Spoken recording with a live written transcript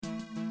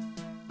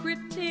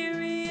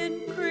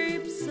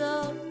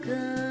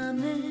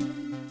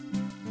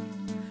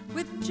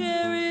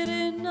Jared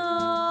and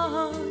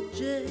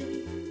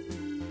RJ,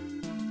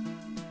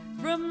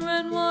 from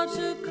Renoir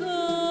to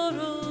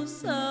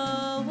Kurosawa,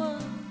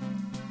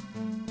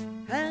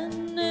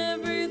 and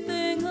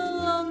everything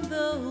along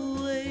the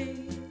way.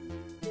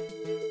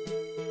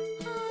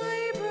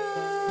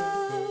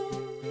 Highbrow,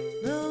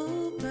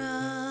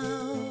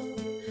 lowbrow,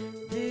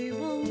 they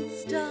won't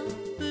stop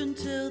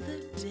until they're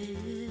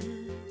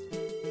dead.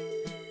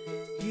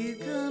 Here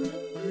come the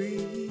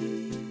creeps.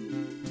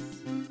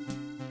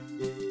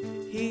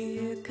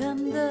 Here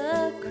come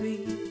the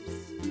creeps.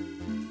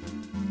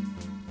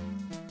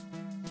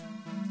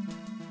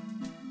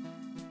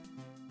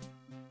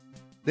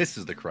 This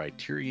is the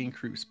Criterion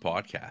Creeps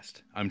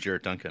podcast. I'm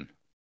Jared Duncan.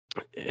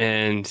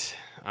 And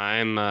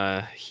I'm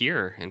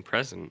here and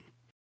present.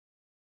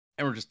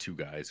 And we're just two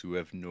guys who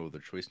have no other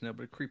choice now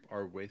but to creep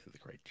our way through the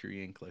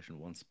Criterion Collection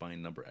one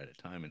spine number at a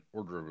time in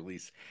order of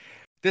release.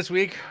 This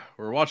week,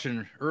 we're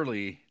watching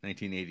early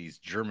 1980s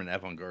German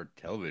avant-garde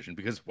television,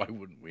 because why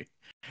wouldn't we?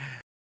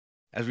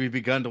 As we've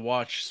begun to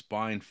watch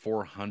spine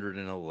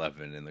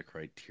 411 in the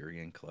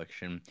Criterion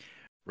Collection,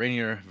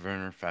 Rainier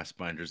Werner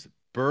Fassbinder's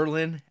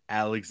Berlin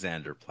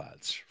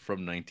Alexanderplatz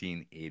from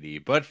 1980.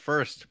 But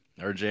first,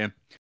 RJ,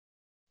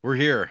 we're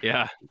here.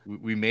 Yeah.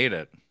 We made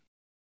it.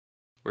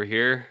 We're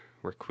here.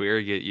 We're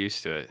queer. Get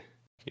used to it.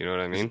 You know what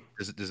I mean?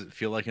 Does it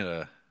feel like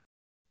a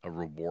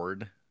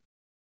reward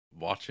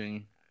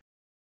watching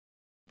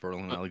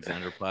Berlin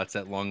Alexanderplatz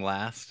at long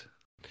last?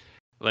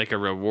 Like a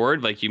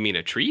reward? Like you mean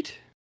a treat?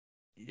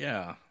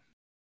 Yeah.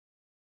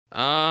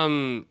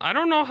 I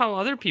don't know how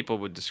other people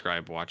would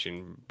describe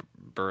watching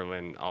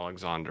Berlin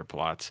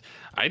Alexanderplatz.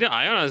 I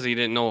honestly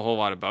didn't know a whole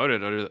lot about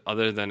it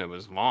other than it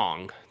was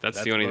long.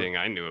 That's the only thing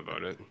I knew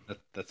about it.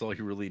 That's all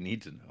you really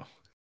need to know.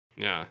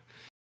 Yeah.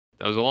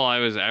 That was all I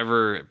was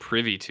ever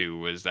privy to,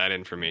 was that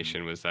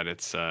information, was that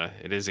it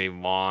is a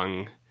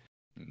long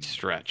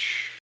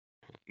stretch.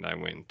 And I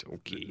went,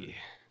 okay.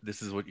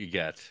 This is what you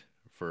get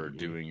for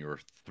doing your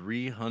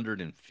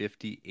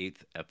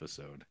 358th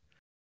episode.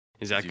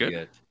 Is that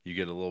good? You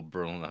get a little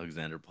Berlin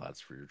Alexanderplatz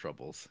for your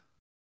troubles.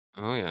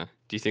 Oh, yeah.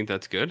 Do you think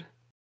that's good?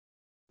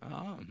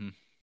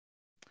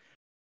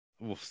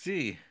 We'll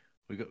see.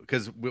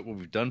 Because what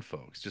we've done,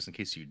 folks, just in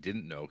case you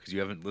didn't know, because you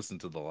haven't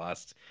listened to the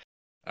last,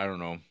 I don't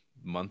know,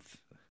 month.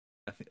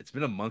 I think it's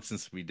been a month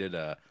since we did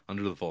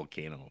Under the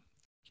Volcano.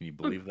 Can you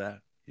believe that?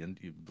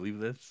 You believe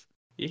this?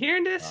 You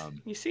hearing this?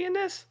 You seeing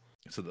this?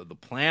 So the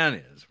plan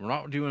is we're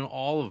not doing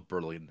all of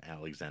Berlin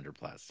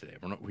Alexanderplatz today.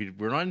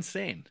 We're not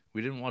insane.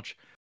 We didn't watch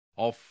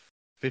all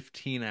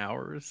 15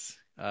 hours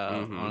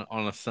on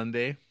a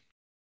Sunday.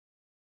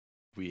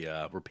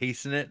 We're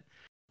pacing it.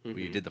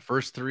 We did the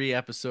first 3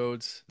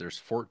 episodes. There's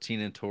 14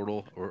 in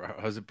total, or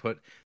how's it put?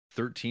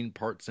 13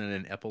 parts and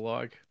an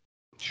epilogue.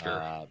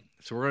 Sure.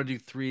 So we're gonna do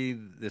 3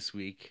 this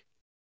week,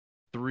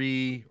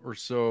 3 or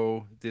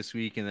so this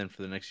week, and then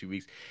for the next few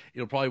weeks,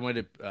 it'll probably wind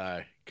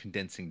up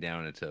condensing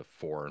down into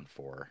 4 and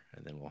 4,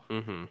 and then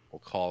we'll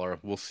call her.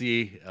 We'll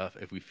see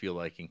if we feel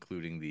like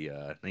including the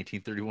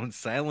 1931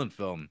 silent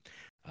film.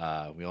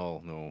 We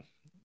all know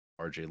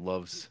RJ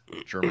loves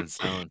German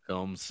silent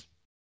films.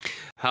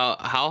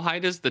 How high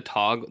does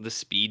the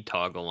speed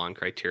toggle on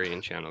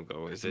Criterion Channel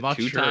go? Is it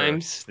 2 sure.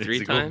 times,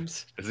 3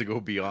 times? Does it go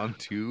beyond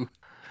 2?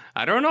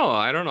 I don't know.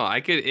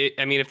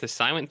 I mean, if the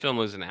silent film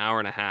was an hour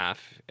and a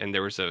half and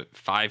there was a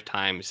 5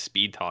 times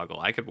speed toggle,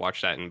 I could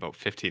watch that in about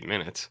 15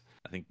 minutes.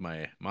 I think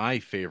my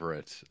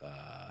favorite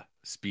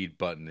speed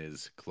button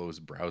is close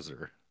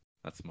browser.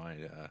 That's my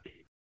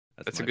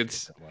that's a good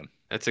one.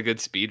 That's a good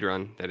speed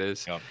run. That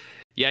is. Yep.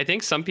 Yeah, I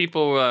think some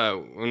people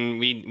when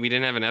we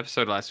didn't have an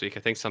episode last week, I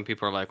think some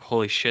people are like,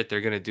 "Holy shit,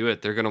 they're gonna do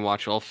it! They're gonna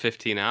watch all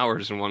 15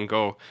 hours in one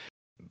go."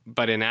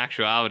 But in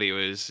actuality, it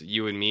was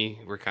you and me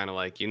were kind of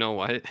like, you know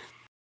what?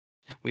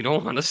 We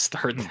don't want to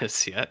start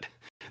this yet.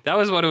 That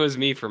was what it was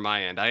me for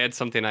my end. I had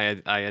something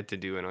I had to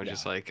do, and I was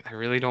just like, I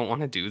really don't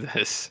want to do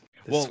this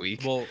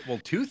week. Well,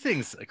 2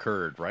 things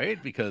occurred,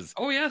 right? Because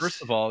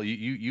first of all,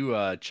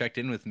 you checked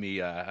in with me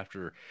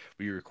after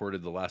we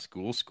recorded the last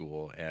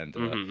school,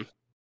 and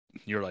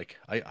you're like,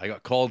 I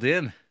got called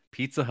in.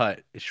 Pizza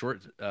Hut is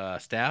short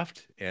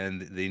staffed,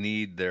 and they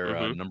need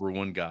their number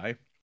 1 guy.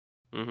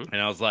 And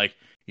I was like,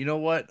 you know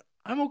what?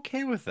 I'm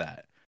okay with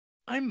that.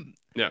 I'm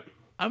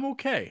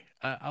okay.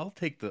 I'll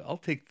take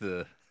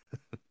the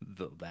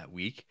that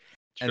week.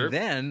 Sure. And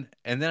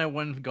then I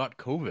went and got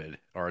COVID,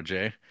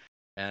 RJ.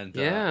 And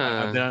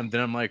then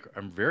I'm like,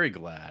 I'm very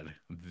glad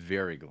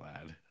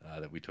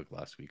that we took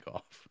last week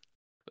off.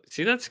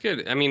 See, that's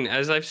good. I mean,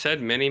 as I've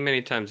said many,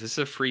 many times, this is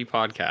a free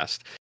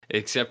podcast,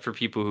 except for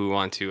people who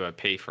want to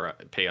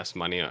pay us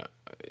money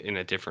in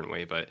a different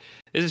way. But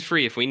this is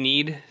free. If we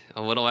need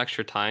a little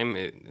extra time,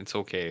 it's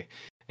okay.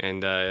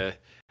 And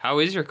how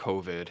is your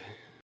COVID?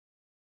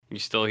 You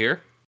still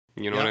here?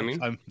 You know what I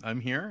mean?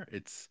 I'm here.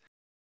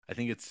 I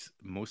think it's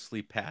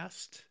mostly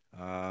past.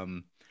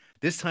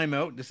 This time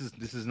out, this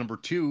is number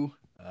 2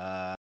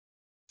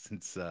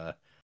 since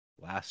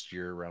last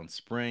year around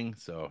spring.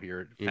 So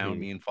here it found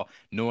me in fall.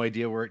 No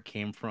idea where it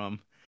came from.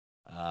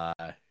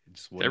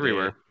 Just one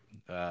everywhere.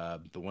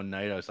 the one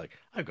night I was like,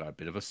 I've got a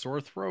bit of a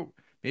sore throat.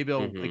 Maybe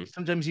I'll Mm-hmm. like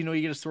sometimes you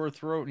get a sore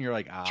throat and you're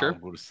like, Sure. I'll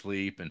go to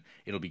sleep and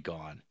it'll be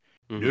gone.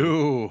 Mm-hmm.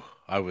 No,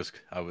 I was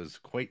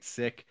quite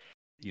sick.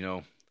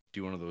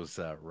 Do one of those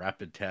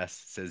rapid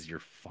tests. Says you're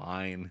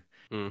fine.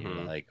 Mm-hmm.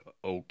 You're like,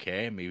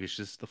 okay, maybe it's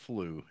just the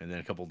flu. And then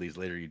a couple of days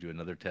later, you do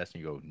another test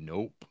and you go,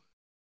 nope.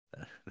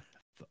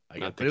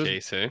 Not the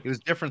case, eh? It was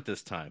different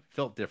this time. It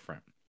felt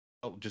different.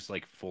 Felt just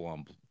like full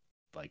on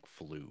like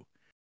flu.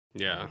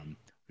 Yeah.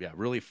 Yeah,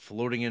 really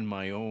floating in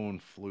my own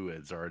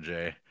fluids,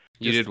 RJ.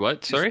 You did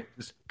what? Sorry?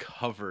 Just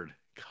covered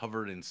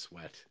in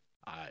sweat.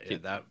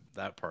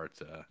 That part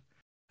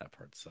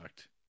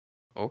sucked.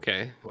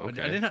 Okay. Well,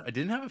 Okay. I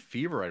didn't have a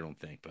fever, I don't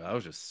think, but I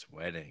was just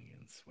sweating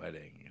and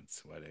sweating and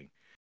sweating.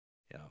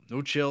 Yeah,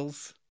 no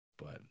chills,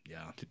 but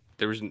yeah.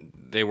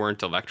 They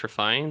weren't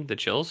electrifying, the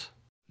chills?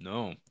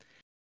 No.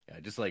 Yeah,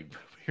 just like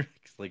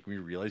like we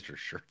realized your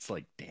shirt's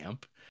like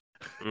damp.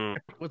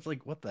 What's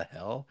like what the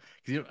hell?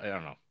 Because I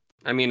don't know.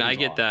 I mean, I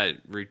get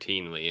that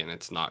routinely, and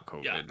it's not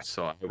COVID, yeah.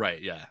 so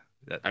right, yeah.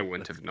 I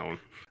wouldn't have known.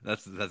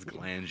 That's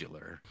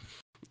glandular.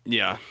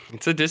 Yeah,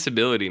 it's a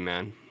disability,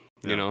 man.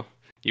 Yeah. You know,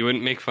 you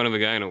wouldn't make fun of a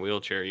guy in a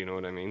wheelchair. You know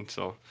what I mean?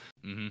 So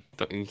you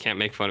can't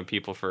make fun of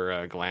people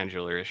for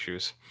glandular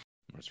issues.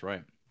 That's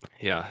right.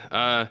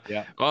 Yeah.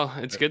 Yeah. Well,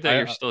 it's good that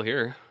you're still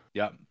here.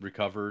 Yeah,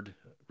 recovering,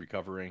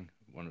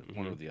 one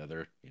or the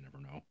other. You never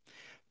know.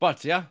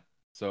 But yeah,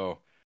 so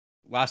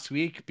last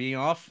week being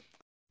off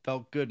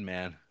felt good,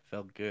 man.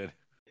 Felt good.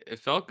 It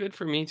felt good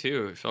for me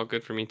too.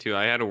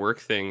 I had a work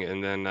thing,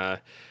 and then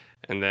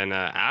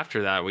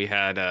after that we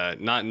had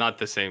not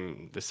the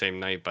same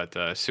night,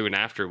 but soon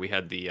after we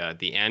had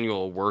the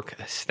annual work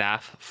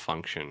staff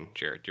function.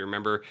 Jared, do you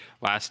remember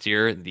last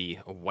year the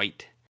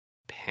White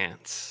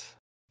Pants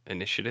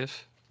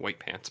Initiative, White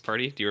Pants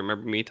Party? Do you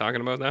remember me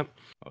talking about that?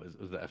 Oh,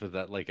 was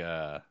that like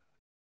a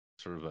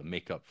sort of a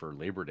makeup for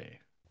Labor Day?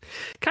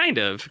 Kind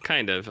of.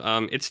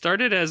 It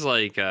started as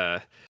like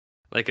a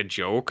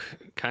joke,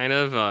 kind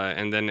of,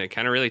 and then it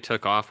kind of really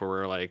took off where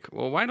we're like,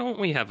 well, why don't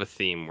we have a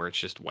theme where it's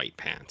just white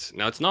pants?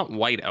 Now, it's not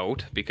white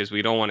out because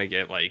we don't want to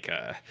get like,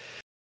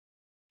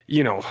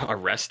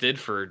 arrested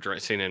for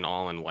dressing in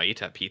all in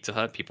white at Pizza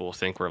Hut. People will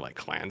think we're like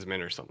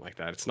Klansmen or something like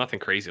that. It's nothing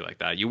crazy like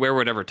that. You wear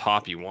whatever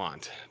top you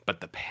want,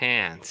 but the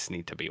pants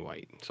need to be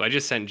white. So I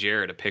just sent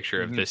Jared a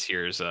picture of this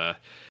year's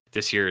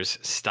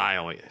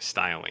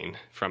styling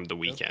from the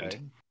weekend.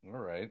 Okay. All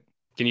right.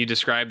 Can you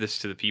describe this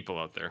to the people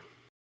out there?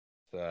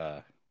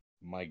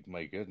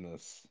 My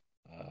goodness.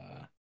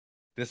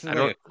 This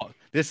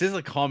is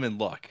a common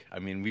look. I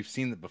mean, we've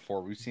seen it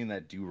before. We've seen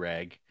that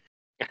do-rag.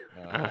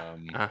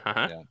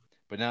 Yeah.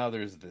 But now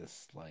there's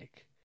this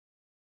like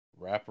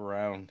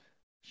wraparound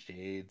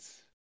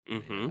shades.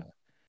 The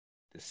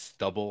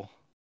stubble.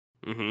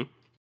 The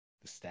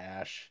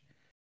stash.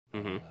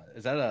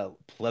 Is that a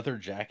leather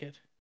jacket?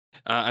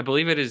 I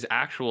believe it is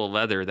actual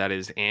leather. That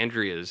is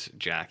Andrea's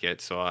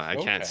jacket. So I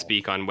can't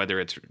speak on whether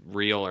it's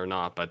real or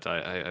not, but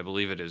I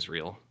believe it is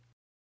real.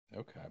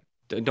 Okay.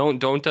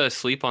 Don't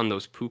sleep on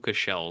those puka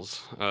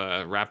shells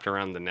wrapped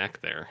around the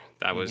neck there.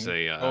 That was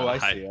a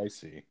I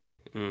see.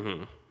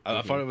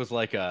 I thought it was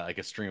like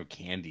a string of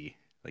candy,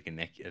 like a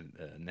neck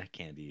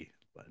candy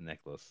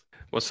necklace.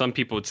 Well, some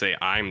people would say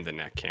I'm the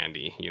neck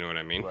candy. You know what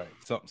I mean? Right.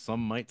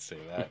 Some might say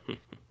that.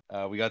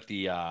 We got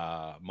the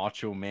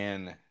Macho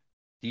Man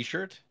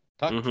T-shirt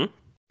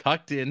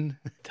tucked in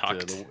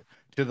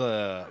to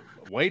the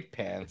white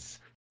pants,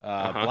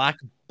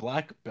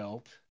 black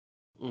belt,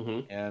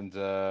 and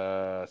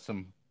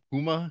some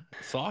Puma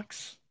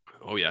socks.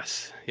 Oh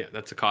yes, yeah,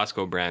 that's a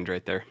Costco brand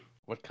right there.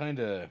 What kind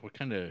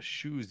of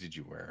shoes did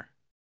you wear?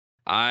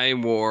 I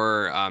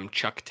wore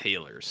Chuck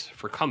Taylors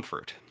for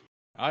comfort.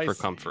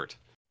 Comfort.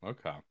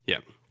 Okay.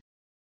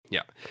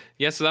 Yeah.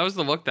 So that was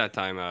the look that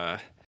time.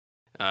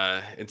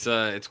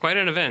 It's quite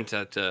an event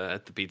at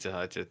the Pizza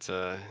Hut. It's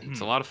a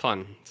lot of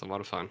fun.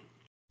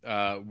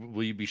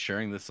 Will you be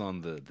sharing this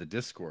on the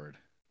Discord?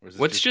 Or is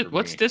this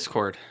what's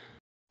Discord?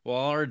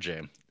 Well,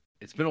 RJ,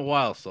 it's been a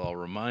while, so I'll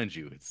remind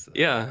you. It's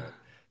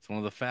one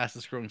of the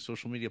fastest growing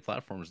social media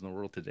platforms in the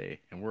world today,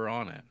 and we're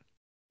on it.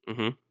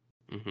 No.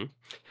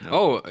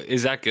 Oh,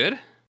 is that good?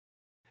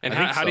 And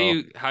how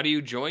do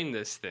you join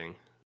this thing?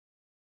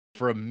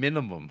 For a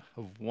minimum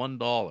of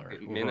 $1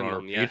 over on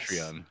our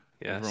Patreon.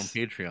 Yes. Over on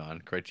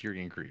Patreon,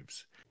 Criterion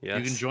Creeps. Yes.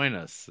 You can join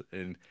us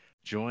and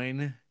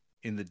join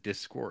in the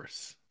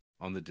discourse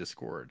on the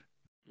Discord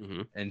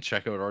and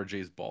check out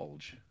RJ's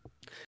bulge.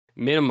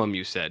 Minimum,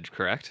 you said,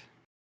 correct?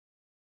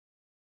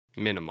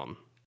 Minimum.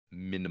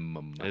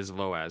 As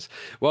low as.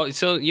 Well,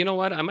 so you know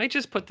what? I might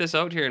just put this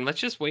out here and let's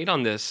just wait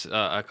on this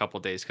a couple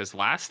days because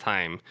last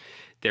time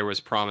there was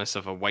promise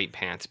of a white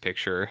pants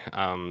picture.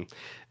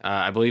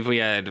 I believe we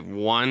had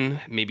one,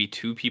 maybe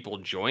two people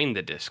join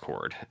the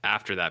Discord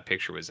after that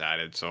picture was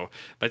added. So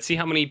let's see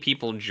how many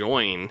people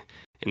join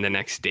in the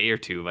next day or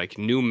two, like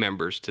new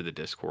members to the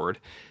Discord.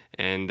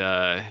 And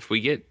if we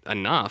get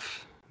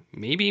enough,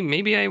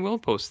 maybe I will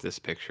post this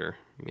picture.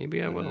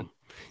 Maybe I will.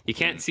 You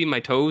can't see my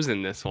toes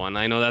in this one.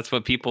 I know that's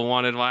what people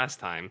wanted last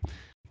time,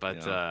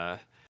 but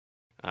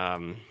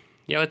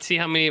Yeah, let's see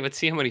how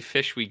many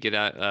fish we get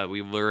out.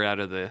 We lure out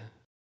of the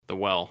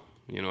well.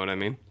 You know what I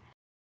mean?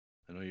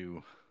 I know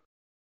you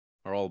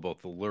are all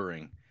about the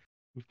luring,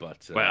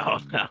 but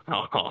Well,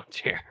 oh,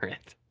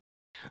 Jared.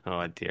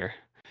 Oh dear.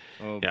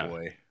 oh Yeah.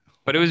 boy.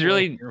 But it was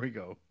really here we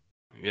go.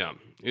 Yeah,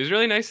 it was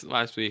really nice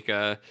last week.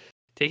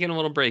 Taking a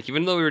little break,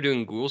 even though we were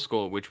doing Ghoul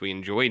School, which we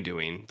enjoy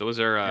doing. Those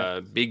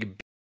are big.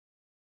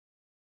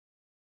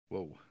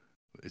 Whoa,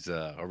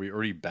 are we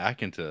already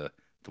back into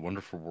the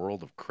wonderful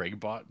world of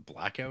Craigbot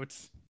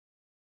blackouts?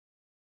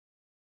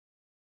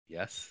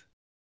 Yes,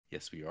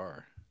 we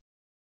are.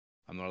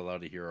 I'm not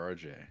allowed to hear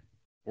RJ,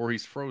 or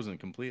he's frozen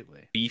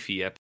completely.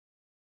 Beefy up.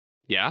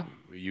 Yeah.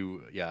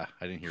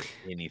 I didn't hear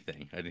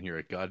anything. I didn't hear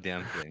a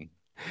goddamn thing.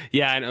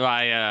 Yeah, I know.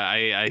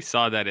 I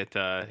saw that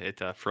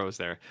it froze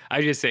there. I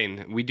was just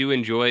saying we do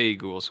enjoy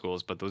Ghoul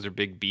Schools, but those are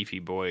big beefy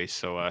boys,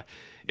 so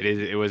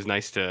it was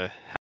nice to.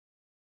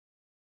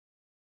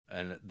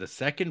 And the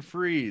second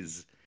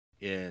freeze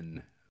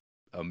in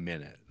a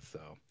minute. So,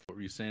 what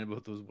were you saying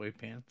about those white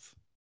pants?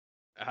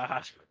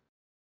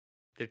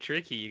 They're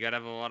tricky. You gotta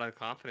have a lot of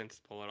confidence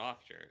to pull it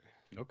off, Jared.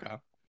 Okay.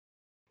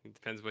 It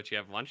depends what you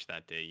have lunch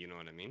that day. You know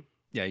what I mean?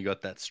 Yeah, you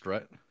got that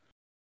strut.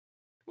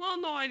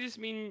 Well, no, I just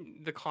mean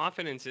the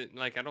confidence.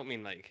 I don't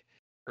mean like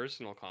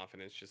personal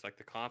confidence, just like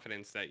the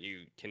confidence that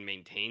you can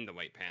maintain the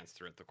white pants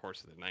throughout the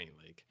course of the night.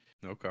 Like,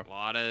 okay, a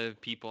lot of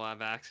people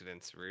have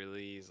accidents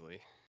really easily.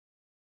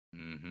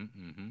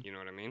 Mm-hmm. You know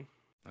what I mean?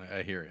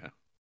 I hear you.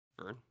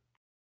 Vern?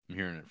 I'm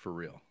hearing it for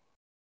real.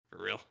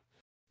 For real.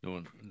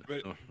 No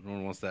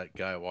one wants that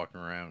guy walking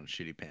around in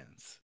shitty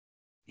pants,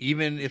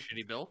 even if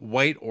Shitty Bill,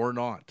 white or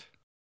not.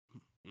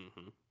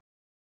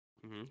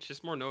 It's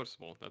just more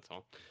noticeable. That's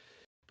all.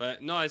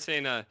 But no, I was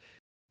saying,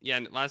 yeah,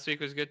 last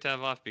week was good to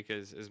have off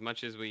because as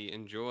much as we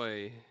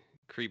enjoy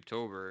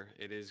Creeptober,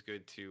 it is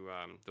good to.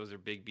 Those are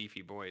big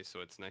beefy boys,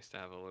 so it's nice to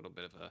have a little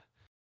bit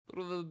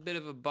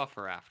of a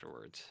buffer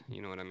afterwards.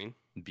 You know what I mean?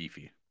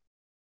 Beefy.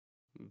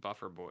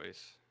 Buffer boys.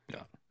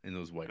 Yeah, in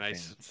those white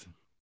pants.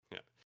 Yeah.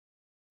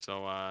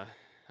 So I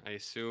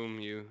assume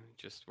you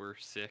just were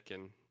sick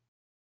and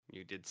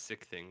you did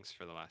sick things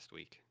for the last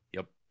week.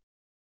 Yep.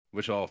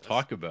 Which I'll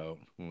talk about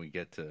when we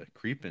get to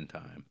creep-in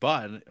time.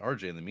 But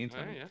RJ, in the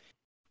meantime,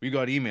 we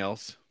got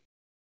emails.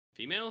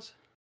 Females?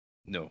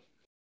 No.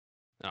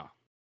 Oh.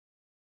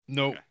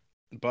 No. Okay.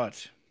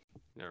 But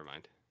never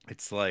mind.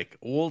 It's like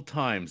old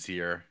times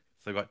here.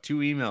 So I got 2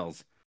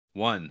 emails.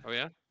 One. Oh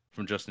yeah.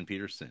 From Justin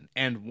Peterson,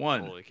 and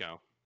one. Holy cow.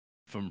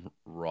 From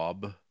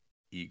Rob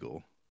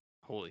Eagle.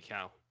 Holy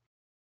cow.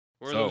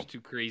 What are those 2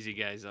 crazy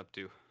guys up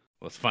to?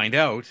 Let's find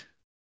out.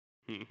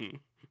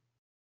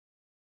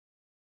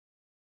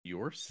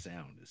 Your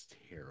sound is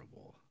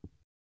terrible.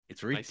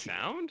 It's very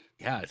sound?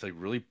 Yeah, it's like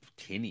really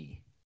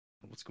tinny.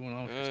 What's going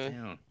on with your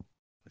sound?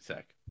 A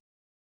sec.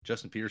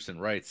 Justin Peterson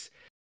writes,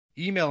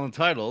 email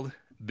entitled,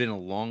 "Been a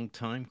long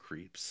time,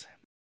 creeps."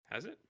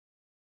 Has it?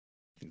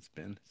 I think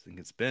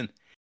it's been.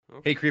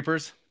 Okay. Hey,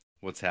 creepers.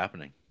 What's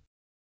happening?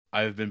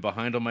 I've been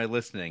behind on my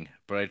listening,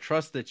 but I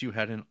trust that you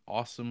had an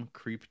awesome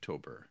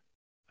Creeptober.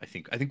 I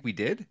think we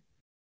did.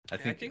 I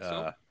think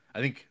so.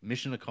 I think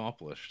mission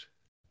accomplished.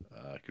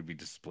 Could be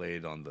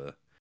displayed on the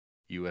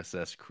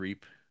USS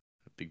Creep.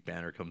 A big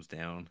banner comes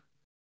down.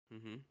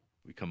 Mm-hmm.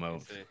 We come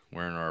out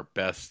wearing our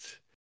best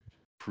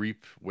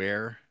creep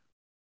wear,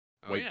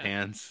 white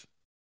pants.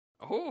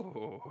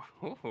 Oh,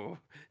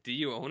 do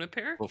you own a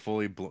pair? Well,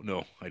 fully blown.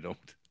 No, I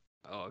don't.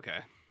 Oh, okay.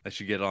 I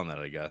should get on that,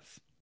 I guess.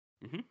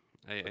 Mm-hmm.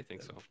 I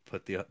think so.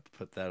 Put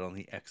that on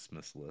the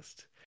Xmas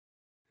list.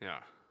 Yeah.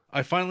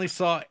 I finally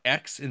saw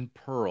X in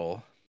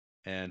Pearl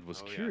and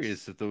was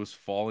curious if those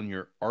fall in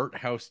your art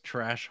house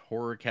trash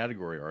horror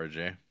category,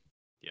 RJ.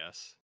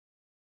 Yes.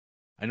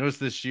 I noticed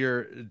this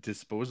year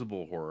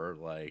disposable horror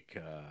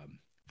like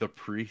The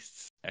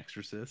Priest's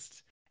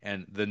Exorcist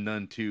and The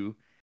Nun 2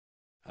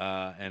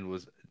 and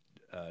was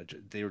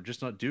they were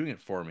just not doing it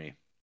for me.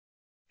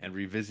 And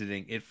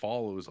revisiting It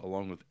Follows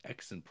along with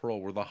X and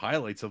Pearl were the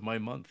highlights of my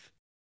month.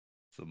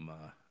 Some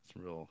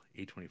real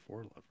A24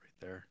 love right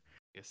there.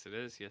 Yes, it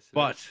is.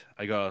 But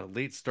I got a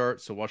late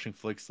start, so watching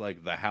flicks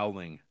like The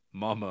Howling,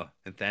 Mama,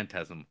 and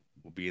Phantasm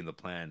will be in the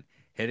plan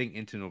heading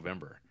into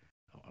November.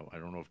 I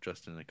don't know if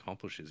Justin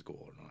accomplished his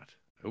goal or not.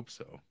 I hope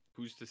so.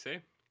 Who's to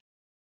say?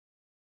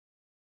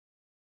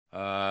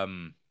 How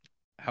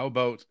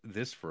about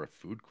this for a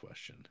food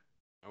question?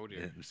 Oh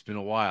dear. It's been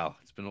a while.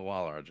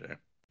 RJ.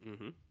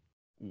 Mm-hmm.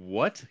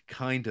 What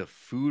kind of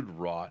food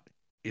rot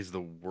is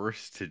the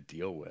worst to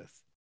deal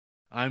with?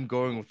 I'm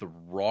going with the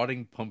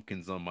rotting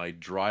pumpkins on my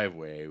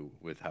driveway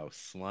with how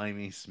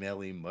slimy,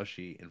 smelly,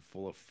 mushy, and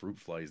full of fruit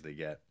flies they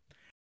get.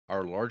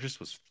 Our largest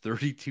was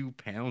 32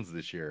 pounds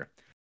this year,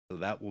 so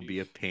that will be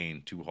a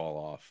pain to haul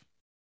off.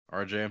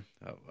 RJ,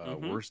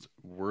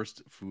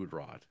 worst food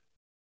rot.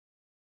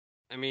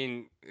 I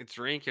mean, it's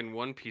ranking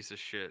one piece of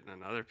shit and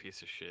another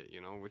piece of shit, you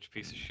know? Which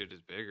piece of shit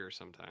is bigger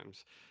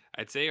sometimes?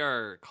 I'd say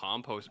our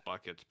compost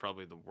bucket's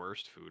probably the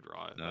worst food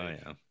rot. Oh,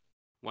 yeah.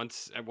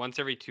 Once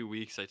every 2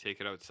 weeks, I take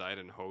it outside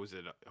and hose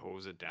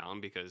it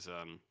down because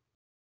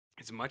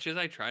as much as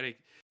I try to,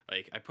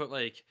 like, I put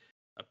like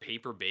a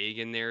paper bag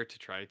in there to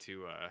try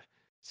to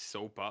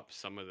soap up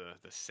some of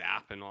the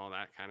sap and all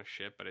that kind of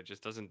shit, but it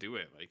just doesn't do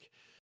it. Like,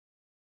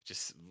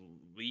 just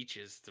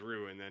leaches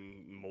through, and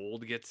then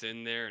mold gets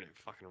in there, and it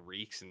fucking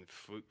reeks, and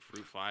fruit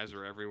flies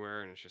are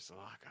everywhere, and it's just, oh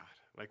god.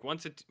 Like,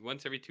 once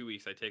every 2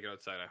 weeks, I take it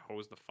outside, I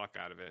hose the fuck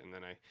out of it, and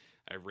then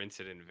I rinse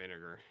it in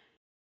vinegar.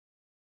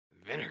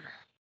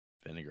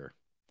 Vinegar.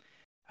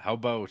 How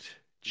about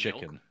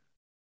chicken? Milk?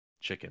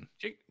 Chicken.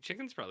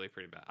 Chicken's probably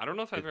pretty bad. I don't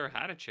know if I've ever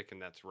had a chicken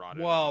that's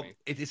rotted on Well, me.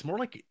 it's more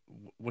like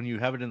when you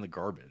have it in the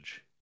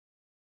garbage,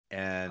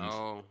 and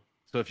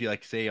so if you,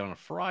 like, say on a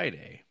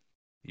Friday,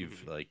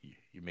 you've like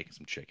you're making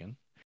some chicken,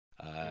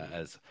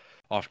 as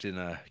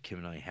often Kim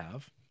and I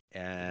have,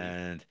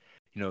 and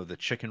you know, the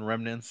chicken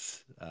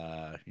remnants,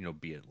 you know,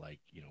 be it like,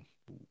 you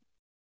know,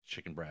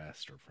 chicken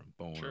breast or from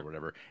bone or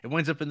whatever, it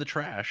winds up in the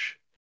trash.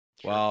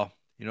 Well,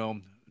 you know,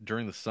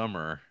 during the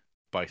summer,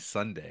 by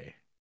Sunday,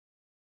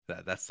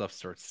 that stuff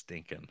starts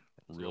stinking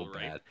real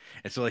bad.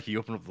 And so, like, you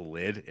open up the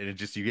lid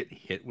and you get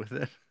hit with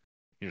it.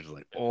 You're just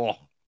like, oh.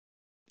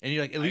 And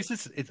you're like, at least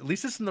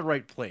it's in the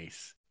right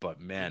place. But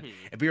man,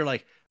 but you're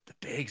like, the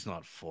bag's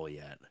not full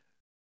yet.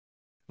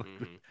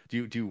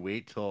 Do you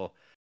wait till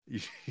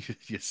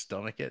you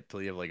stomach it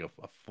till you have like a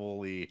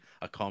fully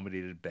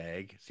accommodated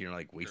bag, so you're not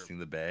like wasting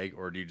the bag,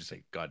 or do you just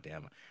say, God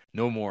damn it,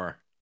 no more,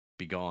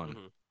 be gone?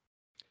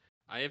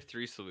 I have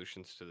 3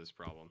 solutions to this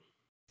problem.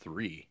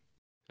 3?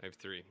 I have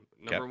 3.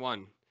 Number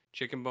 1,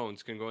 chicken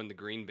bones can go in the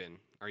green bin.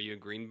 Are you a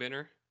green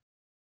binner?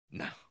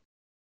 No.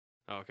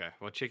 Okay,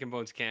 well, chicken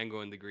bones can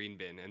go in the green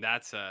bin, and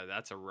that's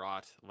a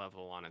rot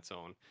level on its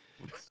own.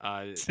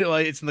 So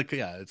it's in the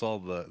it's all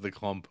the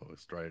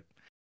compost, right?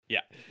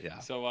 Yeah.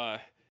 So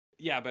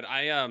but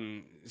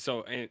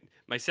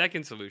my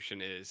second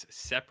solution is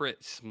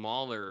separate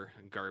smaller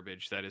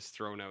garbage that is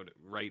thrown out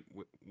right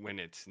when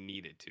it's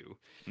needed to.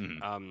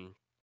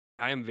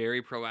 I am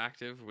very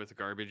proactive with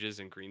garbages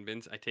and green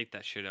bins. I take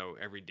that shit out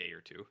every day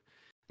or two.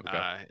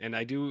 And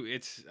I do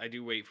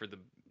wait for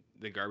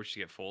the garbage to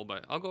get full,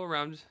 but I'll go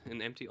around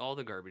and empty all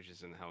the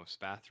garbages in the house,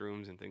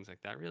 bathrooms and things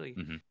like that. Really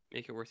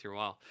make it worth your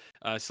while.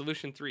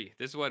 Solution 3.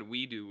 This is what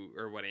we do,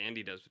 or what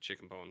Andy does with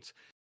chicken bones.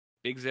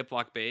 Big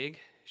Ziploc bag.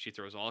 She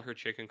throws all her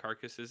chicken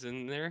carcasses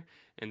in there,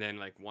 and then,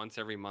 like, once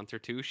every month or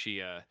two,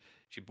 she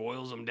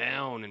boils them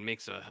down and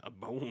makes a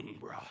bone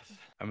broth.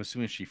 I'm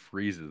assuming she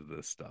freezes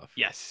this stuff.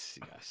 Yes.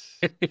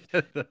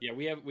 Yeah,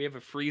 we have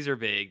a freezer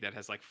bag that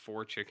has like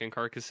 4 chicken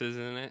carcasses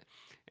in it,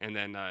 and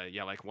then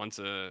like once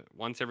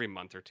every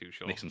month or two,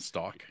 she'll make some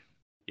stock.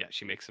 Yeah,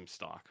 she makes some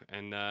stock,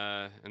 and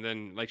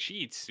then, like, she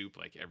eats soup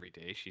like every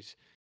day. She's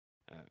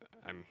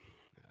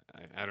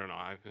I don't know.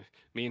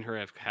 Me and her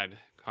have had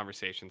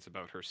conversations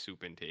about her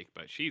soup intake,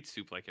 but she eats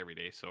soup like every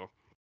day, so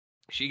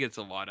she gets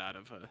a lot out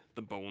of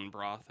the bone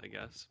broth, I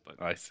guess.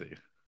 But I see.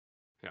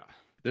 Yeah,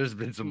 there's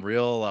been some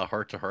real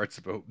heart-to-hearts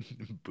about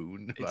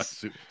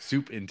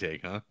soup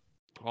intake, huh?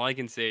 All I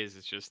can say is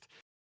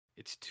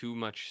it's too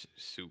much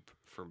soup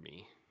for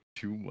me.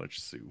 Too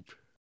much soup.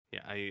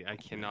 Yeah, I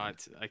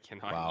cannot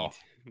eat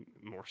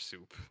more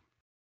soup.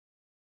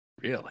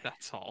 Really?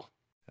 That's all.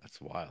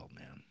 That's wild,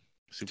 man.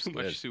 Soup's too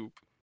much soup.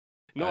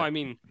 No, I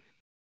mean,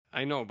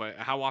 I know, but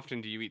how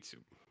often do you eat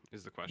soup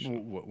is the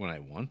question. When I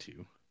want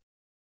to.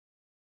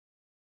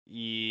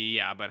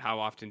 Yeah, but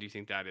how often do you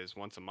think that is?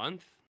 Once a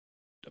month?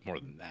 More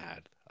than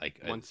that. Like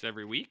once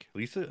every week?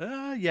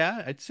 Lisa,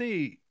 yeah, I'd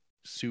say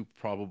soup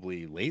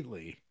probably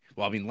lately.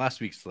 Well, I mean, last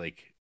week's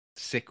like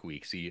sick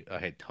week, so I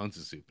had tons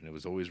of soup, and it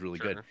was always really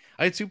good.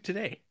 I had soup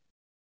today.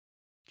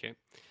 Okay.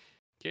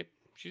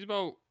 She's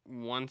about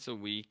once a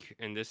week,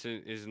 and this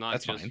is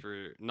not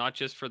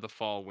just for the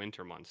fall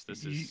winter months.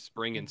 This is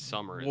spring and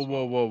summer as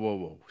well.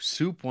 Whoa!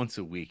 Soup once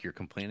a week? You're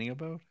complaining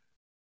about?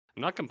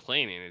 I'm not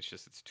complaining. It's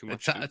just it's too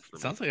much soup for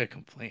me. Sounds like a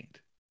complaint.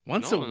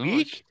 Once a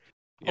week?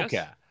 Yes.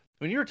 Okay.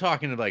 When you're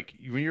talking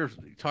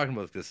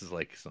about this is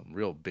like some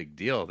real big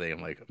deal thing,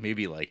 I'm like,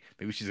 maybe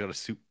she's got a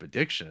soup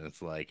addiction.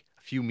 It's like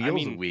a few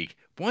meals a week.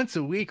 Once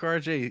a week,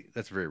 RJ,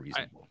 that's very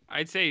reasonable.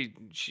 I'd say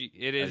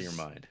it is. Out of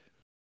your mind.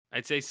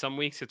 I'd say some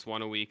weeks it's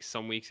 1 a week,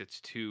 some weeks it's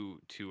two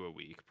a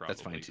week. Probably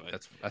that's fine too.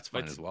 That's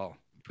fine as well.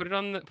 Put it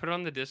on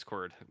the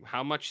Discord.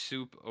 How much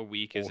soup a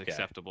week is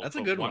acceptable? That's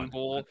a good one. One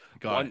bowl,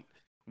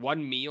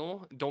 one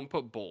meal. Don't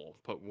put bowl.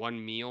 Put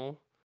one meal,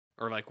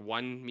 or like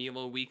 1 meal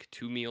a week,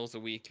 2 meals a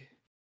week,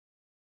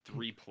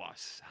 3+.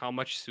 How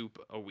much soup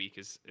a week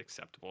is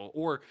acceptable?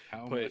 Or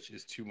how much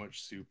is too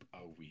much soup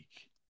a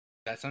week?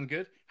 That sound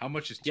good? How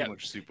much is too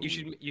much soup a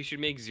week? You should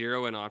make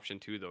 0 an option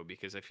too, though,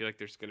 because I feel like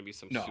there's going to be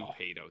some soup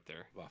hate out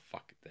there. Well,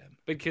 fuck it then.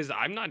 Because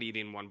I'm not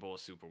eating 1 bowl of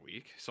soup a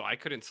week, so I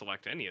couldn't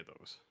select any of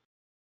those.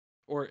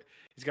 Or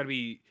it's got to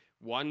be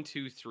 1,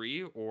 2,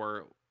 3,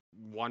 or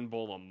 1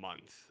 bowl a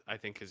month. I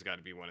think has got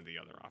to be one of the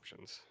other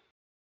options.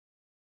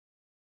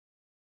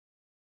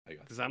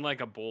 Because I'm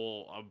like a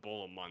bowl a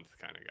month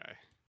kind of guy,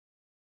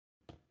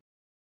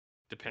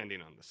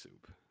 depending on the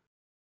soup.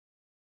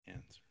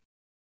 Answer.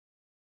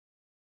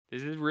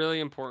 This is really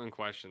important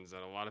questions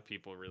that a lot of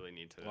people really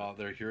need to. Well,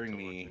 they're hearing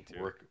me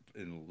work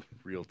in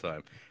real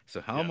time. So,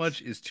 how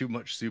much is too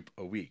much soup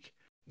a week?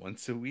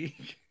 Once a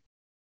week?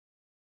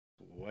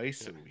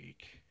 Twice a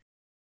week?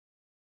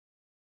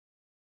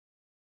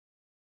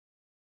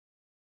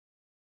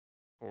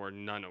 Or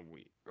none a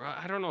week?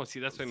 I don't know. See,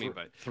 that's what I mean.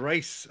 But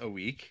thrice a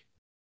week?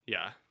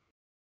 Yeah.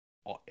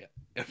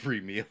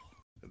 Every meal.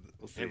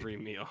 Every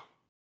meal.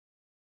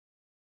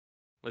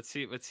 Let's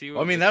see.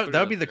 Well, I mean, that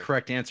would be the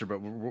correct answer,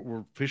 but what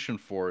we're fishing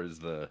for is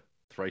the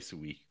thrice a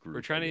week group.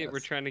 We're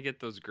trying to get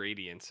those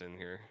gradients in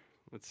here.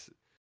 Let's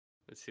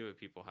see what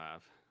people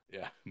have.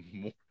 Yeah,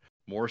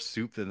 more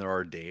soup than there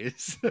are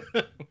days.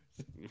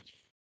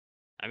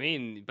 I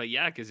mean, but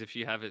yeah, because if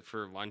you have it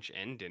for lunch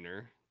and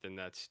dinner, then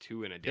that's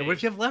 2 in a day. Yeah, what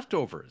if you have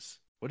leftovers?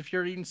 What if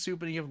you're eating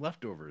soup and you have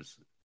leftovers?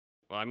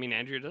 Well, I mean,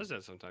 Andrea does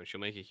that sometimes. She'll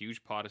make a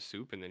huge pot of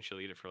soup and then she'll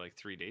eat it for like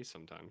 3 days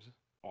sometimes.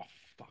 Oh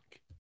fuck!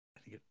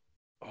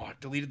 I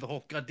deleted the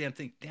whole goddamn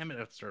thing. Damn it! I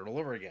have to start all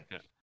over again. Yeah.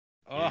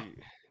 Oh,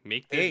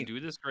 do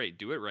this right.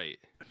 Do it right.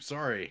 I'm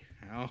sorry.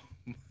 I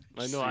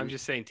know. I'm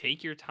just saying,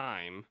 take your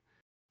time.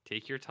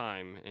 Take your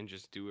time and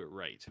just do it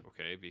right,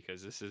 okay?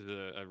 Because this is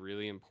a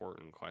really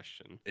important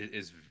question.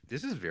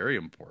 This is very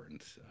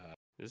important.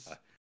 This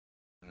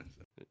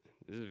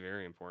is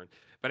very important.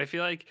 But I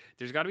feel like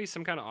there's got to be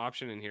some kind of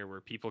option in here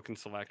where people can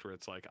select where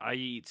it's like, I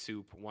eat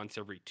soup once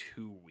every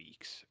 2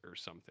 weeks or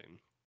something.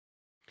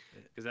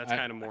 Because that's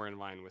kind of more in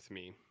line with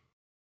me.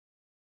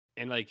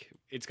 And like,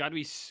 it's got to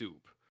be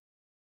soup.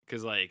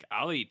 Because like,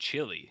 I'll eat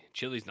chili.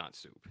 Chili's not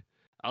soup.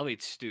 I'll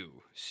eat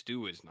stew.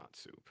 Stew is not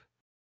soup.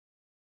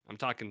 I'm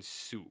talking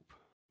soup,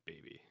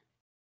 baby.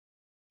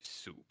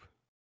 Soup.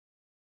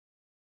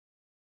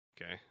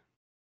 Okay.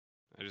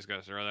 I just got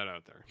to throw that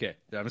out there. Okay.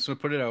 I'm just going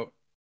to put it out.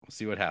 We'll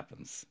see what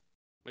happens.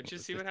 Let's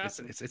just see what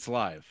happens. It's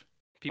live.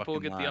 People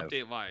will get the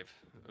update live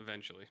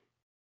eventually.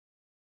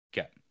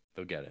 Okay.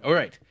 They'll get it. All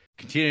right.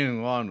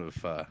 Continuing on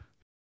with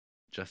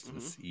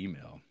Justin's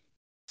email.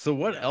 So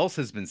what else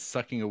has been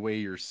sucking away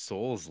your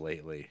souls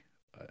lately?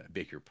 I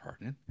beg your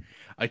pardon.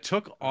 I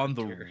took on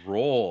the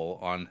role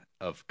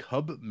of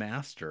Cub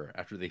Master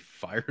after they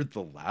fired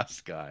the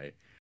last guy.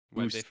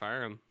 Why did they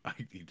fire him?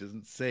 He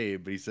doesn't say,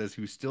 but he says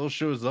who still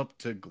shows up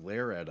to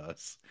glare at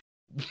us.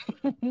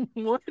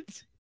 What?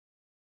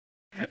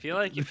 I feel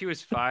like if he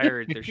was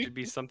fired, there should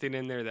be something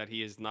in there that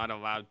he is not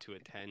allowed to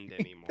attend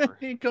anymore.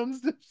 He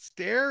comes to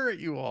stare at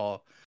you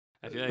all.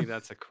 I feel like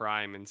that's a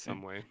crime in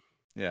some way.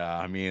 Yeah,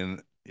 I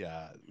mean,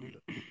 yeah,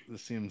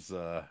 this seems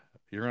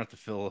you're gonna have to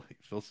fill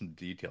some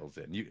details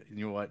in. You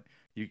know what?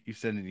 You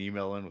send an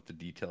email in with the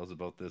details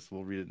about this.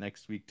 We'll read it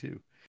next week too.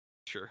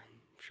 Sure.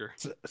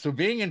 So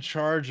being in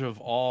charge of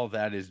all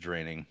that is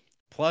draining.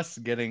 Plus,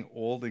 getting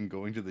old and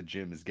going to the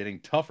gym is getting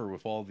tougher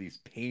with all these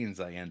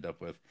pains I end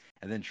up with,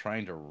 and then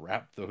trying to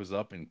wrap those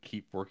up and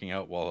keep working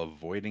out while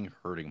avoiding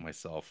hurting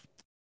myself.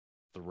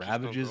 The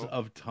ravages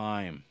of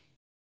time.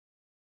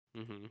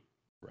 Mm-hmm.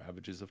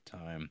 Ravages of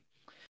time.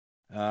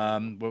 How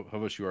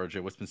about you,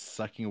 RJ? What's been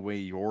sucking away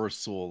your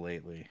soul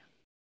lately?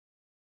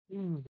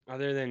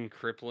 Other than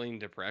crippling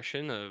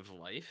depression of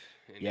life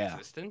and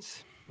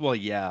existence? Well,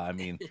 yeah. I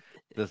mean,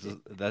 this is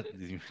that.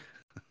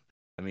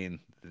 I mean,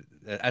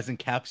 as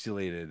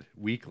encapsulated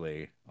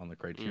weekly on the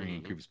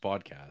Criterion Cubes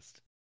podcast.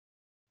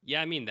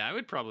 Yeah, I mean, that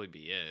would probably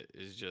be it.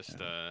 Is just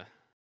the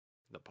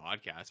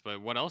podcast.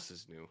 But what else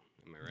is new?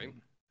 Am I right?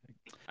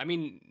 I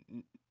mean,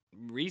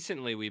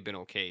 recently we've been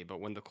okay, but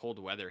when the cold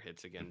weather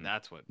hits again,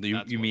 that's what.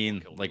 You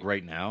mean like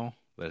right now?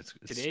 That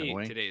it's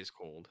snowing? Today is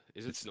cold.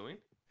 Is it snowing?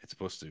 It's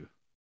supposed to.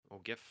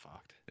 Oh, get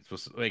fucked. It's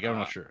supposed to. Like, I'm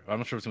not sure. I'm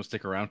not sure if it's gonna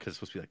stick around because it's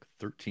supposed to be like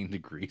 13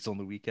 degrees on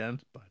the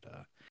weekend.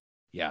 But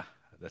yeah.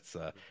 That's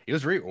it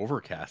was very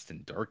overcast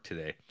and dark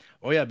today.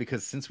 Oh yeah,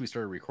 because since we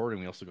started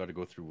recording, we also got to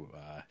go through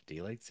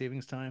daylight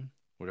savings time,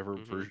 whatever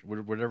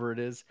whatever it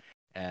is,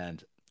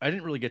 and I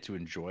didn't really get to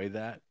enjoy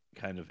that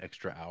kind of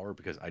extra hour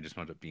because I just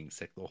wound up being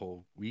sick the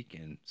whole week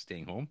and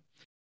staying home.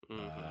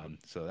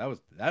 So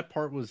that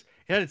part was,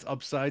 it had its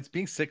upsides.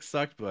 Being sick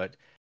sucked, but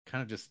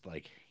kind of just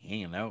like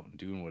hanging out and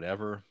doing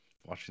whatever,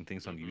 watching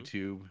things on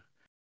YouTube.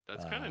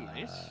 That's kind of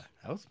nice.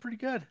 That was pretty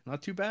good,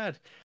 not too bad.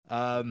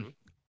 So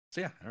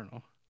yeah, I don't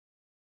know.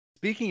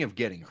 Speaking of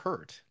getting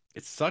hurt,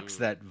 it sucks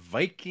that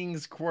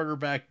Vikings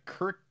quarterback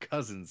Kirk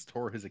Cousins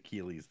tore his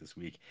Achilles this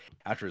week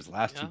after his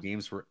last 2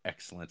 games were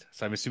excellent.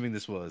 So I'm assuming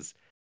this was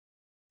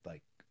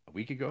like a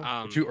week ago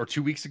or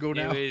 2 weeks ago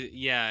now.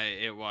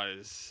 It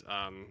was.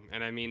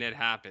 And I mean, it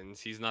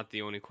happens. He's not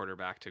the only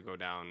quarterback to go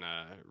down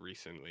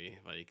recently,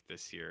 like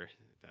this year.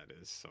 That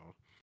is so.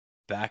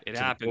 Back to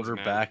the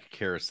quarterback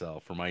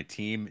carousel for my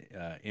team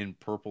in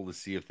purple to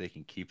see if they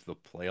can keep the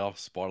playoff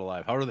spot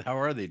alive. How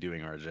are they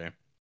doing, RJ?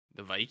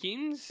 The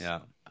Vikings? Yeah.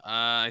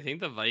 I think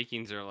the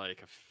Vikings are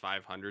like a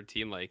 500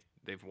 team. Like,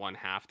 they've won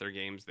half their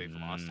games. They've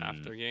lost half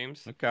their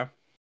games. Okay.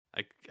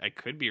 I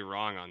could be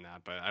wrong on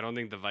that, but I don't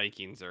think the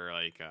Vikings are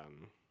like...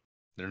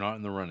 They're not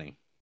in the running.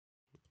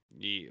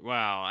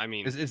 Well, I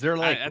mean... Is there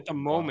like... At the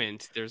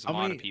moment, there's a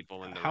lot of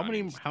people in the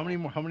running.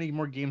 How many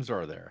more games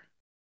are there?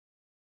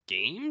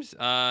 Games?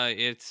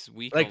 It's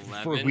week Like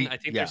 11. for a week, I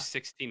think yeah. there's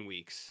 16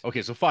 weeks.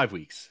 Okay, so 5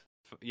 weeks.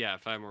 Yeah,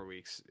 5 more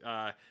weeks.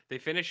 They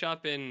finish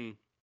up in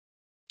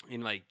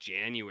like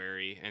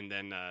January, and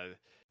then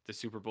the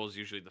Super Bowl is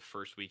usually the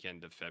first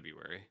weekend of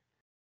February.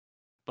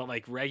 But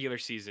like regular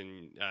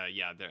season,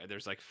 yeah,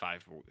 there's like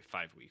 5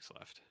 weeks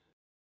left.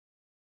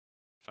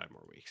 5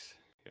 more weeks.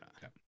 Yeah.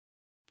 Okay.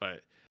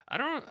 But I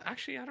don't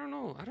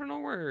know. I don't know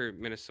where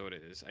Minnesota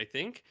is. I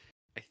think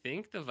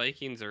the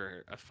Vikings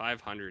are a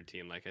 500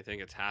 team. Like I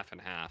think it's half and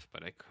half,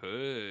 but I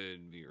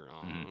could be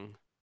wrong.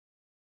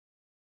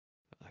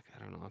 Like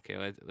I don't know. Okay,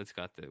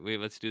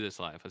 let's do this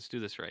live. Let's do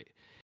this right.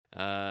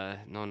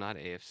 No, not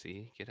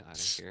AFC. Get out of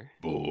here.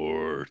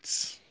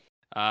 Sports.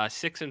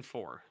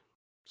 6-4.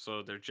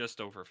 So they're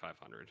just over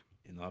 500.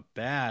 Not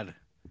bad.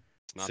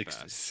 It's not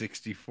bad.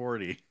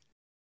 60-40.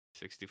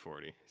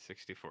 60-40.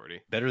 60-40.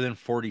 Better than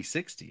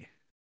 40-60.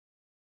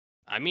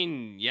 I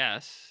mean,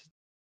 yes.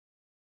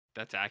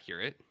 That's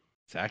accurate.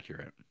 It's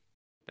accurate.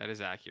 That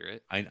is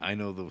accurate. I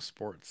know those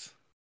sports.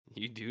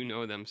 You do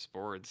know them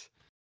sports.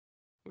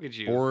 Look at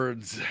you.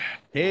 Sports.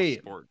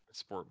 Hey.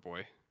 Sport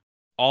boy.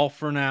 All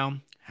for now.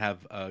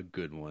 Have a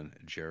good one,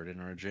 Jared and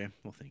RJ.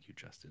 Well, thank you,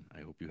 Justin.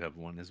 I hope you have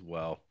one as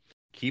well.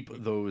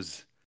 Keep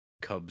those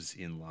Cubs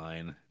in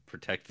line.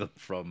 Protect them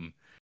from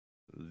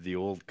the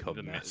old Cub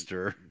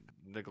master.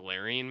 The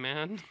Galarian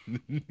man?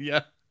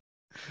 Yeah.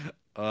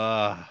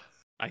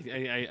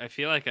 I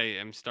feel like I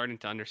am starting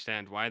to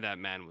understand why that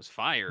man was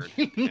fired,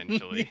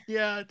 potentially.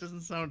 Yeah, he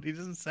doesn't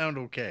sound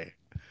okay.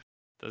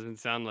 Doesn't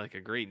sound like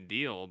a great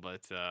deal,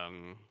 but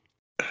man,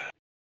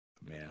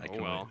 I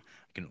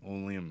can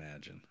only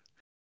imagine.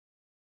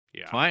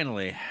 Yeah.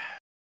 Finally,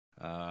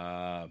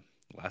 last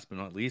but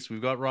not least,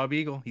 we've got Rob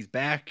Eagle. He's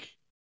back.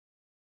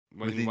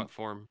 In what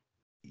form?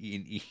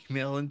 An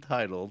email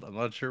entitled, I'm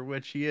not sure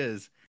which he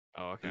is.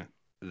 Oh, okay.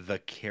 The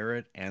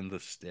Carrot and the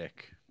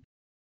Stick.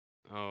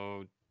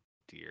 Oh,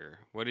 dear.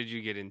 What did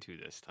you get into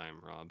this time,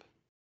 Rob?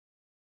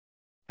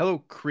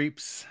 Hello,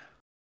 creeps.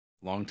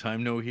 Long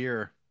time no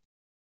hear.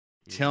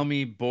 Tell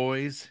me,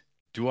 boys,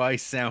 do I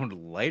sound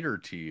lighter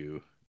to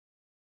you?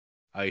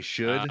 I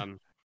should,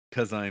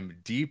 because I'm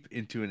deep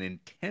into an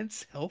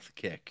intense health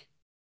kick.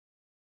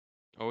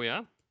 Oh,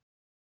 yeah?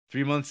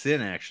 3 months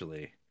in,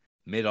 actually.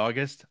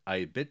 Mid-August,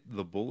 I bit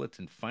the bullet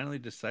and finally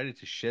decided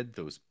to shed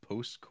those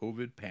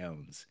post-COVID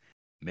pounds.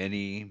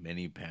 Many,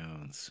 many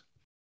pounds.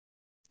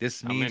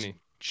 This means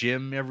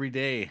gym every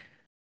day.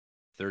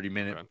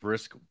 30-minute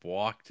brisk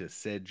walk to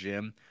said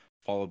gym,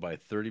 followed by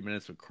 30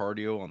 minutes of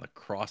cardio on the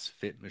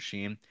CrossFit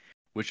machine,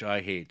 which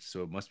I hate,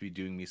 so it must be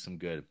doing me some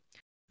good.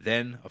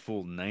 Then a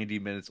full 90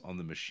 minutes on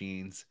the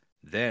machines,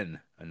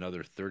 then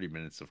another 30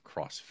 minutes of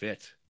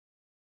CrossFit.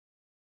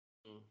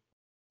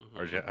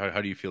 Mm-hmm.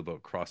 How do you feel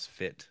about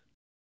CrossFit?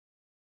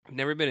 I've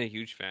never been a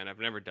huge fan. I've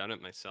never done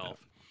it myself.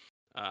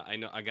 I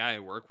know a guy I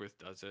work with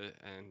does it,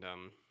 and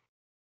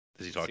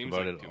does he talk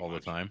about it all the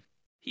time?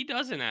 He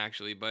doesn't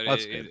actually, but I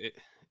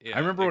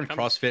remember when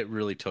CrossFit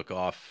really took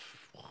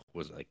off.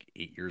 Was it like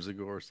 8 years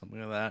ago or something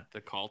like that?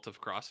 The cult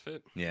of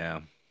CrossFit.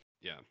 Yeah.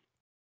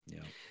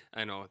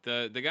 I know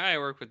the guy I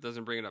work with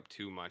doesn't bring it up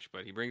too much,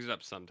 but he brings it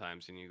up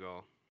sometimes, and you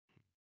go.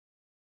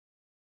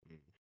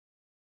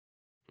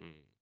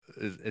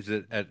 Is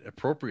it at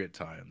appropriate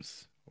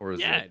times? Or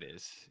is it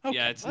is. Okay,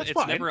 yeah, it's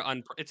never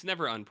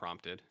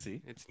unprompted.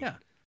 See,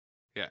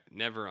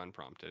 never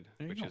unprompted,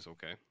 which is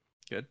okay.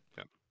 Good.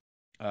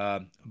 Yeah.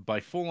 By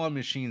full-on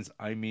machines,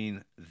 I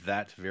mean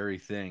that very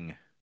thing.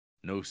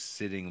 No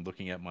sitting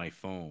looking at my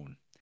phone.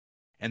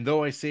 And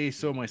though I say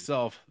so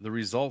myself, the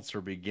results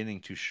are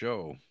beginning to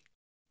show.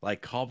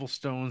 Like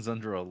cobblestones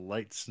under a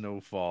light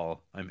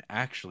snowfall, I'm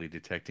actually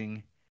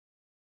detecting.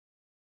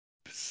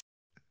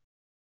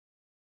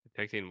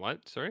 Detecting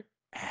what? Sorry.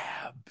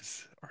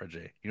 Abs,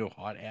 RJ. You know,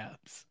 hot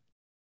abs.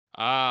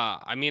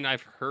 I mean,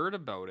 I've heard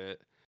about it,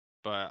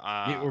 but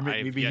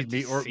maybe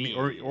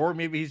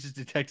he's just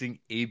detecting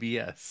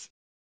ABS.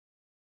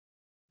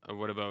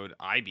 What about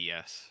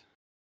IBS?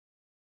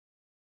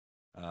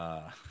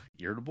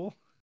 Irritable.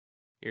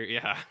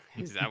 Yeah,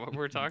 is that what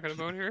we're talking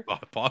about here?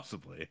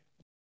 Possibly.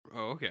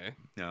 Oh, okay.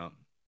 No.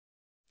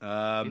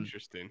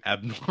 Interesting.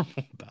 Abnormal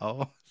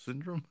bowel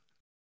syndrome.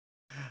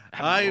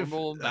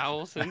 Abnormal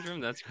bowel syndrome?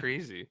 That's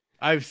crazy.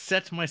 I've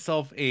set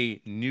myself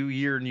a new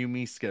year, new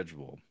me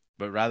schedule,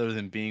 but rather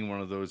than being one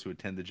of those who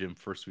attend the gym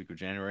first week of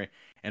January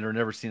and are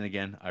never seen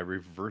again, I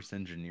reverse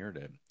engineered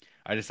it.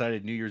 I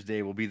decided New Year's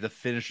Day will be the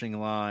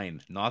finishing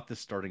line, not the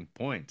starting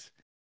point.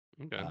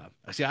 Okay.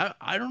 See,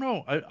 I don't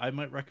know. I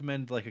might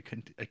recommend like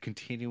a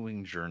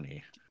continuing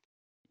journey.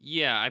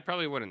 Yeah, I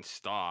probably wouldn't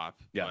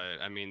stop. Yeah.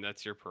 But I mean,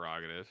 that's your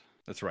prerogative.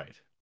 That's right.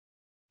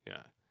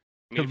 Yeah.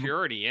 I mean, if you're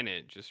already in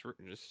it, just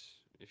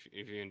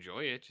if you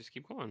enjoy it, just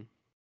keep going.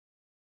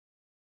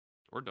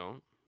 Or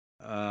don't.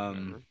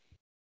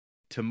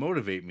 To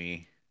motivate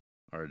me,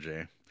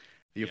 RJ,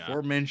 the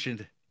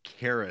aforementioned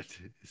carrot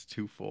is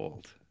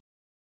twofold.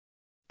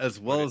 As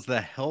well as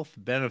the health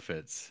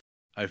benefits,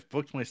 I've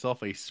booked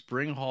myself a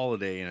spring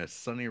holiday in a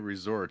sunny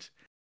resort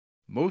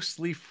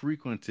mostly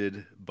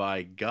frequented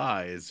by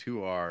guys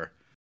who are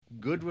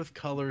good with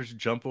colors,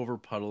 jump over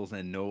puddles,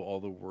 and know all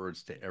the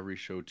words to every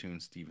show tune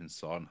Stephen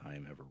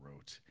Sondheim ever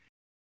wrote.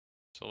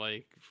 So,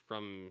 like,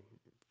 from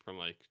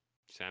like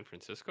San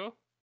Francisco?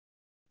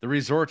 The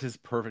resort is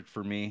perfect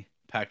for me,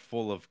 packed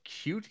full of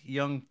cute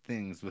young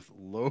things with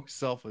low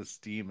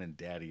self-esteem and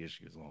daddy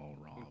issues. Oh,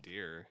 Rob. Oh,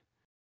 dear.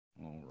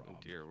 Oh, Rob. Oh,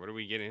 dear. What are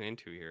we getting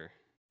into here?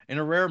 In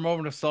a rare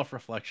moment of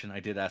self-reflection, I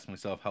did ask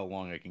myself how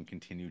long I can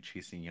continue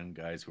chasing young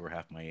guys who are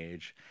half my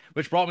age,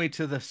 which brought me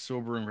to the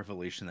sobering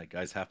revelation that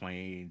guys half my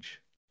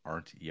age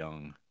aren't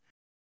young.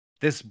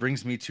 This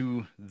brings me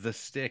to the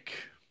stick.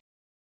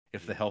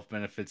 If the health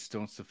benefits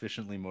don't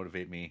sufficiently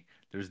motivate me,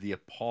 there's the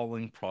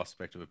appalling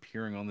prospect of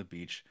appearing on the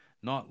beach,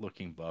 not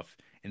looking buff,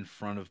 in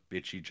front of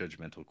bitchy,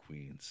 judgmental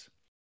queens.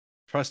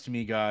 Trust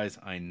me, guys,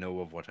 I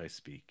know of what I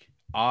speak.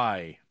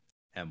 I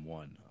am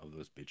one of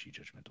those bitchy,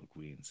 judgmental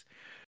queens.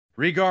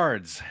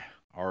 Regards,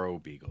 R.O.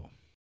 Beagle.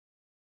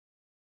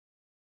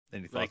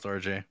 Any thoughts,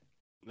 RJ?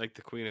 Like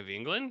the Queen of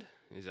England?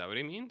 Is that what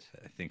he means?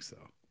 I think so.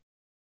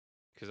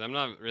 Because I'm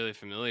not really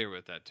familiar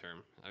with that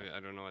term. I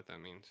don't know what that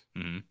means.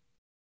 Mm-hmm.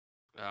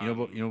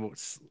 You know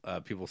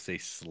what people say,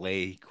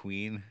 slay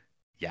queen?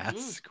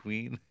 Yes,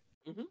 queen?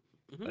 Mm-hmm.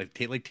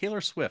 Mm-hmm. Like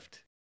Taylor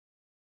Swift.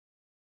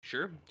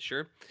 Sure.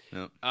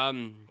 Yeah.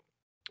 All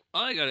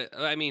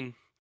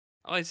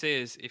I say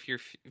is if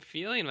you're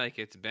feeling like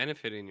it's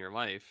benefiting your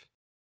life,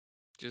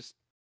 just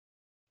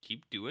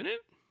keep doing it.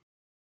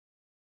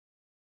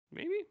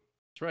 Maybe.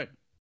 That's right.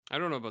 I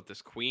don't know about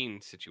this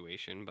queen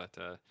situation, but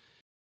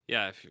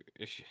yeah,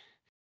 if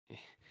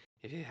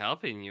it's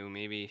helping you,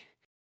 maybe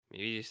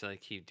just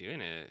like keep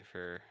doing it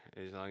for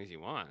as long as you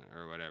want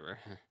or whatever.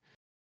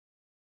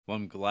 Well,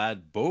 I'm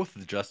glad both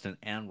Justin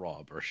and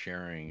Rob are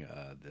sharing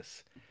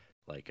this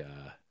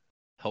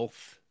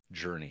health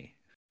journey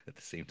at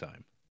the same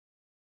time.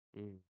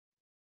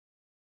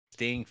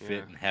 Staying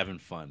fit and having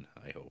fun,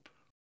 I hope.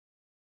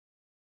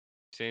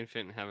 Staying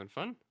fit and having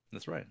fun?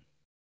 That's right.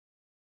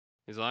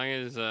 As long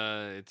as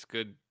it's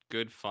good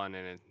fun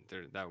and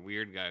that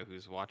weird guy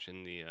who's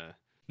watching the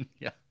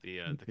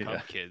the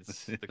Cub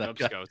kids, the Cub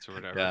Scouts or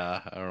whatever.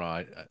 Yeah, I don't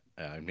know.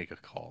 I'd make a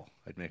call.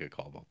 I'd make a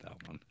call about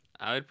that one.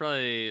 I would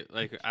probably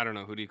I don't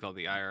know, who do you call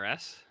the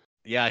IRS?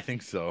 Yeah, I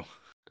think so.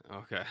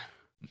 Okay.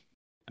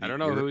 I don't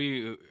know who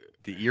you.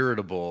 The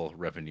irritable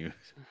revenue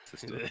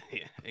system.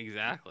 Yeah,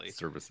 exactly.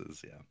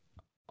 Services, yeah.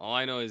 All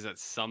I know is that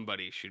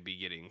somebody should be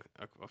getting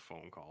a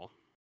phone call,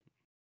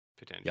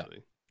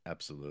 potentially. Yeah,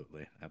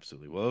 absolutely.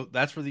 Well,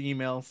 that's for the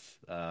emails.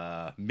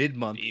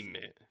 Mid-month.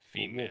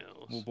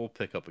 Females. We'll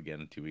pick up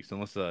again in 2 weeks,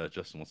 unless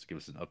Justin wants to give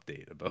us an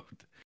update about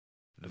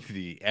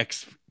the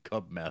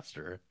ex-Cub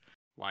Master.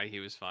 Why he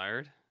was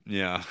fired?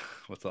 Yeah,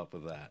 what's up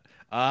with that?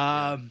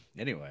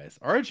 Anyways,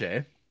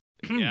 RJ.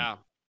 Yeah.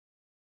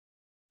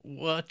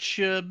 What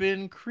you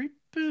been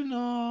creeping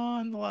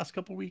on the last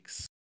couple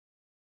weeks?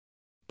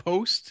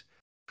 Post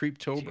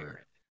Creeptober.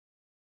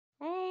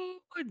 Oh,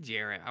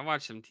 Jared. I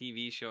watched some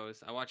TV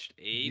shows. I watched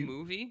a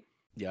movie.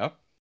 Yeah.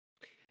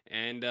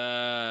 And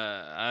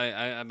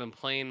I've been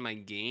playing my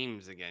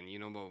games again. You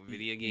know about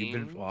video games?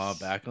 You've been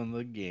back on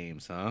the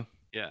games, huh?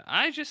 Yeah,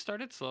 I just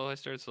started slow.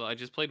 I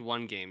just played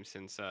one game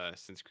since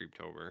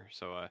Creeptober.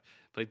 So I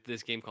played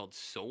this game called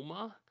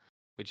Soma,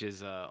 which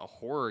is a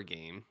horror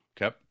game.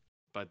 Okay.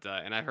 But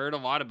and I heard a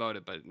lot about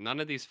it, but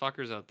none of these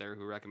fuckers out there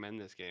who recommend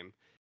this game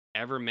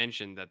ever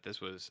mentioned that this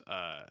was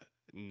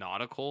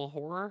nautical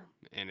horror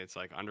and it's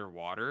like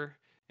underwater.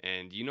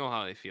 And you know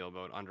how I feel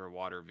about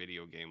underwater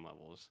video game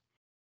levels.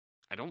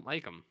 I don't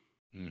like them.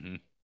 Mm-hmm.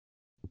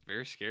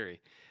 Very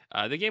scary.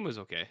 The game was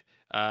okay.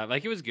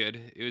 It was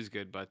good. It was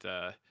good, but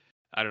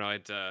I don't know.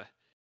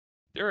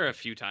 There were a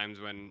few times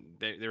when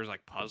there was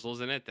like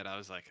puzzles in it that I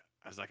was like,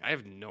 I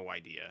have no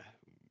idea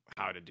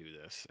how to do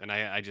this, and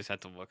I just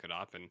had to look it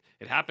up, and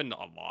it happened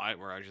a lot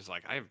where I was just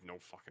like, I have no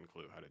fucking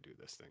clue how to do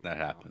this thing. That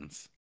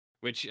happens.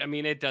 Which, I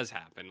mean, it does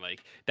happen.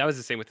 Like, that was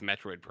the same with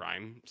Metroid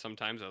Prime.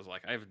 Sometimes I was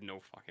like, I have no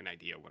fucking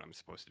idea what I'm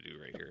supposed to do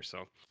right here.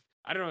 So,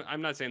 I don't know.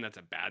 I'm not saying that's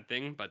a bad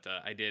thing, but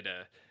I did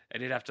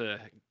have to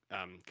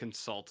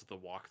consult the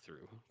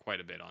walkthrough quite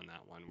a bit on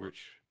that one.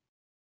 Which,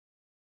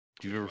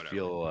 do you ever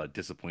feel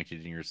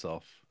disappointed in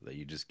yourself that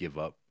you just give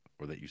up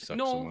or that you suck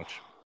so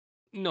much?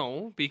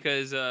 No,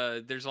 because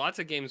there's lots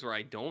of games where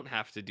I don't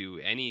have to do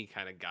any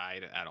kind of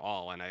guide at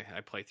all, and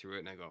I play through it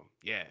and I go,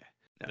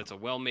 that's a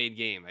well-made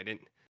game. I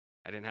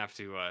didn't have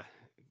to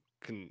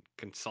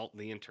consult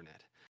the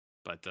internet,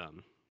 but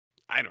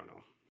I don't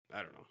know.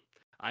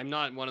 I'm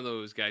not one of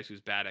those guys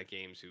who's bad at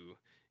games who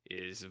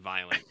is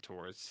violent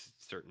towards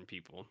certain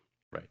people.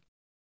 Right.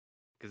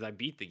 Because I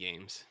beat the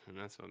games, and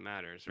that's what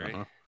matters, right?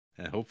 Uh-huh.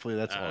 And hopefully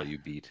that's all you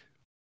beat.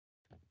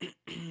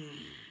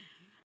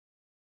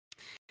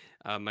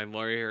 My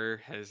lawyer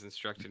has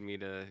instructed me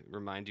to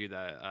remind you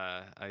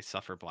that I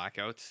suffer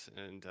blackouts,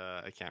 and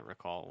I can't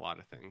recall a lot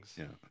of things.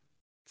 Yeah.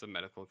 It's a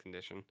medical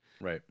condition.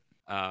 Right.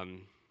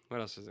 What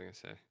else was I going to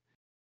say?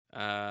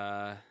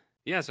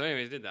 Yeah, so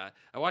anyways, did that.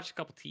 I watched a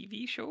couple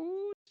TV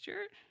shows,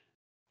 Jared.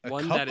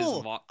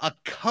 A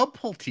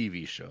couple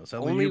TV shows.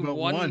 Only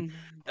one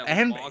that was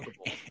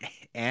loggable.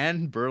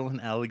 And Berlin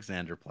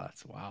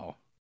Alexanderplatz. Wow.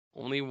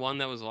 Only one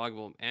that was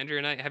loggable. Andrew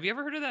and I, have you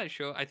ever heard of that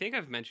show? I think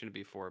I've mentioned it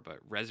before, but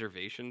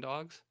Reservation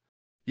Dogs.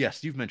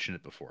 Yes, you've mentioned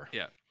it before.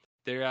 Yeah.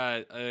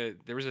 There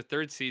was a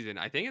third season.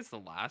 I think it's the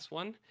last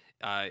one.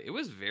 It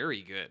was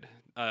very good.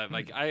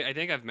 I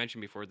think I've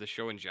mentioned before, the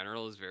show in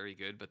general is very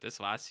good, but this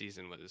last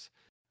season was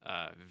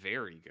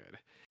very good.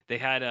 They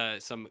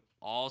had some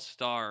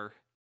all-star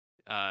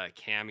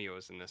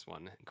cameos in this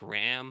one.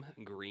 Graham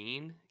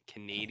Greene,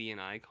 Canadian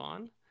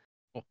icon,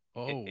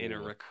 in a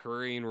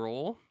recurring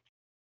role.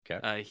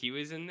 Okay. He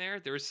was in there.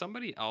 There was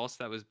somebody else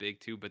that was big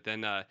too, but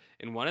then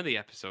in one of the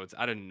episodes,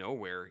 out of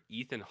nowhere,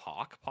 Ethan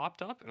Hawke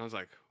popped up, and I was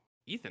like,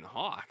 Ethan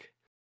Hawke?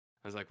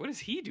 I was like, what is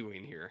he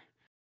doing here?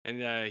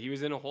 And he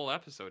was in a whole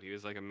episode. He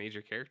was like a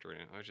major character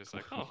in it. I was just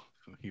like, oh.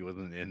 He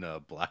wasn't in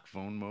black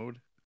phone mode?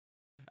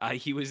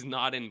 He was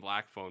not in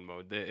black phone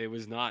mode. It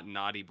was not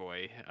Naughty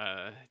Boy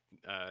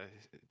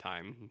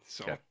time.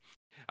 So okay.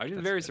 I was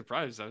very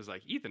surprised. I was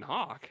like, Ethan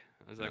Hawke?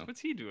 I was like,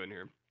 what's he doing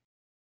here?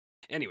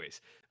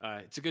 Anyways,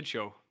 it's a good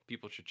show.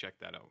 People should check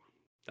that out.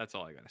 That's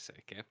all I gotta say.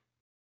 Okay.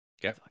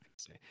 Yeah.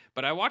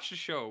 But I watched a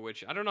show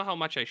which I don't know how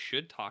much I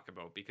should talk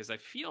about, because I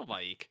feel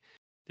like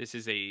this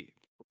is a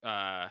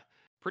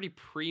pretty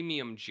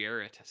premium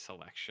Jarrett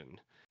selection.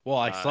 Well,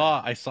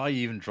 I saw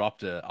you even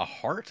dropped a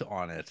heart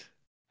on it.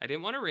 I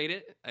didn't want to rate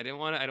it. I don't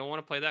want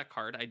to play that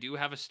card. I do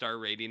have a star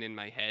rating in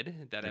my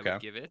head that I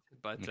would give it,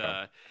 but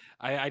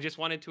I just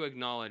wanted to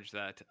acknowledge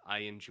that I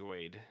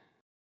enjoyed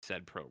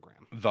said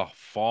program. The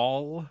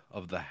Fall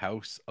of the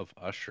House of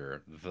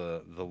Usher,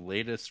 the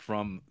latest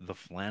from the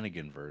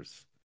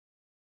Flanagan-verse.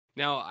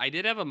 Now, I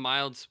did have a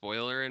mild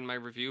spoiler in my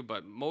review,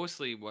 but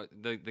mostly what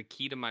the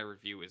key to my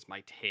review is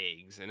my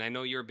tags, and I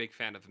know you're a big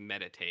fan of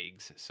meta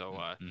tags, so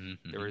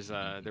there was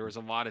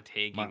a lot of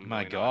tagging.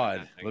 My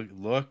God,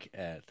 look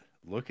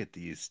at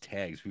these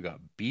tags. We got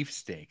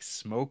beefsteak,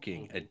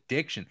 smoking,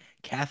 addiction,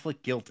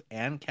 Catholic guilt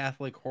and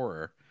Catholic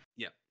horror.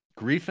 Yep.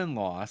 Grief and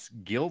loss,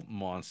 guilt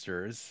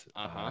monsters,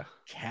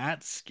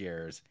 cat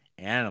scares,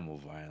 animal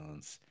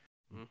violence,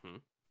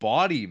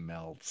 body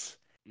melts,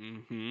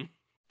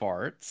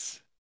 farts,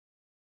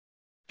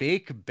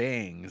 fake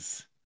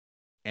bangs,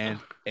 and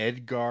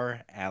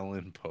Edgar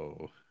Allan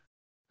Poe.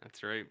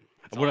 That's right.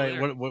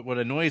 What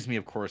annoys me,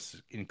 of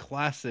course, in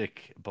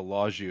classic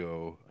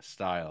Bellagio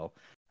style,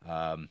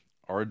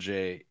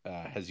 RJ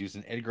has used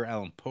an Edgar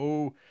Allan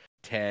Poe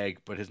tag,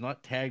 but has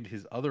not tagged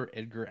his other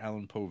Edgar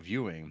Allan Poe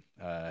viewing,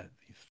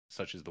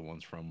 such as the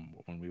ones from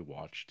when we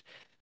watched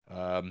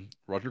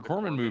Roger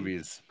Corman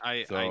movies.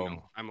 I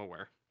know. I'm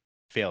aware.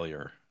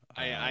 Failure.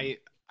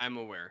 I'm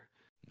aware.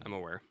 I'm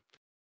aware.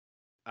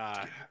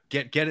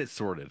 Get it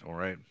sorted, all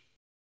right?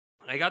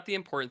 I got the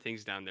important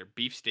things down there.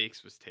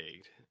 Beefsteaks was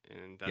tagged,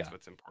 and that's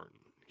what's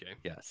important. Okay.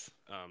 Yes.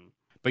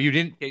 But you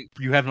didn't.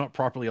 You have not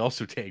properly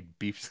also tagged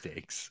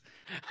beefsteaks.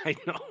 I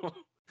know.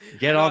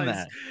 Get on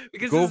that,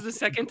 because this is the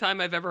second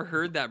time I've ever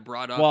heard that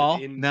brought up. Well,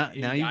 in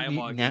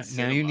dialogue.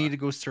 Now you need to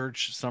go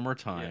search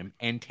Summertime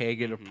and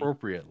tag it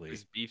appropriately.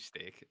 It's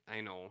beefsteak. I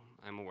know.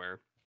 I'm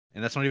aware.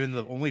 And that's not even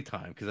the only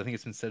time, because I think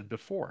it's been said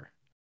before.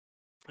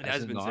 It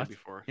has been said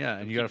before. Yeah,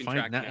 and you got to find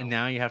it. And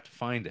now you have to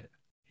find it.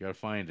 You got to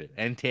find it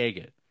and tag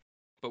it.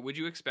 But would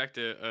you expect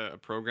a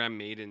program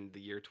made in the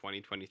year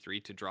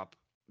 2023 to drop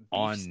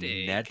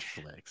beefsteak on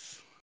Netflix?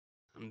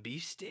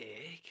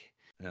 Beefsteak.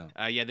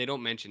 Yeah. Yeah, they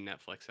don't mention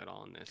Netflix at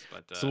all in this.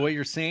 But so what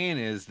you're saying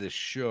is this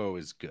show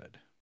is good.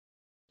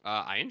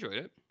 I enjoyed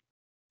it.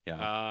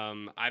 Yeah.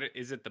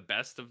 Is it the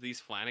best of these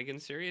Flanagan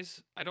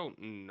series? I don't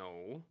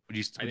know. Would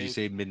you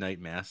say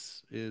Midnight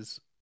Mass is?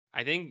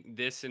 I think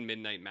this and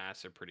Midnight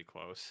Mass are pretty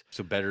close.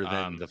 So better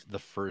than the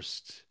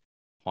first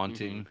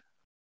Haunting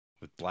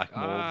with Black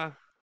Mold?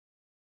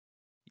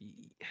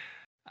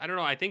 I don't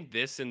know. I think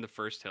this and the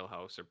first Hill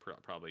House are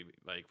probably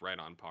like right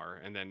on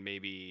par, and then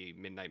maybe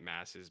Midnight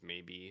Mass is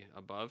maybe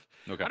above.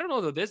 Okay. I don't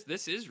know though.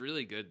 This is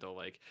really good though.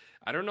 Like,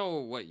 I don't know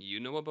what you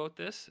know about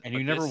this. And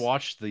you never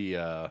watched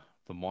the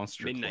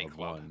Monster Midnight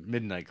Club one.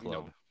 Midnight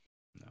Club.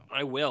 No.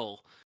 I will.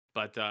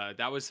 But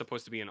that was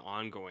supposed to be an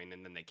ongoing,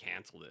 and then they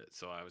canceled it.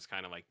 So I was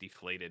kind of like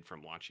deflated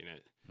from watching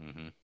it.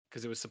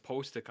 Because it was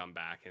supposed to come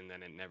back, and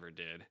then it never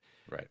did.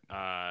 Right.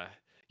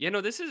 Yeah,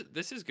 no, this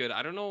is good.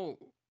 I don't know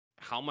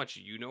how much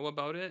you know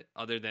about it,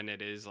 other than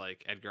it is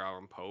like Edgar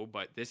Allan Poe,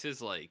 but this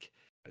is like...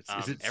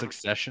 is it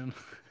Succession?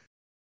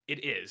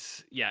 It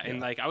is. Yeah, and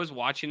like I was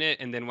watching it,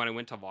 and then when I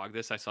went to vlog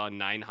this, I saw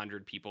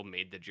 900 people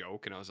made the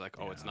joke, and I was like,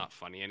 oh, it's not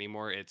funny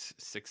anymore. It's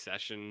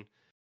Succession,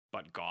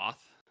 but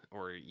goth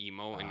or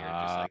emo, and you're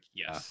just like,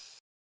 yes.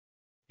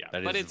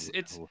 Yeah, but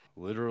it's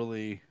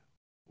literally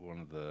one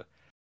of the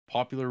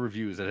popular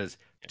reviews that has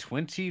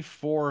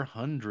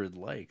 2,400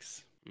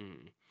 likes.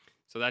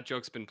 So that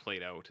joke's been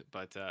played out,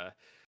 but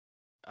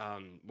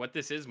what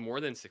this is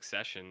more than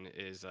Succession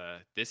is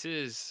this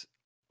is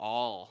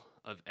all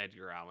of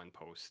Edgar Allan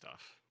Poe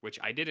stuff, which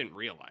I didn't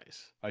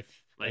realize. I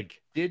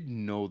did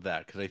know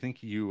that, because I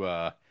think you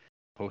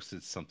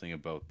posted something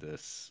about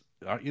this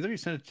either you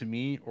sent it to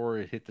me or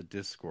it hit the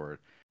Discord.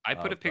 I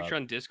put a picture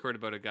on Discord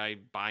about a guy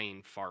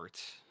buying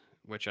farts,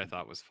 which I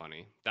thought was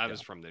funny. That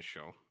was from this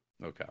show.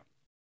 Okay.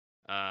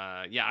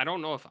 Yeah, I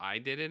don't know if I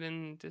did it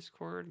in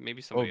Discord.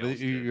 Maybe somebody else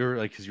did. You're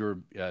like, because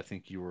I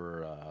think you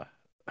were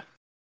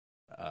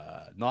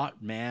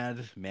not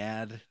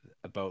mad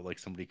about like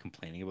somebody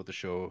complaining about the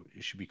show.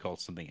 It should be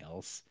called something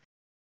else.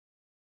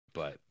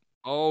 But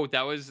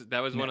that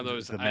was one of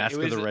those. The Mask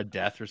of the Red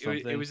Death or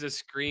something. It was a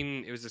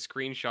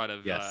screenshot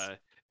of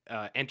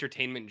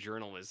entertainment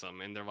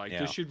journalism, and they're like,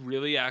 this should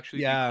really actually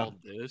be called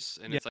this,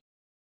 and it's like.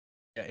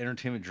 Yeah,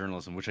 entertainment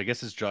journalism, which I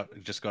guess has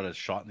just got a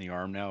shot in the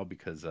arm now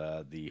because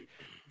the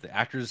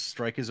actors'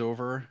 strike is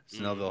over.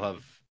 So now they'll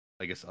have,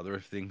 I guess, other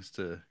things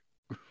to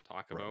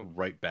talk about,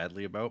 write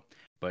badly about.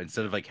 But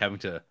instead of like having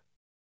to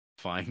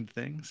find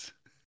things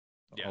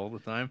all the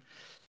time,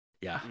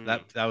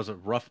 that was a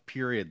rough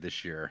period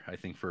this year, I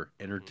think, for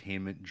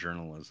entertainment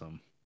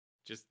journalism.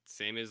 Just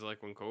same as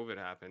like when COVID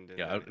happened.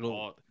 And I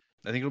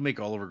think it'll make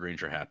Oliver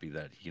Granger happy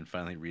that he can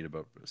finally read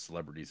about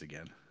celebrities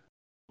again.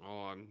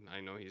 Oh,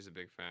 I know he's a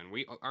big fan.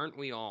 Aren't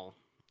we all?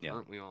 Yeah.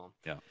 Aren't we all?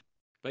 Yeah.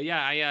 But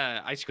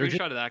yeah, I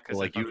screenshotted that because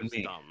like I thought it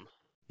was dumb.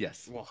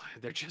 Yes. Well,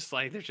 they're just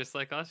like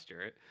us,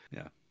 Jarrett.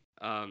 Yeah.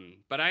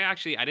 But I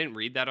didn't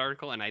read that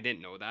article, and I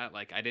didn't know that.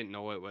 Like, I didn't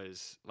know it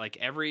was like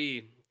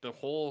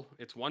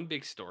it's one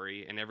big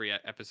story, and every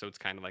episode's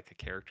kind of like a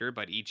character,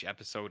 but each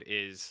episode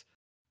is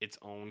its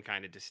own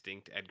kind of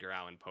distinct Edgar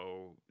Allan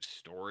Poe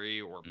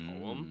story or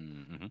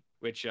poem,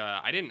 which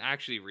I didn't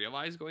actually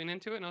realize going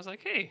into it, and I was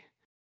like, hey.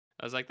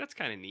 I was like, that's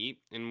kind of neat.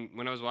 And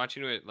when I was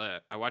watching it,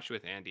 I watched it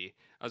with Andy.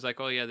 I was like,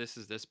 oh, yeah, this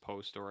is this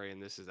Poe story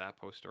and this is that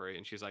Poe story.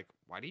 And she's like,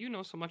 why do you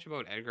know so much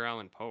about Edgar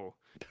Allan Poe?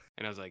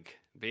 And I was like,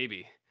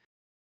 baby,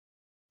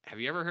 have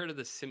you ever heard of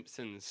the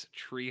Simpsons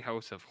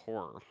Treehouse of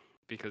Horror?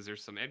 Because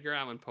there's some Edgar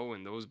Allan Poe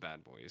in those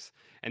bad boys.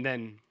 And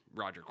then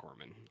Roger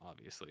Corman,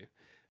 obviously.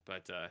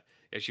 But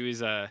she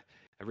was I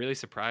really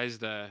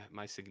surprised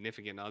my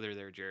significant other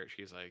there, Jarrett.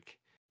 She's like,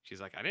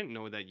 I didn't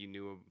know that you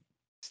knew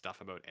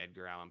stuff about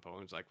Edgar Allan Poe.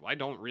 It's like, well, I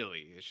don't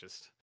really. It's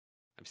just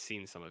I've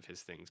seen some of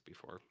his things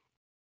before.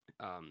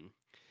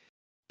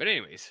 But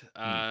anyways,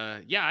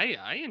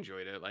 I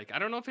enjoyed it. Like, I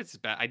don't know if it's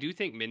bad. I do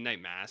think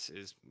Midnight Mass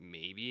is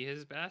maybe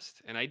his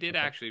best, and I did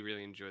actually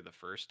really enjoy the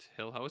first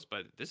Hill House,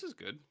 but this is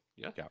good.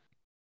 Yeah.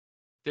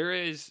 There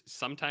is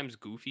sometimes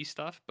goofy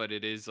stuff, but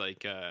it is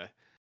like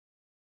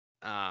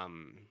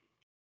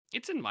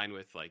it's in line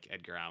with like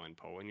Edgar Allan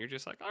Poe, and you're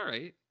just like, all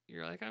right.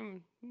 You're like,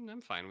 I'm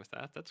fine with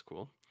that. That's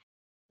cool.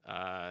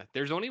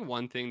 There's only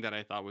one thing that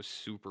I thought was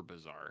super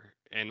bizarre,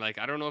 and like,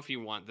 I don't know if you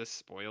want this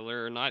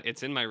spoiler or not.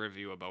 It's in my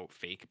review about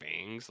fake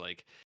bangs.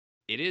 Like,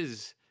 it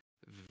is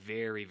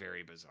very,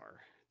 very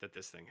bizarre that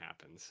this thing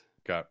happens.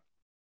 Do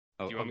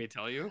you want me to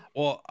tell you?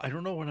 Well, I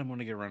don't know when I'm going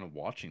to get around to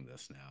watching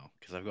this now,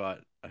 because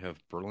I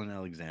have Berlin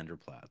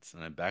Alexanderplatz,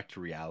 and I'm back to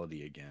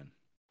reality again.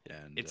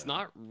 And it's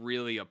not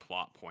really a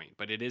plot point,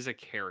 but it is a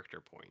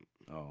character point.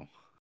 Oh,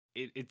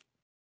 it's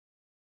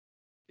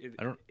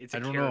I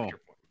don't know.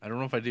 I don't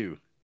know if I do.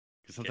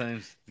 Because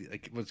sometimes,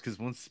 because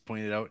once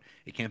pointed out,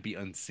 it can't be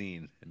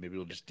unseen, and maybe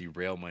it'll just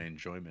derail my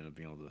enjoyment of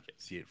being able to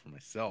see it for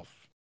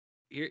myself.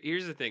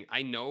 Here's the thing: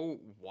 I know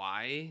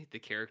why the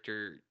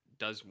character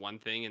does one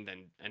thing and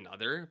then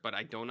another, but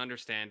I don't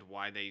understand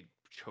why they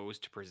chose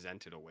to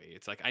present it away.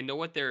 It's like, I know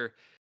what the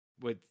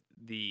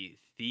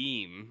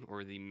theme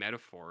or the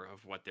metaphor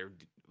of what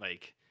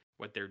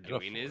they're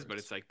doing is, but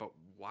it's like, but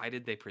why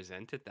did they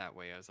present it that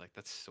way? I was like,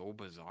 that's so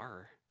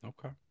bizarre.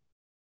 Okay.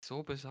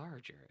 So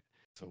bizarre, Jarrett.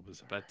 So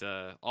bizarre.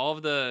 But all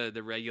of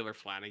the regular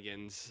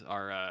Flanagans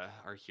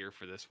are here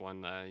for this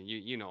one.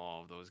 You know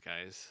all of those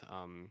guys.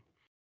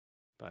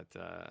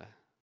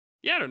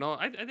 Yeah, I don't know.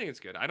 I think it's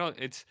good. I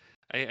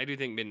do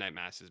think Midnight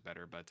Mass is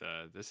better, but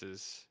it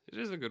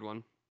is a good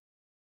one.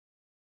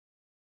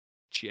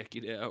 Check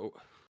it out.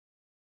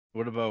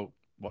 What about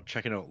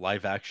checking out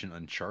live action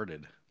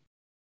Uncharted?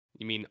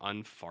 You mean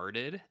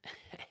Unfarted?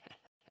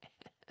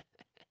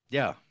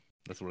 Yeah,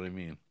 that's what I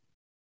mean.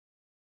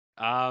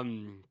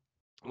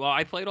 Well,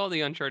 I played all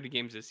the Uncharted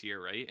games this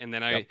year, right? And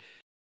then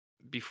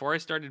before I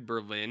started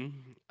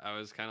Berlin, I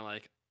was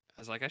like,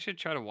 I should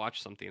try to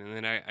watch something. And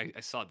then I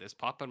saw this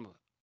pop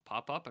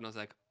up, and I was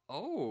like,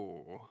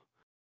 oh.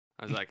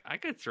 I was like, I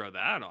could throw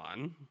that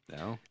on.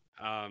 No.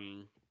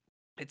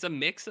 It's a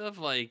mix of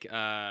like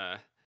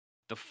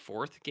the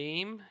fourth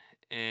game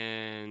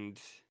and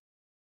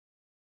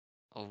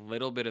a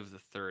little bit of the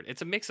third.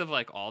 It's a mix of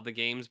like all the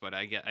games, but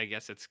I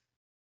guess it's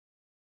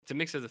a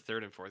mix of the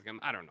third and fourth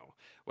game. I don't know.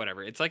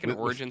 Whatever. It's like an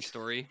origin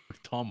story.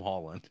 With Tom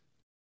Holland.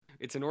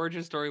 It's an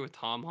origin story with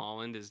Tom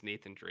Holland as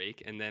Nathan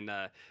Drake. And then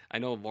I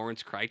know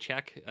Lawrence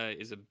Krychek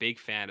is a big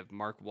fan of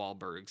Mark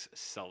Wahlberg's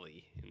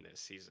Sully in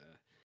this. He's a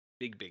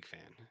big fan.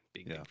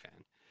 Big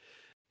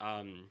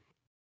fan.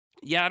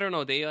 Yeah, I don't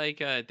know. They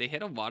they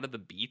hit a lot of the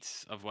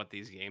beats of what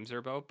these games are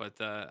about, but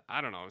I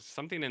don't know.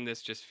 Something in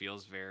this just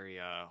feels very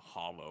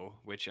hollow,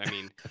 which, I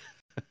mean,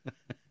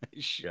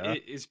 Yeah.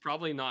 is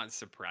probably not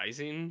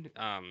surprising.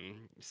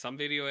 Some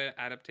video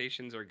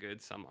adaptations are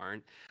good, some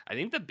aren't. I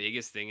think the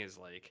biggest thing is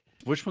like,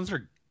 which ones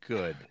are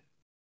good?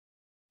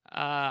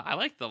 I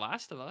like The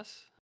Last of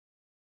Us.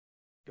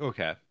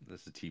 Okay,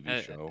 that's a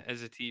TV show.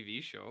 As a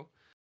TV show.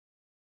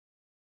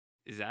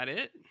 Is that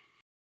it?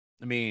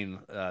 I mean,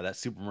 that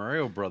Super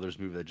Mario Brothers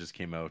movie that just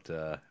came out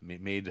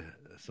made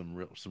some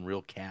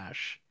real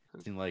cash.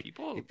 It seemed like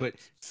it put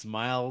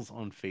smiles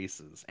on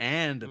faces,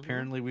 and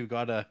apparently we've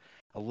got a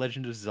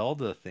Legend of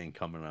Zelda thing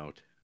coming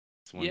out.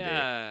 One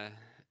day.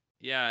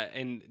 Yeah,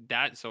 and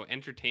that so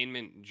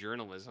entertainment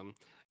journalism.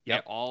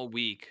 Yep. All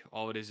week,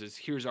 all it is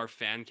here's our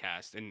fan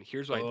cast, and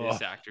here's why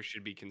this actor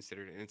should be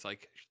considered. And it's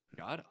like,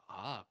 shut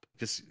up.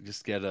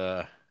 Just get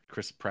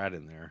Chris Pratt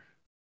in there.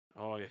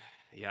 Oh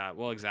yeah,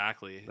 well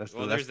exactly. That's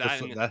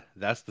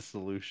the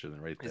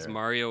solution right there. Is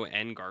Mario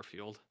and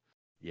Garfield.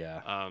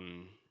 Yeah.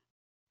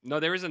 No,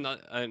 there was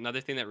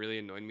another thing that really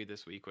annoyed me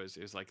this week was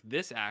like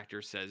this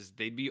actor says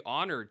they'd be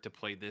honored to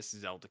play this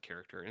Zelda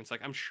character, and it's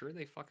like I'm sure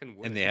they fucking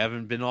would. And they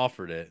haven't been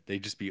offered it;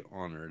 they'd just be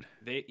honored.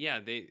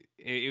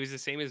 It was the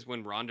same as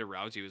when Ronda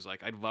Rousey was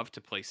like, "I'd love to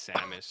play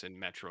Samus in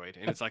Metroid,"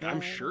 and it's like I'm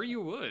sure you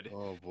would.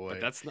 Oh boy,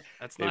 but that's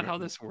not how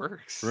this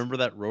works. Remember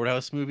that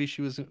Roadhouse movie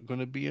she was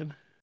going to be in?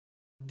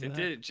 Did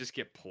it just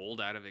get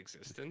pulled out of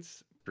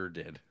existence? Sure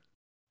did.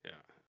 Yeah.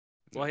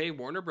 Well, hey,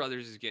 Warner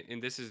Brothers is getting,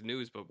 and this is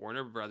news, but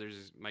Warner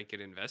Brothers might get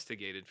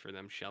investigated for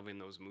them shelving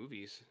those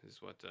movies,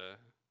 is what.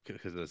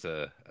 Because it's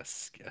a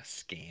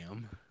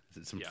scam. Is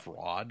it some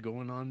fraud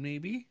going on?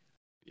 Maybe.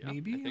 Yeah,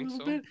 maybe I think a little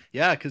so. bit.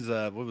 Yeah, because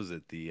what was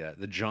it? The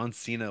John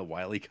Cena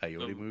Wile E.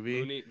 Coyote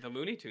movie. The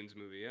Looney Tunes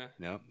movie. Yeah.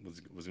 Yeah,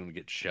 was going to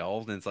get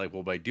shelved, and it's like,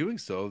 well, by doing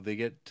so, they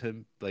get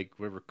to like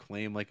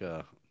claim like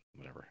a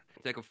whatever.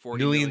 It's like a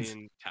 40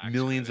 million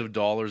millions of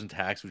dollars in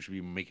tax, which would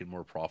be make it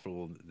more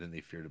profitable than they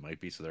feared it might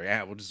be. So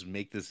they're we'll just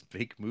make this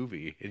fake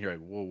movie, and you're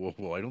like,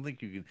 whoa! I don't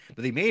think you can.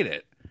 But they made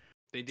it.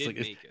 They did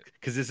make it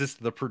because is this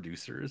the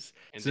producers?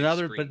 And so now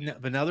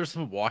but now there's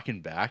some walking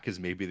back because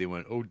maybe they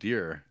went, oh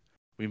dear,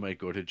 we might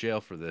go to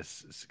jail for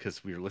this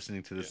because we were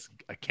listening to this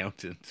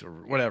accountant or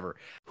whatever.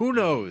 Who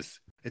knows?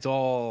 It's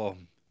all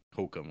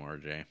hokum,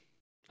 RJ.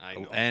 I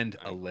know. And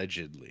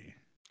allegedly.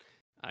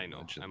 I know.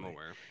 Allegedly. I'm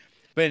aware.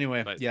 But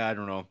anyway, yeah, I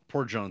don't know.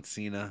 Poor John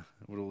Cena.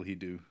 What will he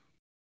do?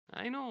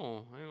 I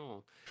know.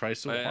 Try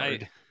so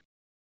hard.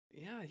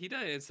 Yeah, he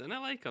does, and I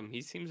like him.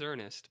 He seems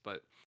earnest,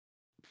 but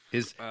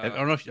I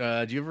don't know if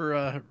do you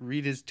ever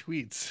read his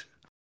tweets?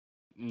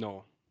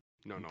 No.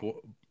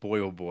 Boy,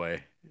 oh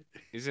boy.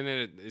 Is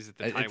it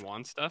the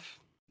Taiwan stuff?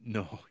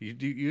 No,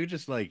 you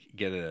just like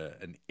get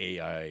an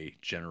AI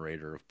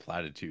generator of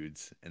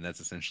platitudes, and that's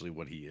essentially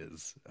what he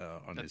is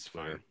on his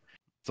Twitter. Fine.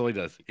 That's all he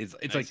does. It's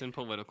nice like and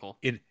political.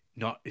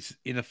 It's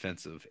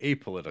inoffensive,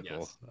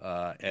 apolitical,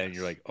 yes. And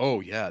you're like,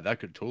 oh yeah, that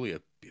could totally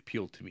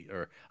appeal to me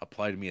or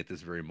apply to me at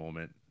this very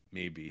moment,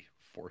 maybe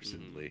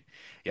forcibly.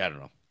 Mm-hmm. Yeah, I don't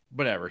know.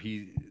 Whatever.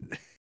 He's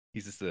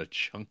just a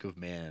chunk of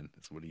man.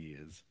 That's what he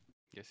is.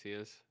 Yes, he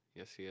is.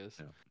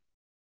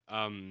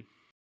 Yeah.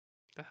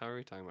 The hell are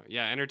we talking about?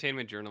 Yeah,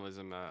 entertainment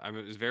journalism. I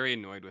was very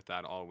annoyed with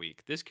that all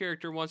week. This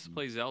character wants to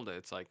play Zelda.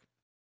 It's like,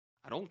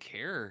 I don't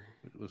care.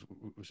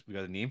 We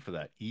got a name for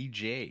that.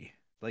 EJ,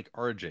 like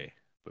RJ,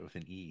 but with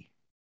an E.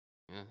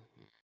 Yeah,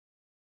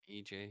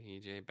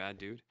 EJ, bad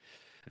dude.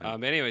 Yeah.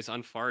 Anyways,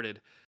 Unfarted.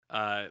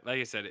 Like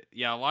I said,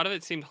 yeah, a lot of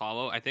it seemed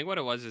hollow. I think what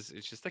it was is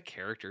it's just the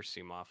characters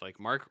seem off. Like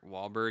Mark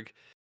Wahlberg.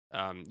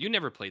 You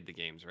never played the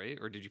games, right?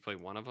 Or did you play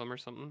one of them or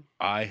something?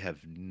 I have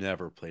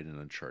never played an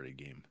Uncharted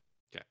game.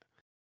 Okay.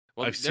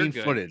 Well, I've seen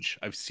footage.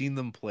 I've seen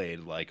them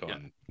played like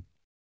on,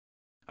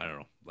 I don't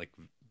know, like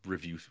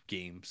review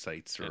game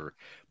sites or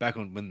back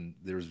when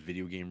there was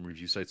video game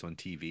review sites on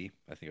TV.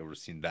 I think I would have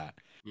seen that.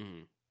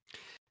 Mm-hmm.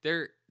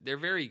 They're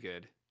very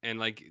good. And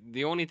like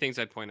the only things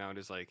I'd point out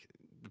is like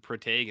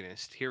the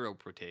hero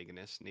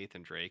protagonist,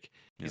 Nathan Drake.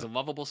 He's a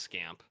lovable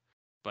scamp,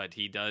 but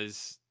he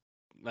does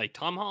like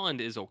Tom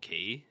Holland is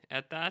okay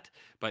at that,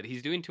 but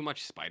he's doing too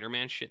much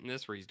Spider-Man shit in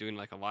this where he's doing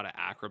like a lot of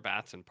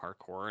acrobats and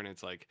parkour, and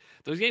it's like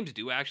those games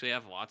do actually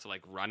have lots of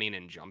like running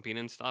and jumping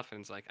and stuff,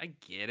 and it's like I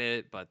get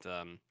it, but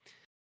I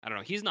don't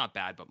know, he's not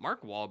bad, but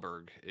Mark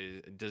Wahlberg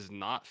does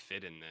not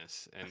fit in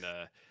this, and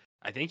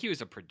I think he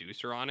was a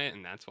producer on it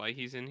and that's why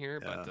he's in here.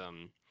 But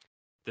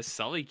the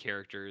Sully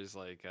character is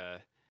like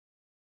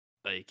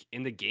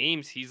in the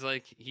games he's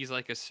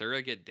like a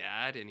surrogate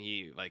dad, and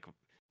he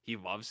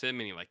loves him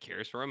and he like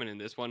cares for him. And in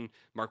this one,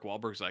 Mark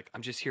Wahlberg's like,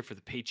 I'm just here for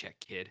the paycheck,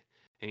 kid.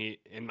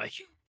 And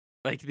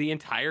like the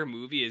entire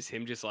movie is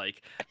him just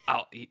like,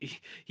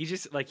 he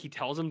just like, he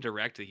tells him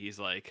directly, he's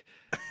like,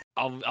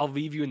 I'll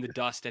leave you in the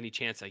dust any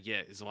chance I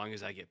get as long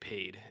as I get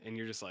paid. And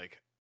you're just like,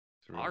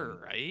 all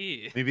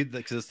right. Maybe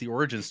because it's the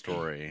origin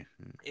story.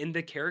 And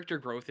the character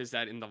growth is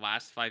that in the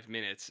last 5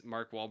 minutes,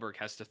 Mark Wahlberg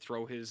has to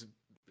throw his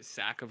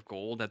sack of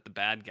gold at the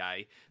bad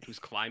guy who's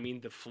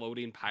climbing the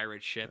floating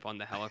pirate ship on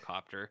the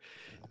helicopter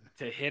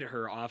to hit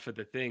her off of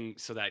the thing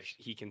so that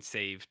he can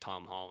save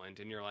Tom Holland.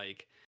 And you're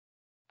like,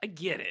 I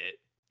get it.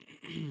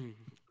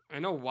 I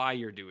know why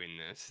you're doing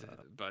this,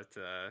 but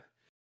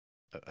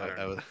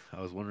I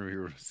was wondering if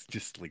you were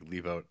just like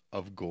leave out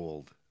of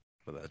gold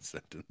for that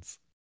sentence.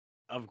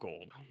 Of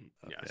gold.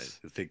 Okay, Yes.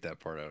 take that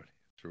part out.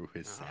 Through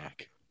his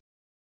sack.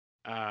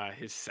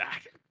 His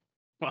sack.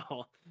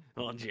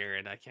 Well,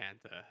 Jared, I can't.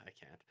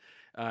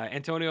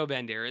 Antonio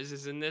Banderas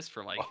is in this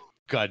for like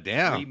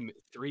goddamn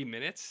 3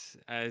 minutes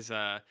as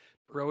a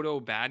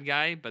proto bad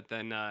guy, but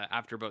then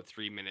after about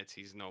 3 minutes,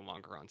 he's no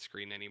longer on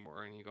screen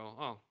anymore, and you go,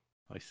 oh,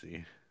 I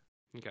see.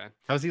 Okay.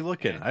 How's he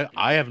looking?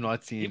 I have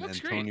not seen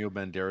great. Antonio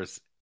Banderas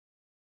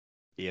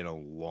in a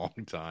long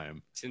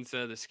time. Since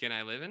The Skin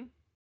I Live In?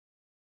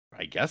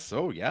 I guess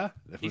so, yeah.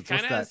 Was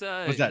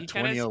that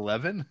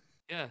 2011?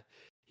 Yeah.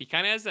 He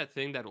kind of has that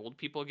thing that old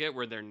people get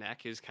where their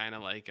neck is kind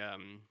of like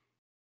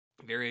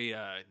very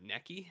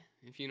necky,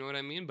 if you know what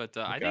I mean. But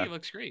I think he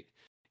looks great.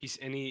 He's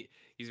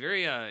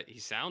very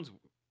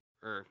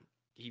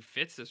he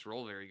fits this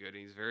role very good.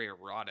 He's very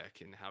erotic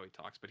in how he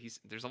talks, but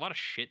there's a lot of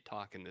shit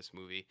talk in this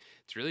movie.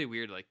 It's really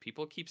weird. Like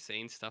people keep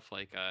saying stuff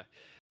like I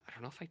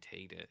don't know if I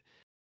tagged it.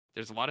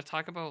 There's a lot of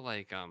talk about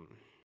like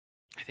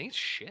I think it's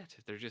shit.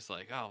 They're just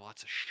like, oh,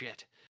 lots of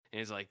shit. And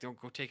he's like, don't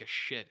go take a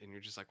shit. And you're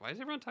just like, why is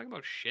everyone talking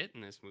about shit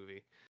in this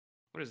movie?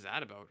 What is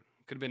that about?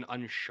 Could have been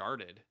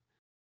Uncharted.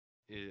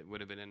 It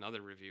would have been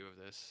another review of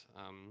this.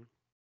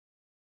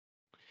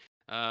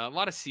 A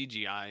lot of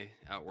CGI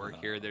at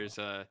work here. There's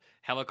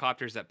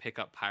helicopters that pick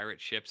up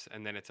pirate ships,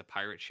 and then it's a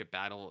pirate ship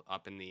battle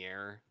up in the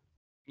air.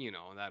 You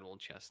know, that old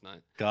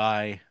chestnut.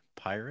 Guy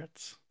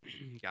pirates?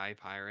 Guy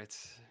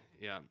pirates.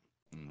 Yeah.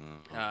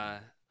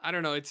 I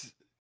don't know.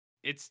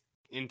 It's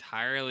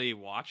entirely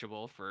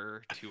watchable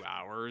for 2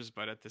 hours,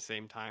 but at the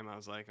same time, I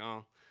was like,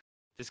 oh,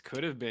 this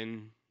could have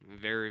been a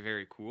very,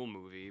 very cool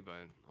movie,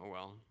 but oh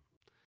well.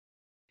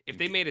 If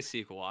they made a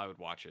sequel, I would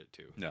watch it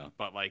too. No.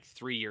 But like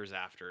 3 years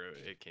after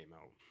it came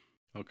out.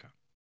 Okay.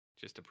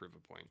 Just to prove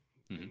a point.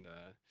 Mm-hmm. And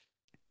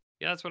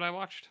yeah, that's what I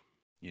watched.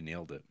 You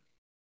nailed it.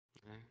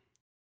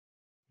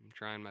 I'm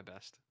trying my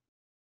best.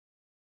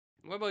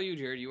 What about you,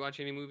 Jared? You watch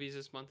any movies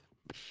this month?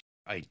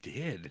 I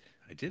did.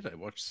 I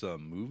watched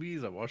some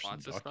movies. I watched some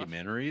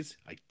documentaries.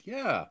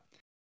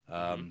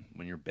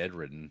 When you're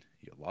bedridden,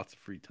 you have lots of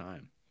free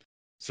time.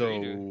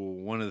 So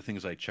one of the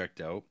things I checked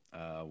out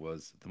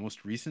was the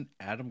most recent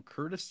Adam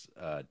Curtis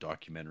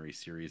documentary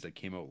series that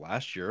came out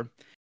last year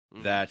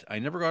that I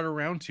never got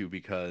around to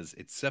because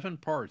it's 7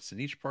 parts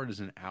and each part is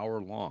an hour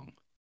long.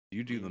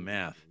 You do the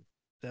math.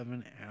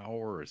 7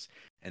 hours.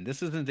 And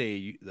this isn't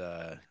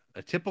a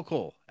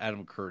typical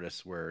Adam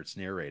Curtis where it's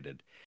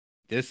narrated.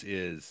 This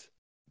is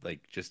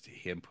like just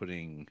him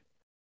putting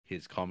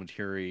his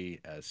commentary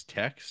as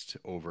text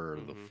over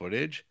the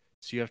footage.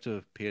 So you have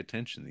to pay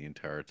attention the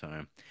entire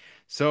time.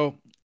 So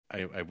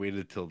I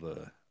waited till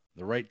the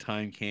right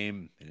time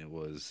came, and it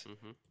was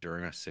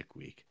during a sick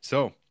week.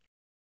 So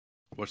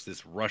what's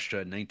this Russia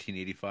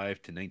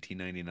 1985 to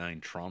 1999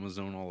 trauma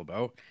zone all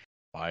about?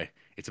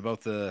 It's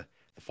about the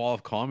fall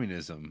of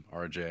communism,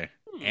 RJ,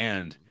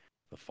 and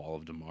the fall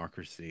of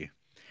democracy.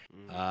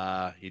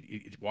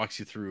 It walks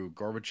you through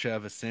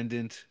Gorbachev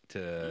ascendant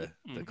to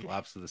the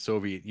collapse of the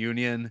Soviet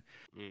Union,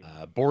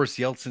 Boris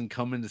Yeltsin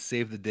coming to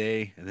save the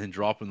day and then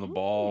dropping the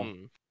ball.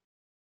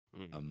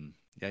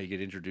 You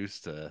get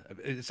introduced to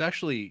it's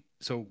actually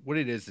so what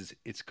it is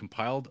it's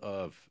compiled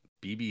of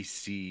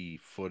BBC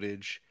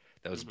footage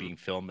that was being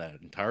filmed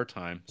that entire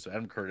time. So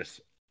Adam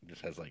Curtis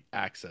just has like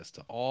access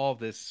to all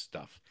this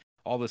stuff,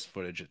 all this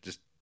footage. It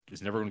just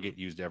is never going to get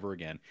used ever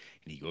again,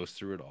 and he goes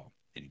through it all.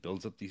 And he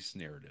builds up these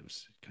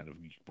narratives, kind of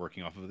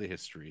working off of the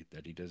history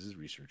that he does his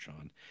research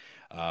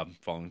on,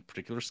 following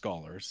particular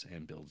scholars,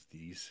 and builds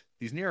these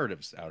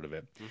narratives out of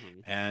it.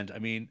 And I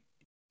mean,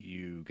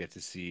 you get to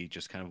see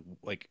just kind of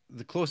like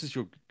the closest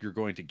you're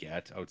going to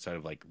get outside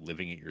of like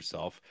living it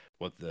yourself,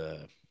 what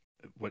the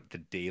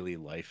daily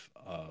life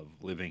of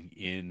living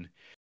in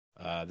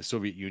the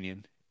Soviet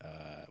Union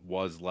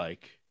was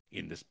like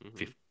in this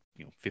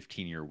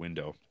 15-year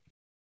window.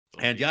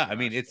 And I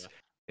mean It's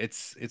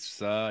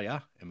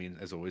I mean,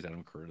 as always,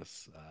 Adam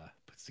Curtis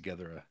puts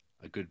together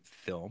a good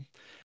film.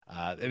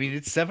 I mean,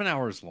 it's 7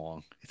 hours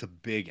long. It's a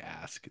big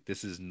ask.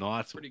 This is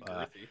not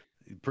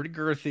pretty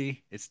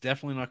girthy. It's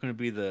definitely not going to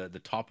be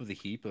the top of the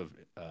heap of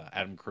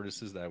Adam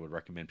Curtis's that I would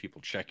recommend people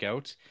check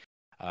out.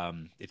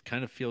 It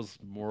kind of feels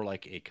more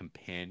like a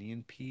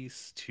companion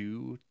piece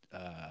to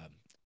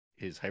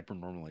his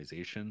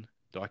hypernormalization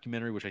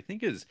documentary, which I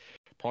think is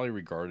probably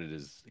regarded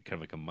as kind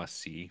of like a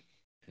must-see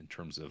in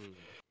terms of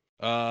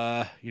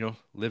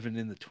living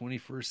in the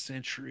 21st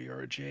century,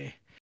 RJ.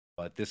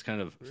 But this kind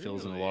of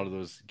fills in a lot of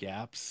those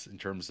gaps in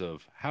terms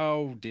of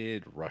how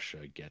did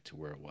Russia get to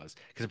where it was?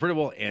 Because it pretty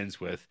well ends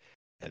with,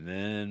 and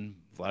then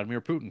Vladimir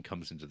Putin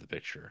comes into the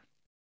picture,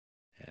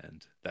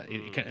 and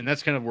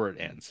that's kind of where it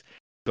ends.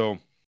 So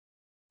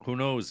who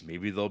knows?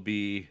 Maybe there'll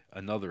be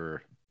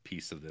another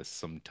piece of this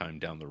sometime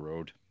down the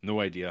road.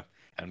 No idea.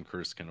 Adam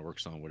Curtis kind of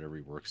works on whatever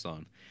he works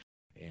on,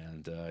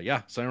 and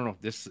So I don't know.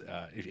 This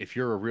if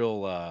you're a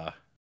real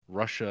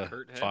Russia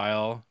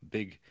file,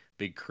 big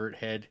Kurt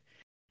head,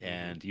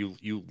 and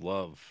you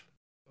love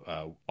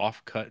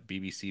off-cut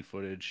BBC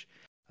footage,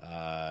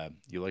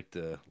 You like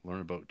to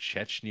learn about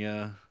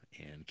Chechnya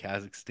and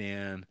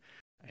Kazakhstan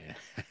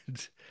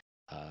and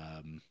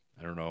I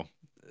don't know,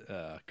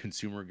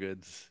 consumer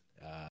goods,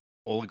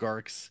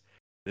 oligarchs.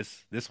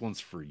 This one's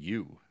for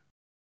you.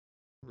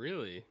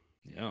 Really?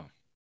 Yeah.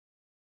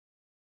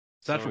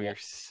 So you're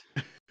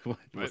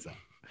what's that?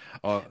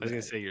 I was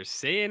gonna say you're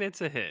saying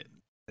it's a hit.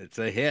 It's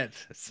a hit,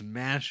 a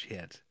smash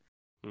hit.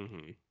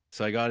 Mm-hmm.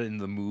 So I got in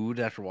the mood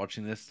after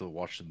watching this to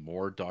watch some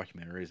more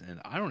documentaries,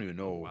 and I don't even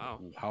know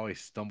how I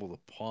stumbled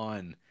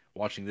upon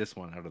watching this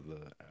one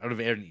out of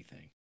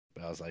anything.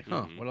 But I was like,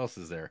 huh, what else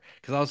is there?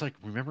 Because I was like,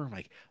 I'm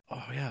like,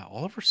 oh yeah,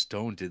 Oliver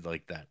Stone did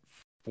like that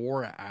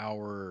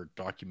 4-hour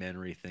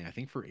documentary thing, I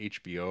think for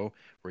HBO,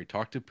 where he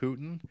talked to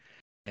Putin,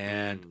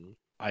 and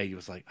I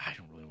was like, I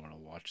don't really want to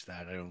watch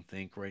that, I don't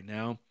think right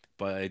now.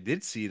 But I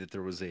did see that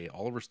there was a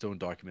Oliver Stone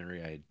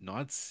documentary I had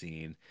not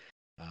seen,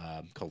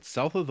 called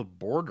South of the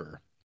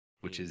Border,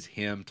 which is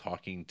him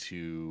talking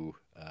to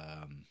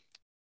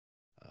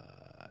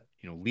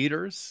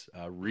leaders,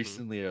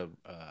 recently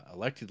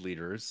elected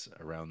leaders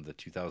around the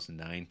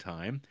 2009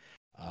 time,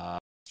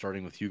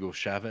 starting with Hugo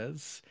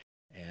Chavez,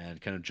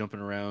 and kind of jumping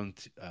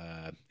around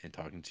and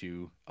talking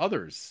to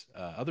other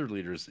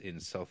leaders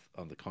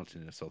on the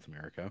continent of South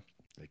America,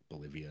 like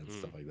Bolivia and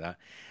stuff like that,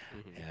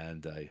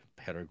 and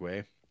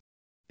Paraguay.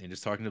 And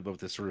just talking about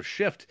this sort of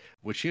shift,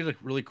 which seemed to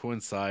really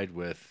coincide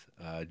with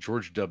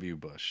George W.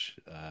 Bush,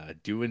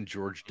 doing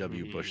George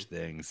W. Bush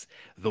things,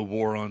 the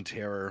war on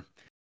terror,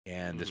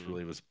 and this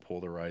really was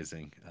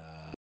polarizing.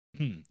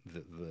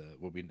 The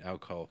what we now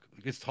call,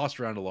 it's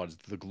tossed around a lot, is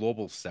the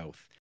global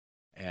South,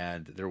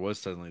 and there was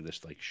suddenly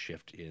this like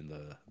shift in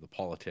the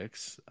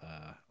politics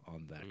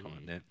on that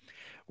continent,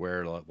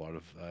 where a lot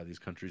of these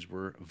countries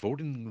were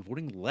voting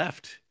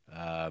left,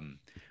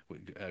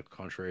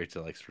 contrary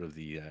to like sort of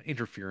the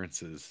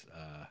interferences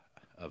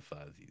of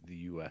the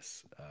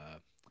U.S.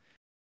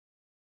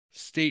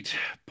 State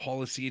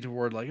policy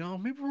toward like, oh,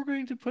 maybe we're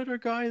going to put our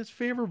guy that's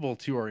favorable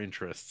to our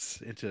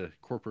interests, into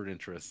corporate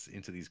interests,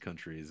 into these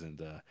countries,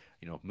 and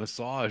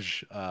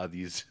massage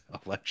these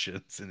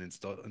elections and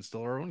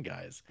install our own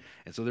guys.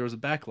 And so there was a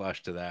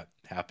backlash to that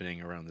happening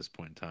around this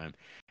point in time.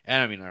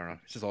 And I mean, I don't know,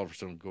 it's just all of a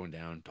sudden going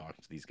down,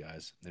 talking to these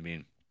guys. I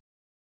mean,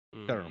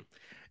 I don't know.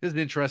 It's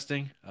been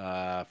interesting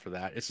for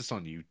that. It's just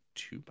on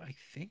YouTube, I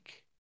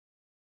think.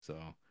 So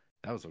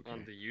that was okay.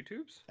 On the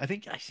YouTubes? I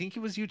think it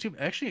was YouTube.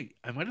 Actually,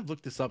 I might have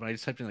looked this up, and I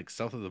just typed in like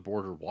South of the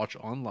Border watch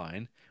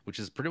online, which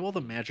is pretty well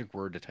the magic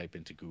word to type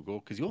into Google,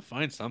 because you'll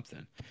find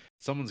something.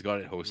 Someone's got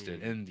it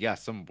hosted, and yeah,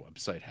 some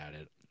website had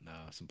it.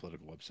 Some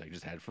political website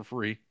just had it for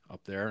free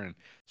up there, and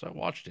so I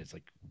watched it. It's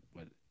like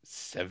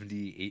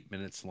 78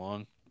 minutes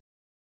long.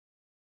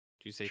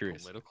 Do you say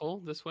political,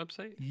 this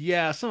website?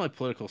 Yeah, some like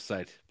political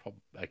site.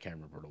 I can't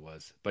remember what it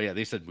was, but yeah,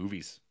 they said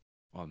movies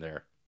on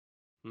there.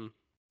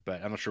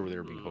 But I'm not sure where they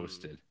were being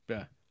hosted. But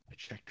yeah, I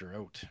checked her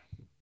out.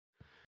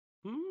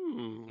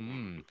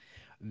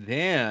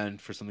 Then,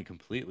 for something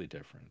completely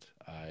different,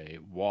 I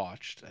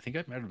think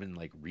I might have been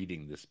like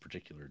reading this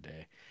particular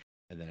day,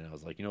 and then I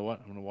was like, you know what,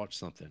 I'm gonna watch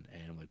something,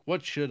 and I'm like,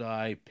 what should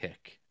I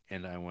pick?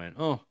 And I went,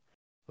 look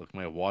at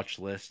my watch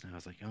list, and I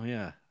was like, oh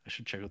yeah, I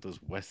should check out those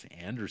Wes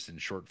Anderson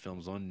short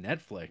films on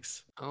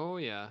Netflix. Oh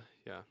yeah.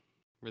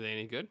 Were they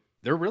any good?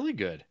 They're really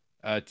good.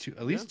 At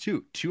least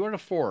two out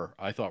of 4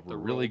 I thought were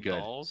really good.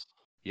 Dolls?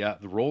 Yeah,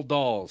 the Roald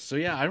Dolls. So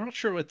yeah, I'm not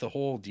sure what the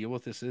whole deal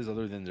with this is,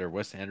 other than their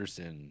Wes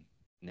Anderson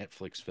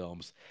Netflix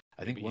films.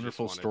 I think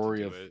Wonderful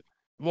Story of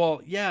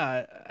Well,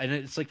 yeah, and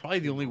it's like probably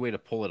the only way to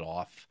pull it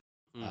off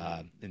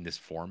in this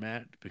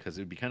format, because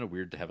it would be kind of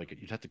weird to have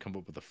you'd have to come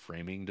up with a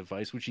framing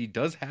device, which he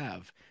does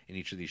have in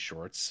each of these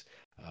shorts.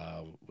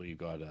 You've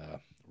got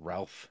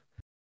Ralph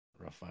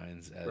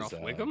Fiennes as Ralph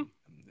Wiggum.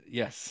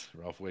 Yes,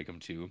 Ralph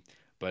Wiggum too.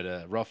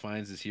 But Ralph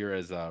Fiennes is here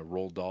as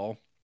Roald Dahl,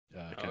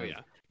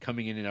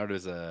 coming in and out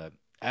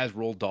as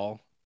Roald Dahl,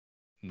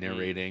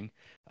 narrating.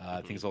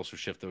 Things also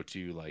shift though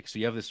to like, so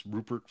you have this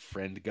Rupert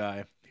Friend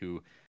guy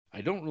who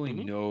I don't really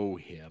know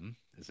him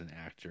as an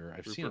actor.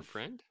 I've seen Rupert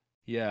Friend.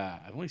 Yeah,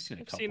 I've only seen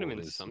a couple. Seen him of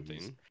in his something.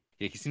 Movies.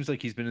 Yeah, he seems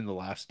like he's been in the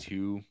last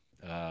 2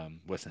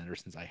 Wes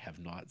Andersons I have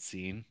not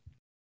seen.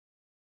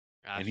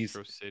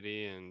 Astro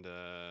City and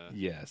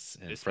yes,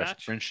 and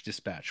Dispatch? French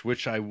Dispatch,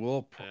 which I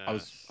will.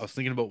 Yes. I was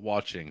thinking about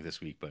watching this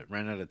week, but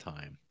ran out of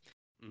time.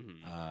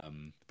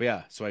 But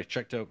yeah, so I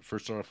checked out,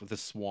 first start off with The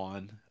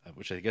Swan,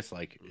 which I guess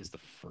is the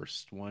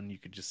first one. You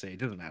could just say it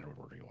doesn't matter what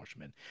order you watch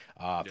them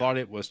in. Thought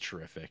it was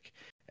terrific,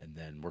 and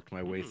then worked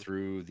my way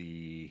through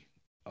the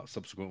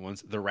subsequent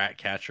ones. The Rat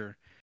Catcher,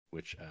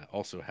 which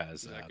also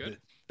has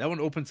that one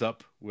opens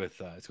up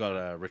with it's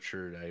got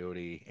Richard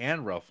Ayoade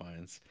and Ralph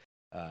Fiennes.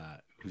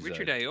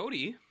 Richard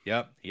Ayoade?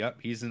 Yep.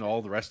 He's in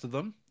all the rest of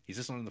them. He's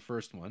just not in the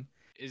first one.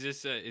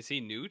 Is he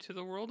new to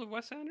the world of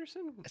Wes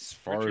Anderson? As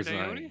far as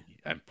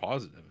I'm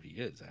positive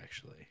he is,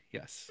 actually.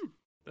 Yes.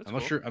 I'm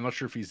not sure. I'm not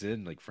sure if he's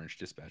in like French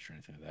Dispatch or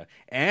anything like that.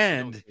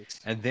 And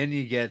then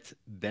you get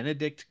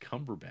Benedict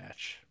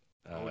Cumberbatch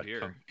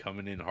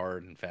coming in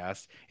hard and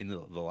fast in the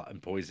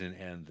Poison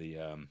and the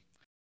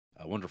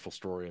Wonderful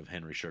Story of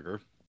Henry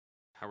Sugar.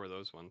 How were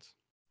those ones?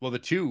 Well, the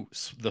two,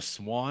 The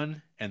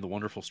Swan and The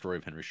Wonderful Story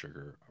of Henry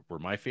Sugar, were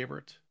my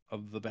favorite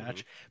of the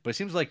batch. But it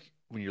seems like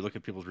when you look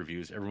at people's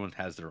reviews, everyone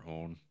has their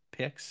own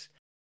picks.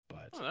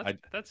 But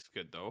that's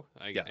good though.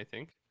 I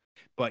think.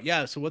 But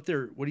yeah, so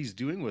what he's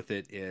doing with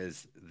it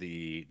is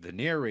the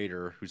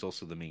narrator, who's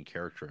also the main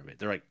character of it.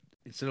 They're like,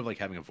 instead of like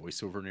having a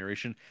voiceover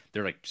narration,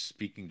 they're like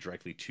speaking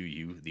directly to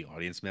you, the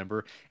audience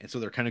member, and so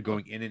they're kind of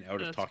going in and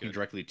out of talking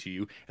directly to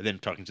you and then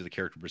talking to the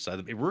character beside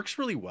them. It works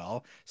really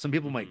well. Some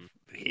people might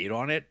hate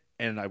on it,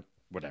 and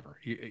whatever.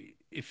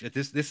 If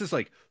this is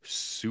like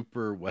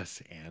super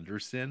Wes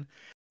Anderson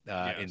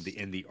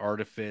in the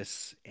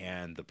artifice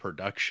and the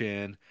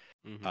production,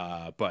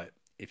 but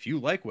if you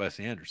like Wes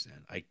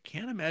Anderson, I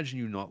can't imagine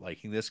you not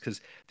liking this, because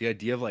the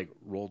idea of like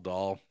Roald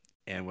Dahl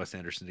and Wes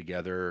Anderson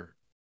together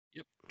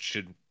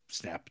should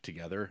snap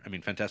together. I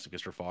mean, Fantastic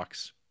Mr.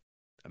 Fox,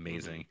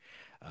 amazing.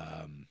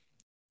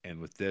 And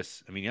with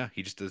this, I mean, yeah,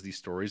 he just does these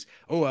stories.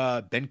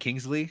 Oh, Ben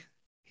Kingsley,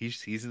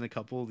 he's in a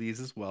couple of these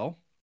as well.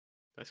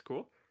 That's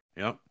cool.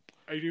 Yeah,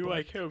 I do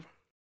like him.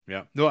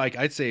 Yeah, no,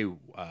 I'd say,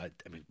 I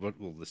mean, what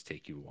will this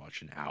take you to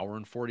watch? An hour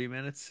and 40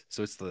 minutes?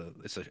 So it's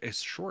a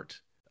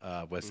short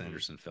Wes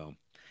Anderson film.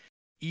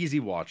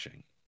 Easy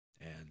watching,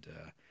 and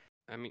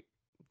I mean,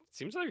 it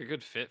seems like a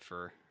good fit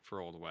for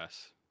old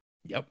Wes.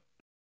 Yep.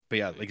 But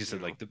yeah, like I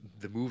said, like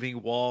the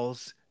moving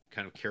walls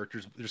kind of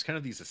characters. There's kind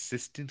of these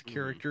assistant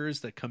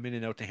characters that come in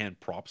and out to hand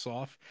props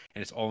off,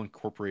 and it's all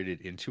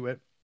incorporated into it.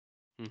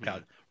 Yeah,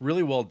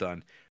 really well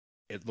done.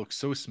 It looks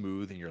so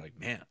smooth, and you're like,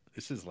 man,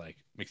 this is like,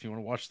 makes me want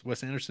to watch the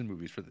Wes Anderson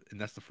movies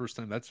and that's the first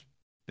time that's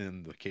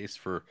been the case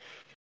for,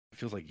 it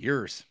feels like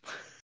years.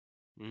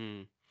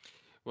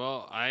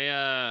 Well,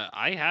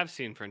 I have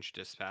seen French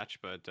Dispatch,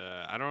 but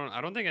I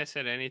don't think I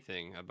said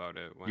anything about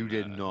it when you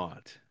did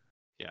not.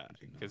 Yeah,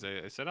 because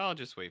I said I'll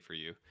just wait for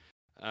you.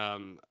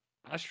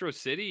 Astro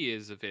City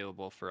is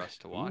available for us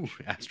to watch.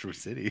 Ooh, Astro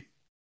City.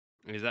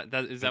 Is that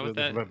what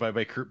that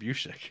by Kurt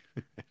Busiek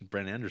and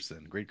Brent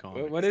Anderson? Great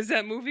comic. What is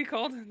that movie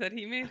called that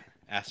he made?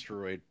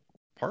 Asteroid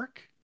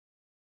Park.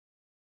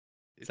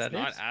 It's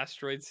not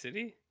Asteroid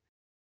City.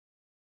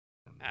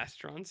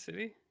 Astron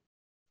City.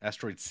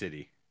 Asteroid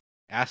City.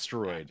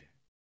 Asteroid.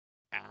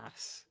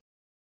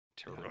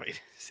 Asteroid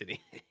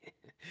City.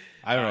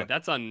 I don't know.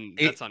 That's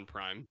on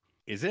Prime.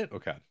 Is it?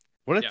 Okay.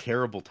 What a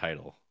terrible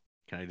title.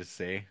 Can I just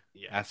say?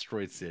 Yeah.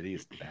 Asteroid City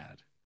is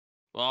bad.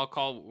 Well, I'll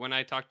call when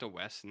I talk to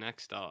Wes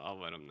next. I'll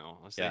let him know.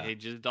 I'll say, hey,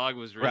 just dog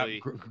was really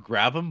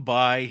grab him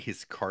by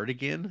his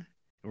cardigan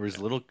or his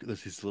little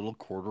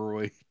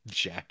corduroy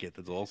jacket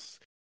that's all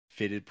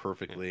fitted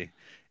perfectly,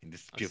 and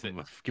just give him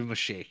a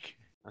shake.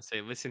 I'll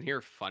say, listen here,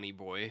 funny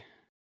boy.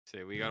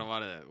 Say we got a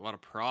lot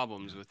of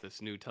problems with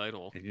this new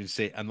title. And you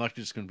say, I'm not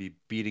just going to be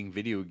beating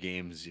video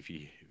games if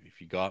you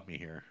got me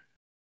here.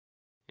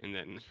 And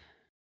then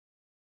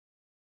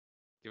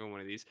give him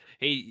one of these.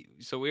 Hey,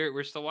 so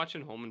we're still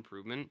watching Home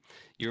Improvement.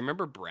 You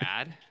remember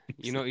Brad?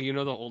 You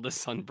know the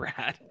oldest son,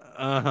 Brad.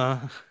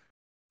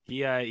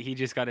 He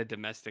just got a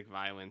domestic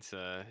violence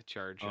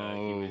charge.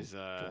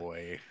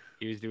 Boy.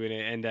 He was doing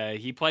it, and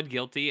he pled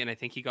guilty, and I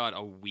think he got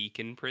a week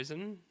in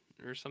prison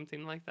or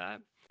something like that.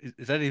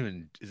 Is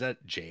that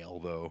jail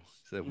though?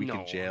 Is that week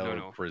in jail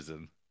or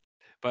prison?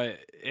 But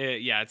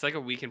yeah, it's like a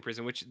week in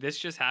prison, which this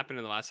just happened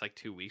in the last like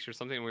 2 weeks or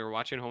something. We were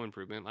watching Home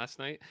Improvement last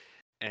night,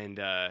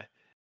 and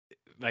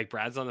like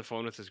Brad's on the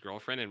phone with his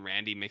girlfriend, and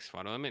Randy makes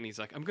fun of him, and he's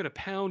like, "I'm gonna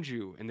pound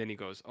you," and then he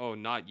goes, "Oh,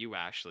 not you,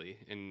 Ashley."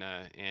 And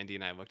Andy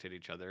and I looked at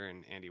each other,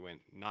 and Andy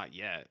went, "Not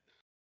yet,"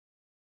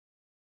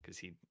 because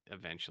he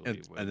eventually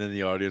would. And then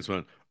the audience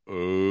went,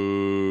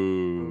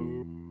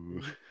 "Oh,"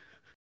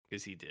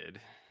 because he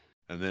did.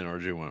 And then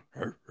RJ went,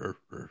 "Hur, hur,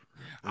 hur."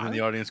 And then the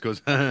audience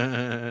goes,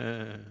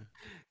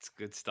 It's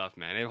good stuff,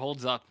 man. It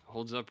holds up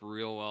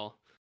real well.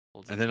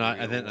 And then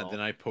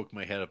I poke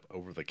my head up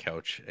over the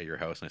couch at your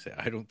house and I say,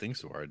 "I don't think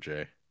so,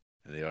 RJ."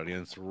 And the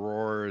audience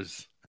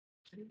roars.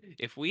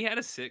 If we had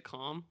a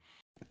sitcom,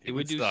 it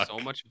would do so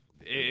much.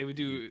 It would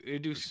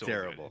do so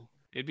terrible. Good.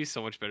 It'd be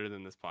so much better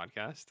than this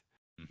podcast.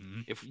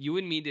 If you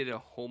and me did a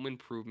Home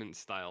Improvement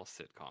style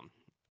sitcom,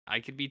 I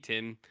could be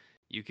Tim,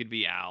 you could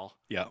be Al.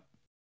 Yeah.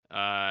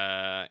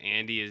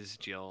 Andy is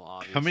Jill.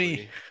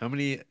 Obviously. How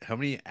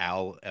many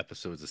Al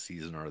episodes a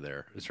season are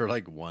there? Is there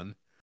like one?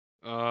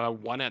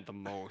 One at the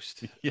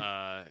most.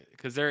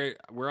 Because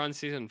we're on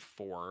season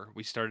 4.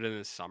 We started in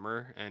the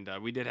summer, and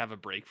we did have a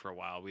break for a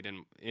while. We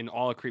didn't in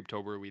all of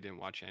Creeptober. We didn't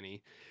watch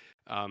any.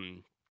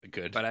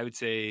 Good. But I would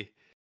say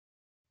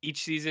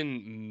each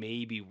season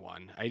maybe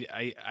one.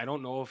 I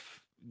don't know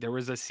if there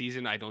was a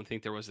season. I don't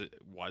think there was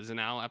an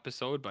Al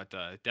episode, but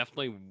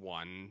definitely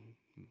one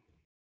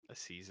a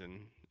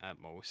season at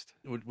most.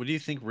 What do you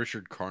think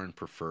Richard Karn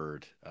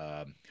preferred?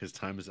 His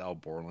time as Al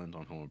Borland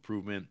on Home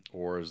Improvement,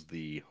 or as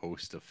the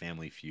host of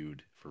Family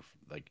Feud for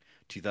like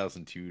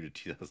 2002 to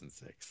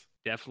 2006?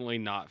 Definitely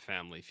not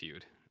Family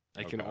Feud.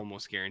 I can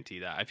almost guarantee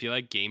that. I feel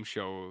like game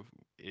show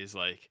is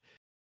like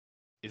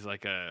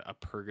a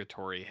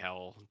purgatory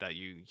hell that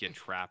you get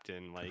trapped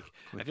in. Like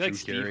I feel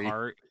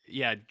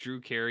like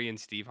Drew Carey and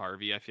Steve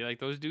Harvey. I feel like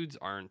those dudes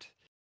aren't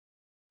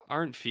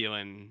aren't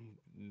feeling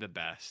the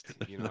best.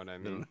 You know what I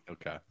mean?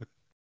 Okay.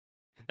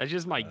 That's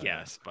just my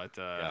guess, but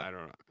yeah.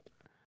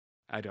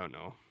 I don't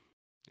know.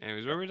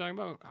 Anyways, what were we talking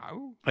about?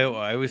 I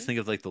always think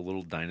of like the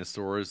little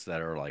dinosaurs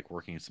that are like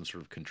working in some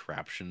sort of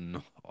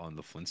contraption on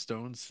the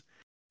Flintstones,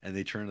 and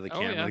they turn to the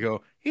camera and they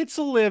go, "It's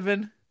a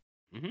living."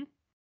 Mm-hmm.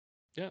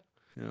 Yeah.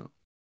 Yeah.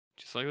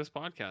 Just like this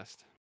podcast.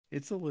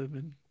 It's a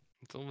living.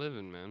 It's a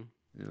living, man.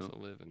 Yeah. It's a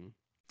living.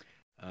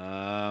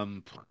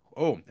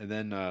 Oh, and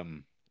then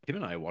Kim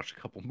and I watched a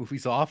couple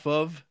movies off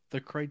of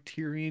the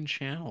Criterion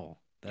channel.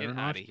 Get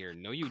out of here!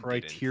 No, you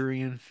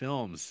Criterion didn't.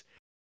 films.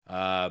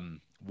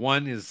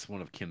 One is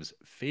one of Kim's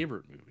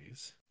favorite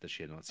movies that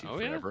she had not seen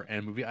forever, and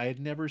a movie I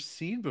had never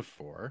seen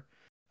before.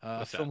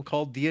 A film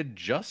called The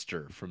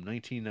Adjuster from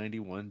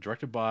 1991,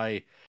 directed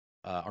by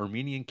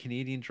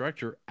Armenian-Canadian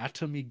director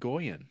Atom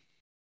Egoyan.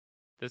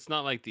 That's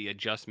not like the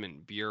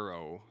Adjustment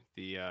Bureau,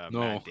 the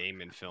Matt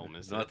Damon film,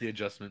 is it? Not the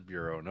Adjustment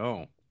Bureau,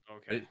 no.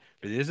 Okay.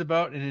 It is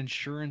about an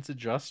insurance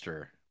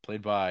adjuster,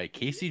 played by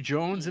Casey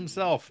Jones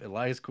himself,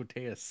 Elias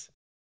Koteas.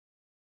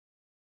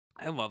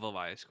 I love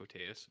Elias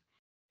Koteas.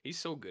 He's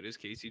so good as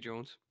Casey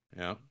Jones.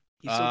 Yeah.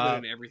 He's so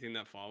good in everything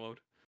that followed.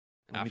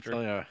 Let me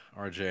tell you,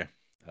 RJ,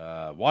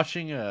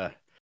 watching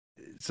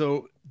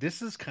so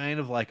this is kind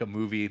of like a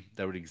movie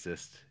that would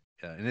exist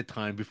in a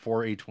time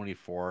before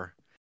A24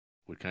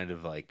 would kind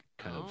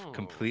of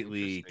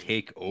completely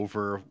take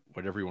over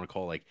whatever you want to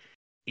call like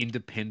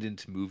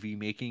independent movie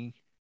making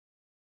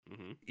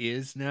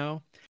is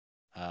now.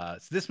 So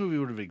this movie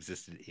would have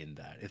existed in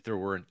that if there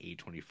were an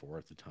A24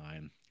 at the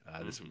time.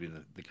 This would be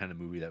the kind of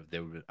movie that they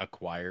would have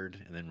acquired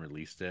and then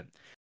released it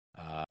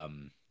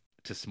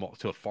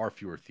to a far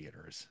fewer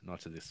theaters,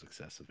 not to the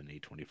success of an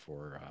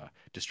A24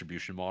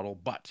 distribution model.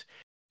 But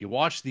you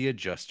watch The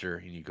Adjuster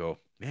and you go,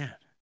 man,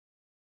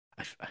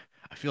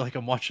 I feel like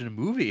I'm watching a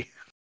movie.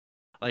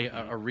 Like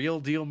a real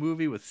deal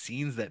movie with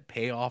scenes that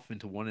pay off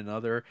into one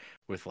another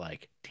with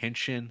like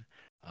tension.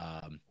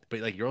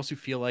 But like you also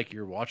feel like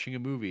you're watching a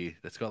movie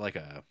that's got like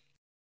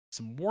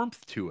some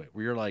warmth to it,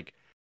 where you're like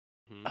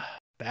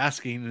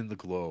basking in the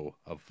glow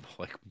of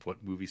like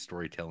what movie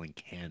storytelling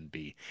can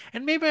be.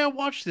 And maybe I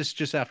watched this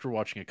just after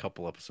watching a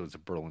couple episodes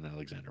of Berlin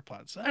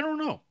Alexanderplatz. I don't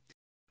know.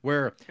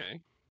 Where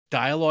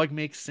dialogue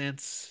makes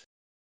sense.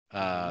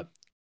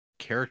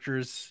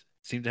 Characters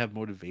seem to have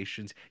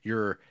motivations.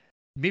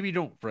 Maybe you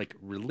don't like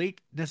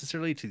relate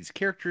necessarily to these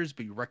characters,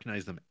 but you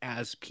recognize them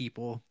as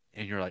people,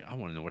 and you're like, I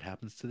want to know what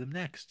happens to them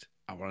next.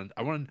 I want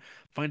to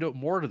find out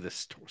more to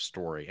this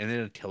story, and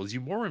then it tells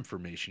you more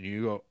information.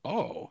 You go,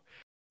 oh,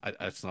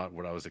 that's not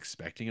what I was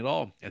expecting at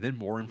all, and then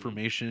more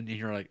information, and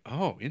you're like,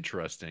 oh,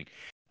 interesting.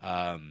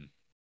 But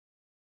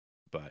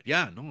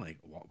yeah, no, like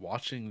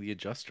watching The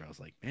Adjuster, I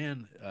was like,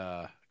 man,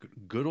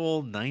 good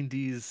old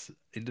 '90s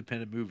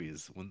independent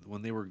movies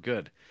when they were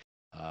good.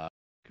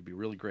 Could be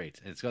really great,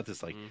 and it's got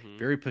this like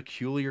very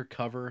peculiar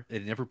cover.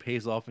 It never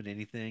pays off in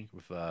anything,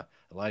 with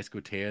Elias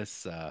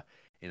Koteas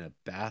in a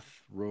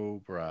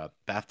bathrobe or a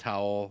bath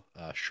towel,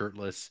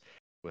 shirtless,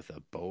 with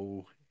a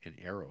bow and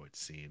arrow, it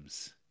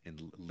seems,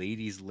 and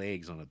ladies'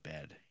 legs on a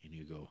bed. And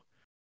you go,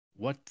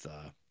 what?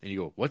 And you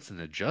go, what's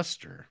an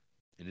adjuster?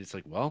 And it's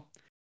like, well,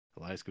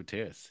 Elias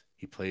Koteas,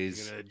 he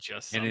plays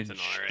an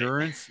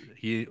insurance.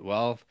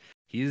 Right.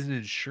 He is an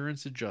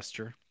insurance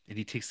adjuster, and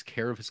he takes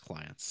care of his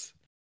clients.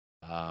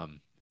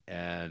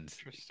 And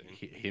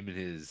him and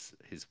his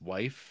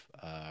wife,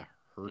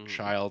 her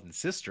child and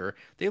sister,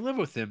 they live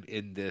with him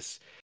in this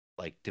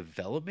like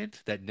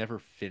development that never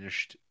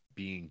finished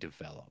being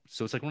developed.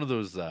 So it's like one of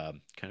those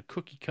kind of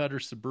cookie cutter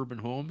suburban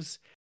homes,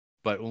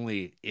 but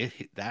only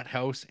that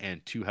house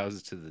and two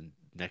houses to the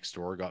next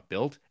door got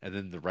built, and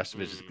then the rest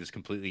of it is this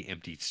completely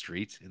empty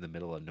street in the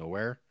middle of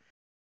nowhere.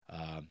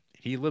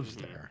 He lives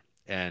there,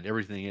 and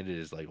everything in it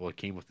is like, well, it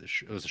came with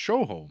it was a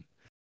show home.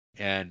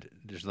 And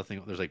there's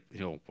nothing. There's like,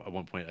 at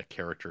one point a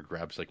character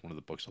grabs like one of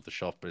the books off the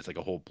shelf, but it's like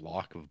a whole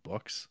block of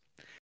books.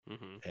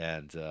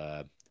 And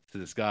so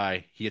this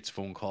guy, he gets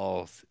phone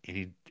calls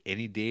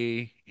any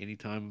day, any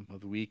time of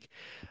the week,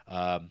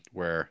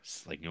 where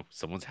like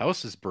someone's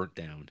house is burnt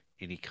down,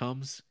 and he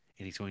comes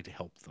and he's going to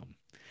help them.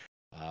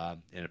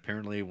 And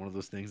apparently one of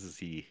those things is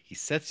he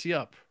sets you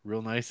up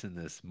real nice in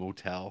this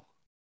motel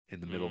in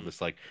the middle of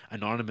this like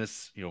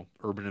anonymous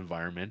urban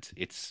environment.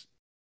 It's,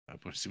 I'm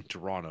going to assume,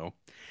 Toronto,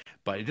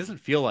 but it doesn't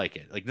feel like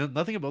it. Like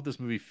nothing about this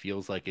movie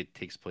feels like it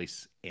takes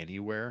place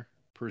anywhere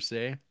per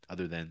se,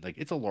 other than like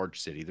it's a large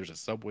city. There's a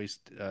subway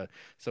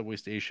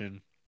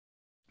station.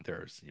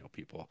 There's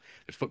people.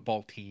 There's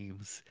football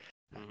teams,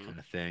 that kind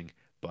of thing.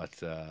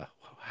 But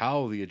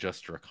how the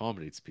adjuster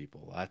accommodates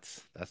people,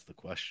 that's the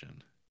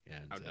question.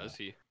 And how does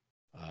he?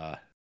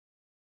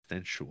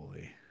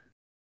 Sensually.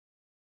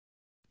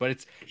 But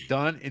it's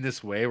done in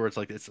this way where it's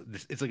like it's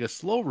like a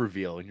slow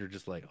reveal, and you're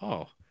just like,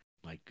 oh.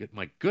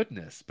 My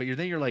goodness. But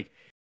you're like,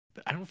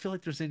 I don't feel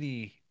like there's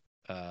any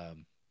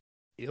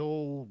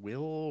ill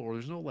will, or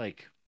there's no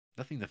like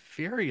nothing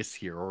nefarious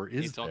here, or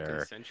is it's there? It's all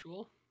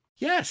consensual?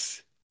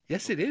 Yes,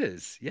 it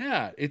is.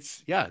 Yeah,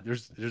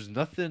 there's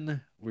nothing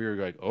where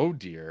you're like, oh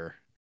dear,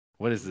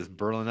 What is this,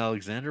 Berlin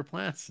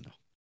Alexanderplatz?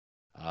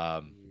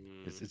 No.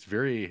 It's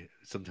very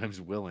sometimes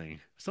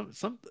willing.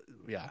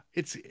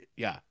 It's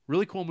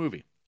really cool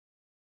movie.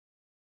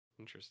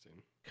 Interesting.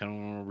 Kind of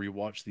want to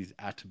rewatch these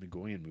Atom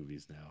Mcgoyan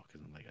movies now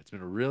because I'm like, it's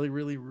been a really,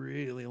 really,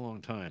 really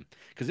long time.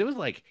 Because it was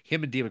like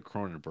him and David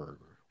Cronenberg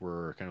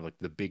were kind of like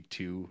the big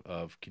two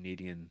of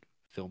Canadian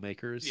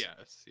filmmakers.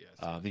 Yes.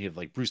 Then you have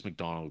like Bruce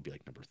McDonald would be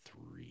like number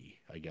 3,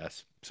 I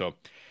guess. So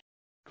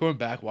going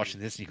back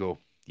watching this, and you go,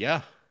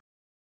 yeah,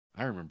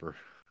 I remember.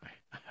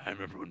 I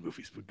remember when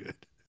movies were good.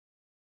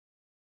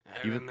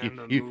 I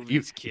remember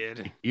movies,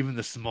 kid. Even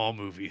the small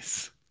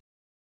movies.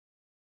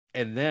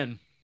 And then,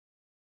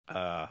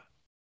 I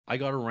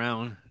got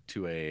around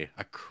to a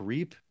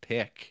creep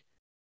pick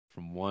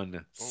from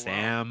one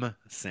Sam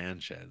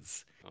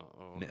Sanchez.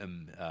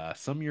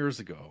 Some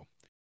years ago,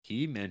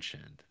 he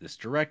mentioned this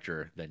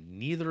director that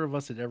neither of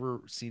us had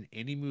ever seen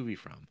any movie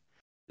from.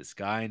 This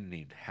guy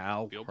named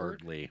Hal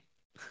Hartley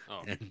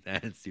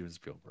and Steven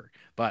Spielberg.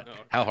 But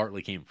Hal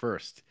Hartley came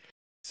first.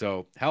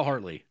 So Hal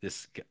Hartley,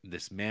 this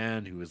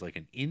man who was like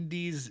an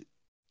 90s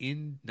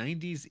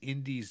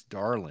indies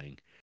darling,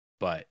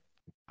 but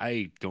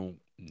I don't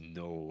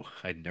know.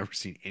 I'd never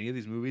seen any of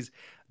these movies.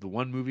 The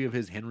one movie of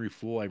his, Henry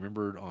Fool, I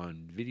remembered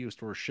on video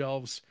store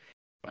shelves.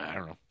 I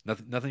don't know.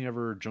 Nothing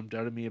ever jumped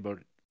out at me about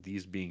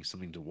these being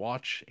something to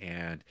watch.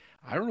 And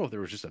I don't know if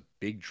there was just a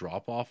big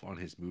drop off on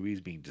his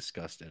movies being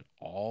discussed at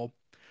all.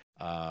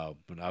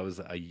 When I was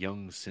a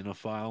young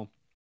cinephile,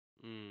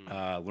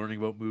 learning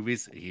about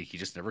movies, he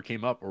just never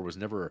came up, or it was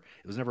never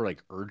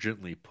like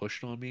urgently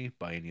pushed on me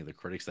by any of the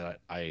critics that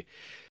I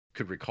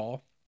could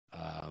recall.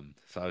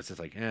 So I was just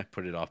like,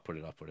 put it off.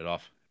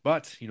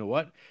 But you know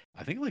what?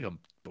 I think like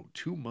about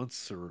 2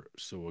 months or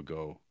so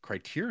ago,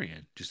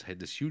 Criterion just had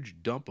this huge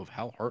dump of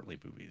Hal Hartley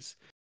movies.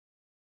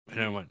 And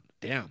I went,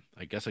 damn,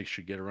 I guess I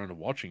should get around to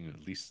watching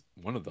at least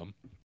one of them.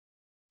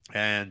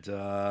 And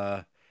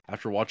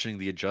after watching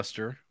The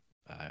Adjuster,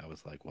 I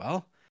was like,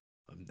 well,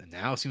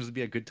 now seems to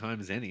be a good time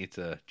as any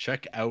to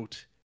check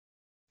out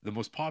the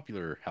most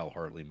popular Hal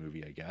Hartley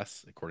movie, I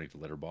guess, according to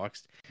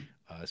Letterboxd.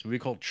 This movie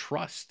called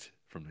Trust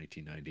from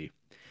 1990,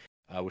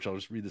 which I'll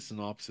just read the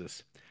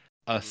synopsis.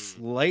 A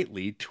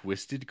slightly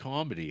twisted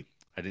comedy.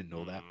 I didn't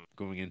know that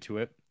going into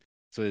it.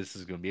 So this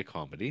is going to be a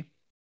comedy,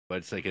 but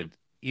it's like an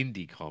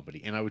indie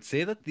comedy. And I would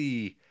say that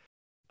there's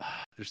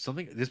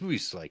something, this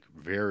movie's like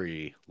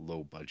very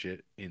low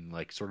budget in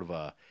like sort of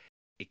a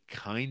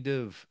kind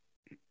of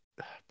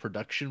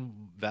production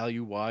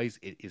value wise,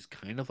 it is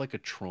kind of like a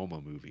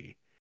trauma movie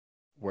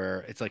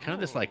where it's like kind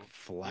of this like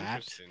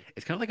flat,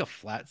 it's kind of like a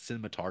flat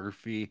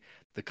cinematography.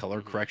 The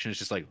color correction is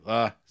just like,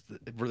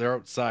 they're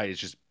outside, it's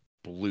just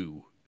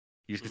blue.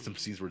 You just get some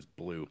scenes where it's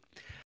blue.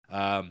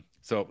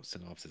 So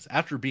synopsis: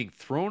 after being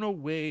thrown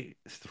away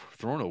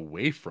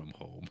from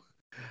home,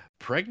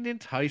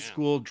 pregnant high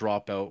school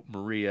dropout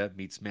Maria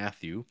meets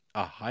Matthew,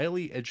 a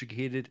highly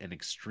educated and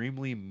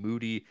extremely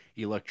moody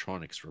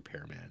electronics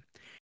repairman.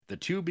 The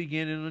two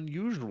begin an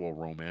unusual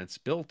romance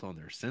built on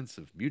their sense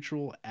of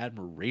mutual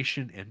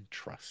admiration and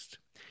trust.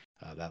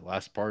 That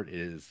last part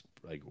is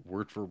like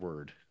word for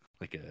word,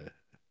 like a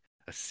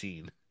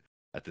scene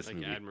at this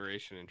movie. Like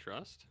admiration and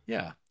trust?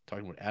 Yeah,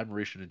 talking about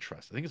admiration and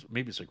trust. I think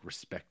it's like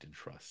respect and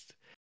trust.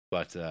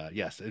 But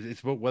yes, it's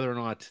about whether or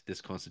not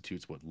this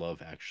constitutes what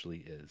love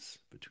actually is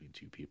between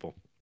two people.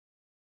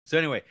 So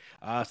anyway,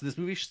 so this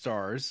movie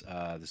stars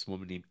this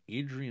woman named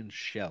Adrienne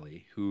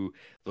Shelley, who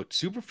looked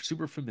super,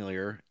 super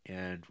familiar.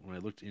 And when I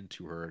looked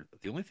into her,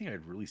 the only thing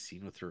I'd really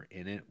seen with her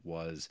in it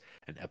was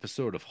an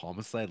episode of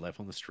Homicide: Life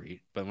on the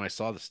Street. But when I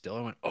saw the still,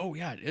 I went, oh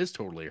yeah, it is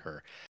totally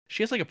her.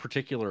 She has like a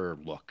particular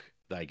look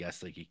that I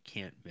guess like you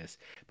can't miss.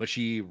 But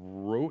she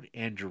wrote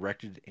and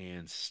directed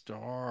and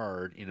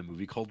starred in a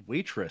movie called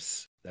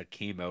Waitress that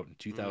came out in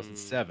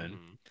 2007.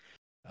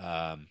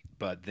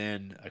 But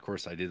then, of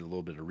course, I did a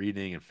little bit of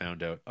reading and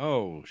found out,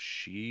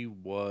 she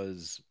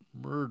was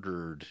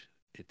murdered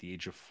at the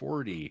age of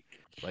 40.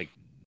 Like,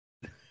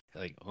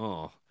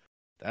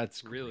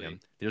 that's really grim.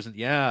 There's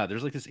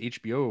like this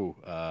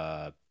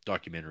HBO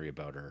documentary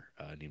about her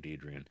named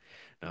Adrienne,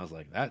 and I was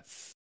like, that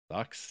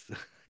sucks.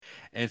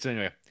 And so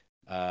anyway,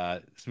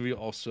 this movie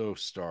also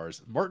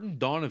stars Martin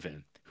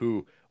Donovan,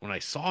 who when I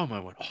saw him, I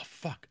went, oh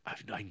fuck,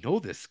 I know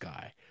this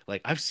guy.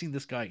 Like I've seen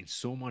this guy in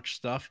so much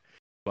stuff,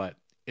 but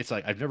it's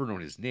like I've never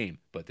known his name.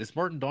 But this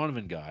Martin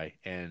Donovan guy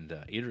and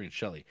Adrienne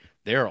Shelley,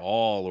 they're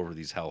all over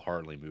these Hal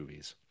Hartley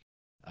movies.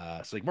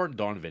 So like Martin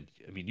Donovan,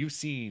 I mean, you've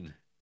seen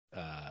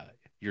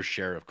your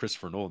share of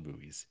Christopher Nolan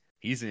movies.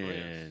 He's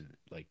in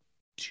like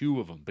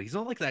 2 of them, but he's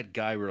not like that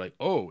guy where like,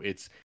 oh,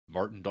 it's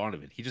Martin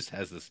Donovan. He just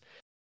has this,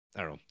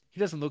 I don't know. He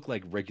doesn't look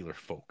like regular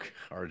folk,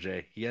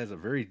 RJ. He has a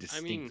very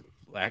distinct,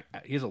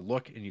 he has a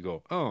look and you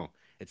go, oh,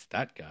 it's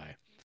that guy.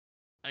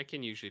 I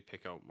can usually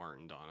pick out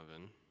Martin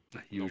Donovan.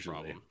 Usually.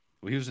 No problem.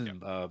 Well, he was in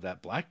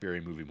that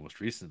Blackberry movie most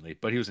recently,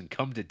 but he was in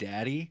Come to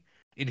Daddy,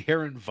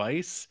 Inherent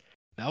Vice,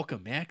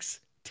 Malcolm X,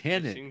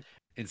 Tenet,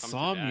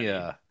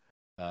 Insomnia.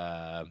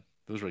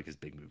 Those were like his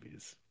big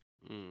movies.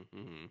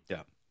 Mm-hmm.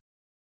 Yeah.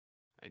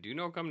 I do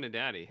know Come to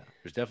Daddy. Yeah.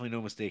 There's definitely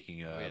no mistaking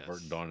yes.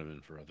 Martin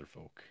Donovan for other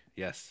folk.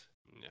 Yes.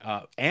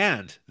 Yeah.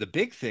 And the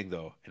big thing,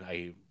 though, and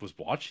I was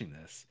watching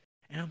this,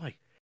 and I'm like,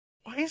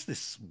 why is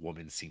this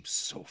woman seem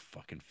so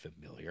fucking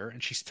familiar?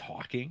 And she's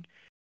talking,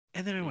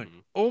 and then I went,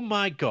 oh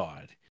my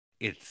God,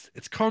 it's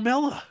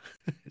Carmela.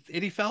 It's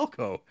Eddie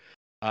Falco.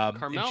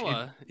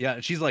 Carmela?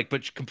 And she's like,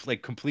 but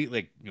complete,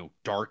 like,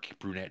 dark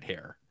brunette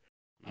hair.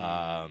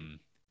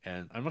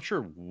 And I'm not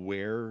sure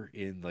where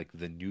in like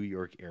the New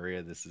York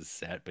area this is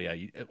set, but yeah,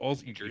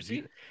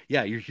 Jersey.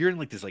 You're hearing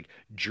like this like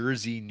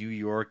Jersey, New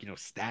York,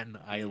 Staten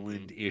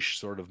Island ish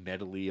sort of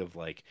medley of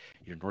like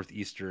your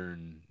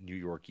northeastern New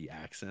Yorky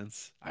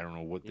accents. I don't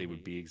know what they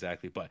would be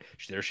exactly, but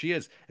there she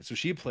is, and so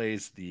she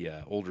plays the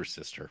older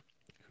sister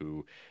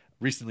who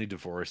recently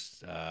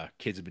divorced.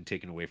 Kids have been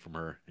taken away from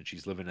her, and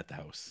she's living at the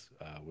house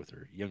with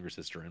her younger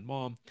sister and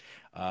mom.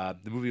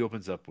 The movie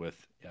opens up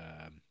with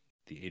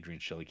the Adrienne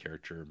Shelley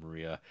character,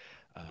 Maria,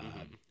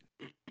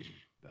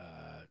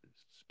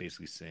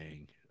 basically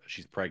saying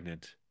she's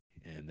pregnant,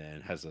 and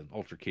then has an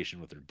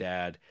altercation with her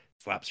dad,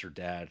 slaps her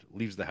dad,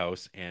 leaves the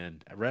house,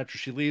 and right after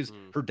she leaves,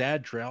 her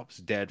dad drops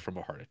dead from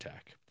a heart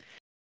attack.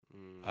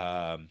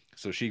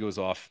 So she goes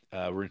off.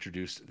 We're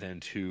introduced then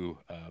to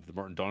the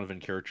Martin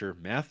Donovan character,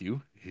 Matthew.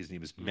 His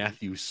name is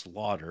Matthew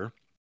Slaughter.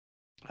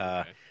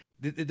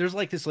 There's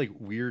like this like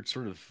weird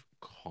sort of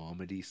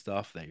comedy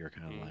stuff that you're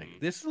kind of like,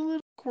 this is a little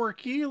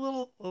quirky, a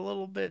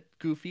little bit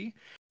goofy,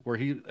 where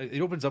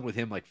it opens up with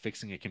him like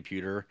fixing a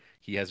computer.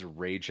 He has a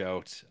rage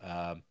out,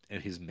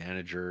 and his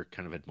manager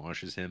kind of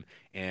admonishes him,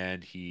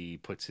 and he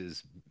puts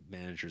his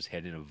manager's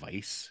head in a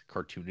vice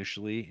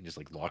cartoonishly and just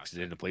like locks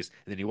it into place,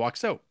 and then he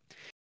walks out,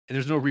 and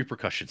there's no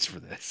repercussions for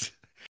this.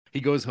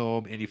 He goes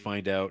home and you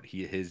find out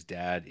his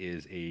dad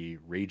is a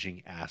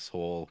raging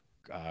asshole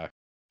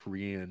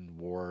Korean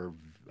War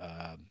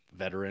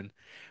veteran,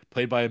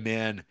 played by a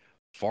man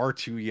far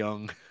too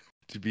young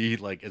to be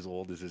like as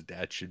old as his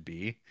dad should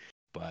be.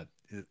 But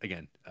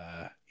again,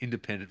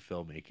 independent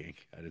filmmaking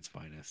at its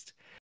finest.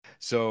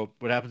 So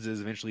what happens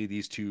is eventually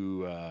these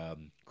two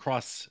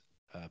cross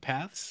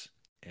paths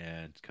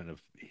and kind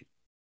of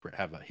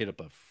hit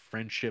up a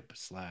friendship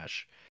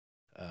slash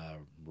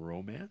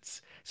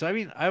romance. So I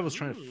mean, I was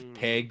trying to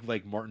peg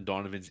like Martin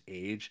Donovan's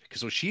age,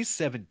 because so she's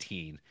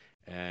 17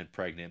 and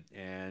pregnant,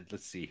 and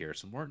let's see here.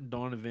 So Martin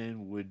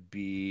Donovan would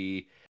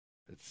be,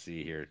 let's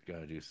see here,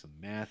 gotta do some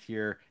math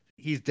here.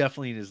 He's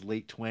definitely in his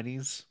late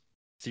 20s.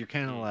 So you're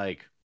kind of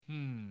like,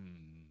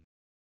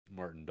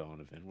 Martin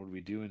Donovan, what are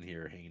we doing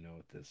here, hanging out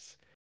with this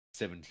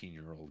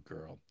 17-year-old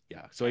girl?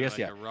 Yeah. So I guess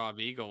like a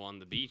Rob Eagle on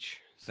the beach.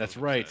 That's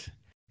right. Said.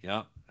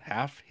 Yeah,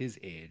 half his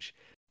age.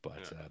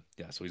 But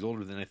so he's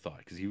older than I thought,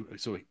 because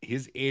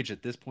his age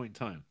at this point in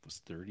time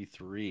was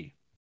 33.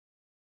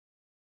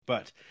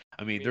 But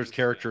I mean, there's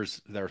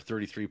characters that are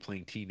 33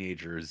 playing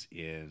teenagers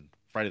in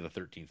Friday the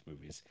 13th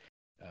movies.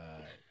 So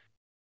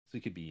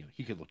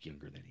he could look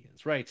younger than he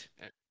is, right?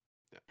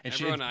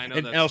 And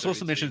I was supposed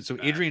to mention, so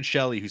Adrienne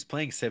Shelley, who's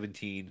playing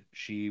 17,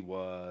 she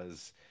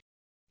was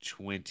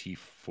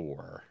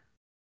 24.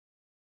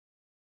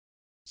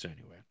 So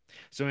anyway,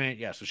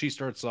 so she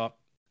starts up.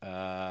 She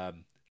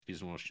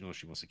doesn't want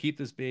she wants to keep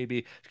this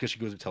baby because she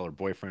goes to tell her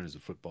boyfriend is a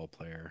football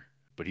player,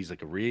 but he's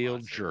like a real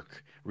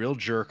jerk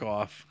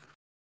off.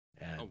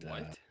 And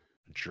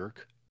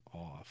jerk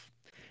off.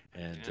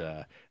 And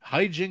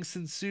hijinks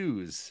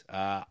ensues.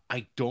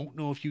 I don't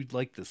know if you'd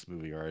like this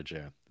movie,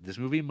 RJ. This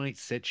movie might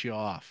set you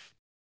off.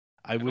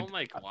 I don't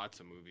like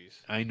lots of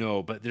movies. I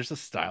know, but there's a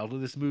style to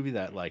this movie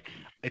that like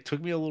it took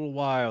me a little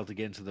while to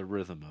get into the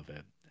rhythm of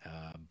it.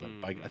 But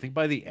I think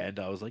by the end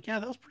I was like, yeah,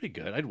 that was pretty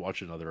good. I'd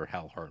watch another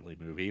Hal Hartley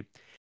movie.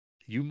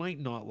 You might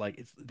not like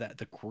it's that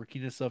the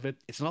quirkiness of it.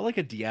 It's not like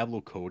a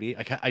Diablo Cody.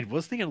 I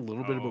was thinking a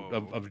little bit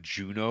of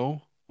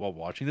Juno while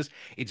watching this.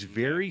 It's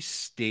very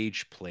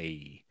stage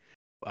play.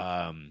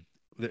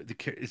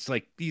 It's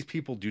like these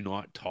people do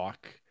not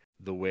talk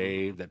the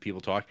way that people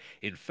talk.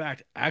 In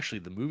fact, actually,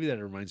 the movie that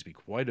it reminds me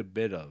quite a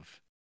bit of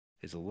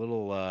is a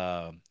little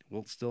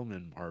Wilt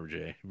Stillman,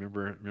 RJ.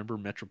 Remember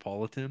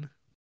Metropolitan?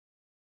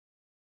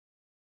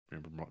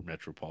 Remember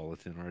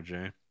Metropolitan,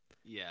 RJ?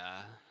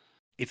 Yeah.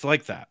 It's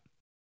like that.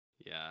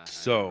 Yeah.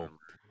 So,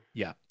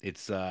 yeah,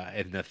 it's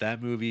and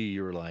that movie,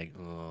 you were like,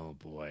 oh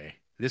boy,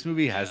 this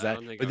movie has that.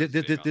 But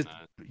this,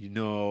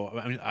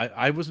 I mean,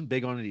 I wasn't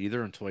big on it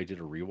either until I did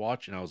a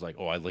rewatch, and I was like,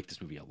 oh, I like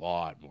this movie a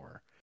lot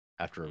more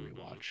after a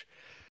rewatch.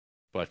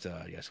 But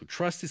so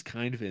trust is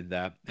kind of in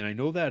that, and I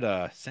know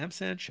that Sam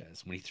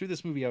Sanchez, when he threw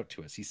this movie out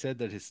to us, he said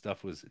that his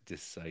stuff was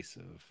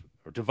divisive.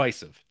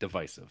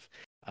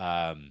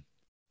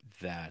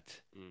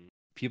 That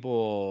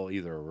people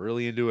either are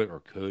really into it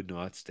or could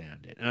not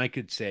stand it, and I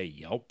could say,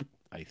 yep,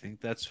 I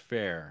think that's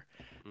fair.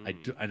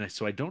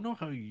 So I don't know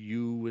how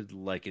you would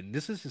like, and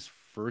this is his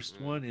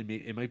first one, and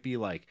it might be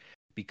like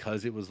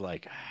because it was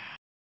like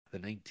the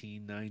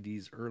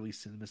 1990s early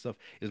cinema stuff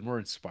is more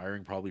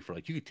inspiring, probably for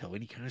like you could tell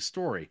any kind of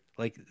story,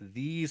 like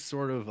these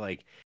sort of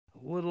like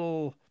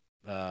little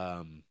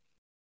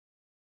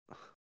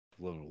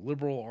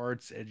liberal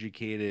arts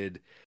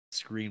educated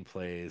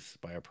screenplays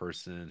by a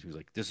person who's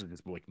like, this is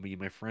just like me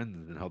and my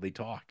friends and how they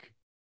talk.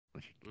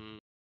 Like,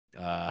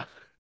 uh,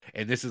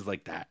 and this is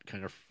like that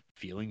kind of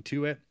feeling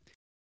to it.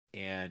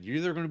 And you're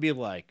either going to be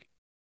like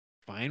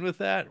fine with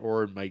that,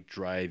 or it might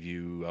drive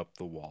you up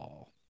the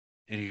wall.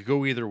 And you could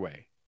go either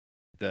way.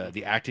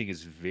 The acting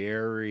is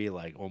very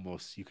like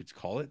almost you could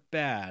call it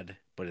bad,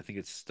 but I think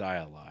it's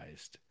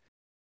stylized.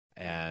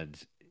 And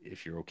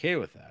if you're okay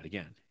with that,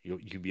 again, you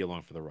can be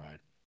along for the ride.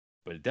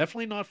 But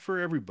definitely not for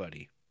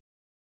everybody.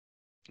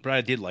 But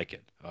I did like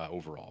it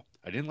overall.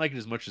 I didn't like it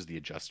as much as The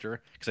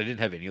Adjuster because I didn't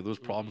have any of those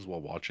problems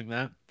while watching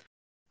that.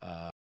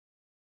 But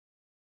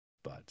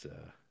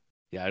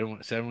yeah, I don't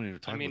want to even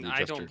talk about The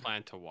Adjuster. I don't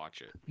plan to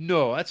watch it.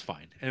 No, that's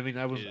fine. I mean,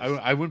 I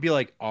wouldn't be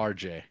like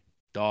RJ,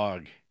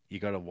 dog. You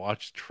gotta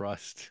watch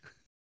Trust.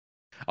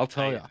 I'll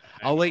tell you.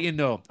 I'll let you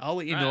know. I'll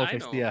let you know if I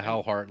see a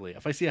Hal Hartley.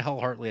 If I see a Hal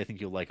Hartley, I think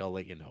you'll like. I'll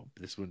let you know.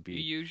 This wouldn't be.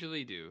 You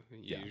usually do.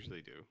 You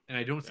usually do. And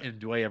I don't. And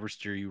do I ever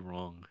steer you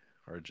wrong,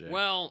 RJ?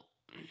 Well,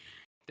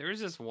 there was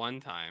this one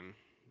time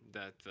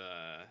that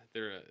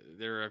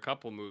there are a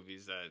couple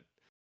movies that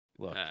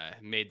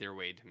made their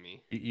way to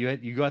me.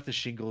 You got the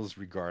shingles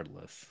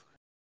regardless.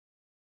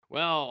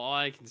 Well, all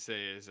I can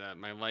say is that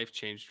my life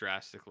changed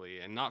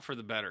drastically, and not for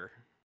the better,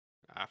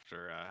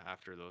 after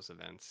those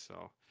events.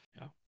 So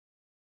yeah.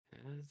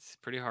 It's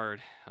pretty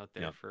hard out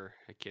there for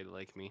a kid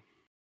like me.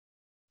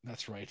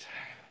 That's right.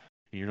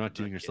 You're not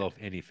doing yourself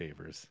any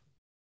favors.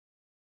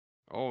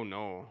 Oh,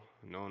 no.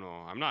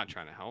 I'm not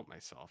trying to help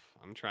myself.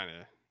 I'm trying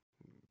to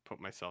put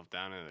myself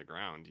down into the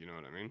ground. You know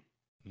what I mean?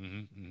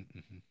 Mm-hmm.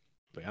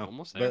 But, yeah.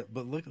 Almost there.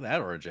 But look at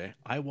that, RJ.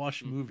 I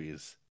watch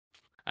movies.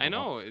 I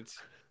know. It's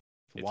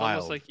wild.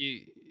 Almost like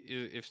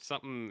if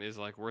something is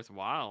like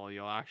worthwhile,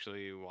 you'll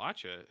actually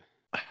watch it.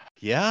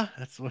 Yeah,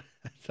 that's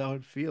how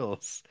it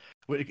feels.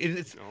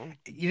 It's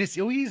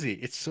so easy.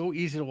 It's so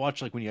easy to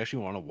watch. Like when you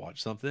actually want to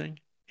watch something,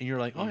 and you're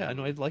like, "Oh yeah, I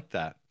know I'd like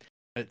that."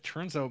 It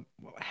turns out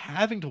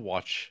having to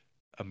watch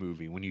a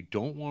movie when you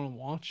don't want to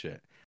watch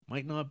it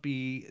might not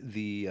be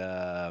the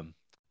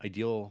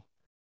ideal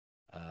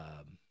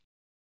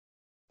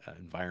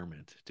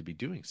environment to be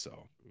doing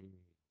so.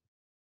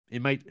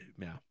 It might,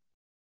 yeah.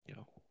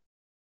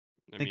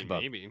 Think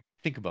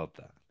about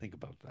that. Think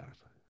about that.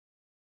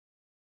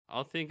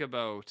 I'll think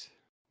about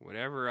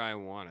whatever I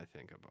want to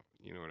think about.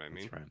 You know what I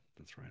mean?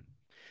 That's right.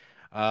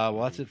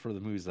 Well, that's it for the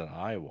movies that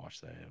I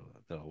watched that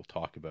I'll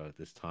talk about at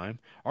this time.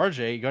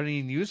 RJ, you got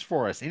any news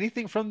for us?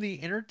 Anything from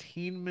the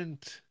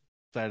entertainment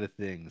side of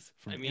things?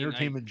 From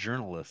entertainment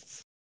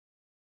journalists?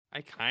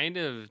 I kind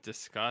of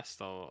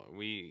discussed,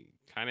 we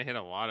kind of hit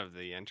a lot of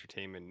the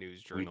entertainment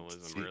news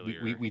journalism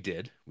earlier. We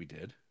did.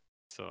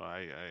 So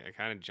I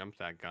kind of jumped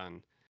that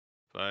gun.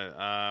 But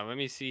let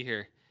me see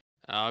here.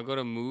 I'll go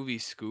to Movie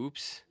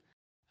Scoops.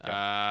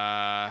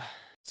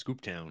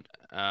 Scooptown.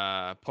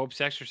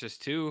 Pope's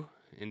Exorcist 2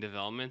 in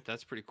development.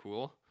 That's pretty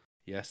cool.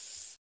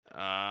 Yes.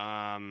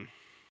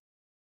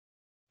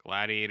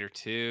 Gladiator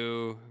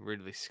 2,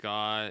 Ridley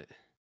Scott.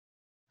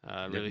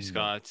 Ridley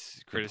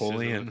Scott's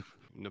criticism of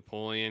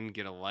Napoleon,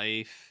 Get a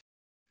Life.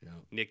 Yeah.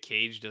 Nick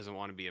Cage doesn't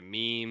want to be a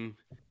meme.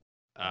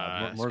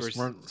 More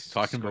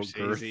talking about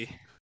girth.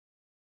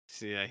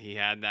 So yeah, he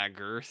had that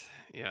girth.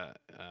 Yeah.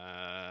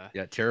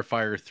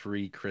 Terrifier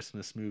 3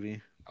 Christmas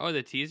movie. Oh,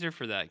 the teaser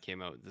for that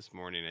came out this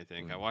morning, I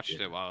think. I watched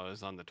it while I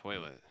was on the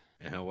toilet.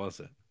 And how was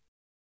it?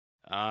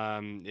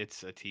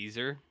 It's a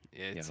teaser.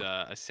 It's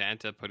a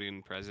Santa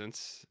putting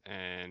presents,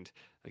 and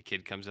a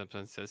kid comes up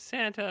and says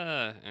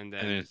Santa, and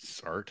it's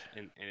art.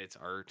 And it's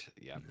art.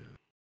 Yeah.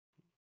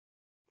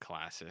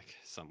 Classic,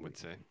 some would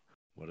say.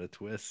 What a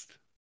twist.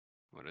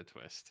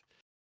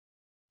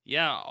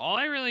 Yeah, all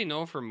I really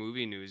know for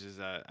movie news is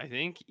that I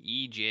think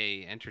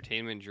EJ,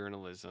 entertainment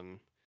journalism,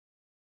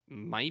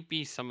 might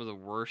be some of the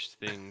worst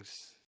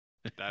things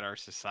that our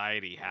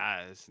society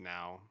has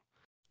now.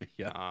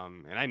 Yeah.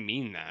 And I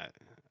mean that.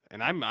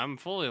 And I'm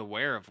fully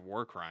aware of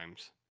war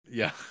crimes.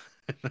 Yeah.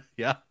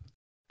 Yeah.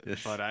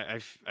 Yes. But I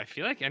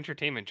feel like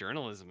entertainment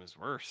journalism is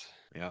worse.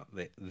 Yeah,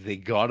 they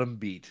got him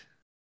beat.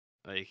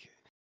 Like,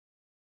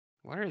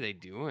 what are they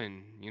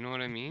doing? You know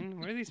what I mean?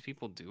 What are these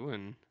people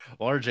doing?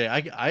 Well,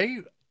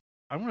 RJ,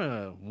 I'm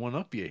gonna one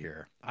up you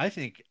here. I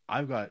think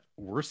I've got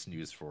worse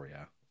news for you.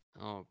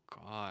 Oh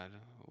God,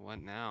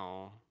 what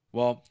now?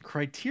 Well,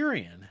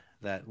 Criterion,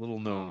 that little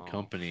known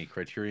company,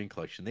 Criterion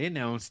Collection, they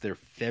announced their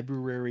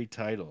February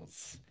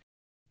titles.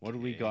 What do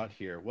we got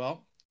here?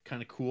 Well,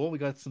 kind of cool. We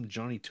got some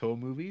Johnny Toe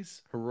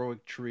movies,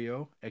 Heroic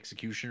Trio,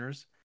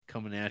 Executioners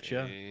coming at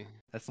you.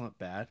 That's not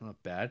bad.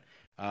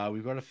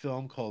 We've got a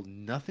film called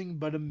Nothing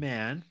But a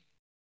Man.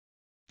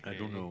 I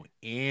don't know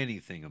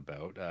anything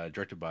about.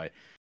 Directed by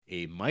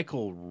a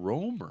Michael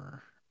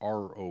Roemer,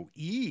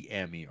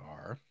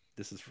 Roemer.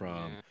 This is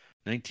from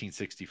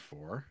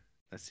 1964.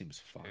 That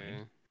seems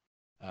fine.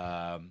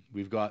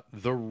 We've got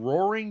The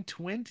Roaring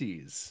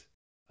Twenties,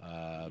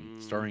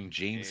 starring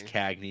James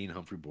Cagney and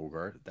Humphrey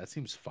Bogart. That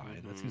seems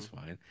fine.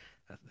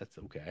 That's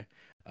okay.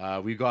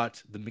 We've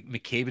got the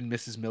McCabe and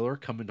Mrs. Miller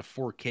coming to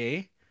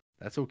 4K.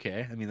 That's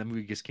okay. I mean, that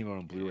movie just came out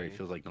on Blu-ray. It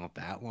feels like not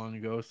that long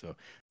ago. So,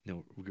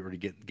 we're already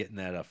getting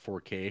that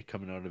 4K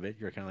coming out of it.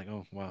 You're kind of like,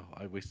 oh, wow,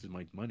 I wasted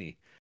my money.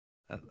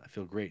 I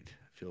feel great.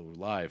 I feel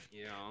alive.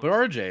 Yeah. But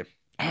RJ,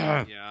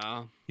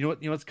 yeah. You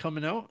know what's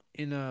coming out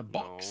in a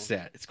box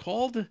set? It's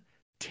called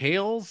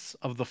Tales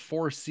of the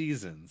Four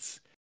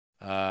Seasons.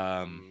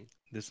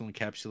 This will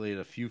encapsulate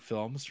a few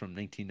films from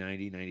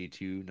 1990,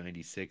 92,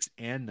 96,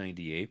 and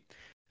 98.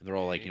 And they're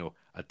all like,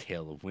 A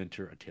Tale of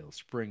Winter, A Tale of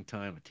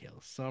Springtime, A Tale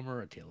of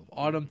Summer, A Tale of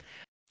Autumn.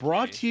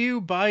 Brought to you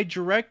by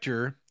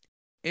director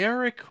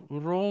Eric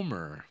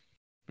Romer.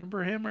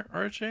 Remember him,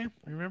 RJ?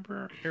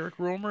 Remember Eric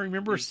Romer?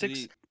 Remember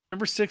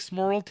Six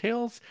Moral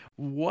Tales?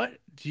 What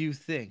do you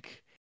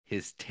think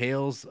his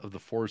Tales of the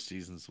Four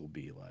Seasons will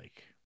be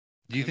like?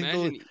 Do you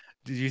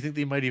think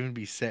they might even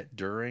be set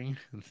during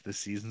the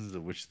seasons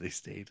of which they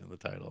state in the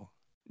title?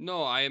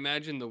 No, I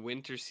imagine the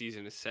winter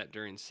season is set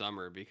during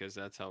summer because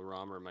that's how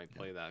Romer might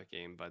play that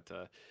game. But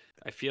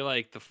I feel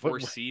like the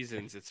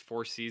seasons, it's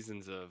 4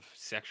 seasons of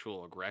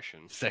sexual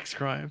aggression, sex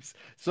crimes.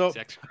 So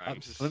sex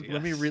crimes.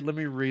 Let me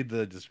read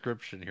the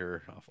description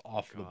here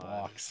off the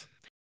box.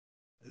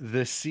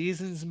 The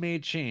seasons may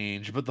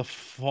change, but the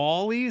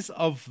follies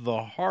of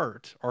the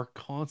heart are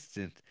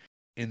constant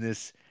in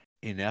this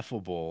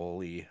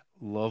ineffably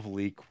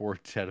lovely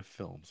quartet of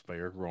films by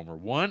Eric Romer,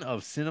 one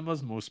of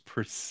cinema's most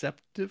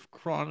perceptive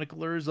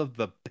chroniclers of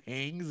the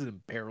pangs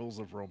and perils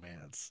of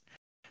romance.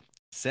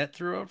 Set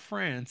throughout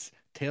France,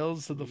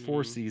 Tales of the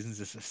Four Seasons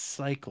is a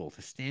cycle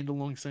to stand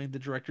alongside the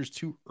director's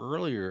 2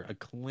 earlier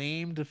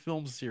acclaimed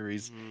film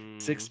series,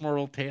 Six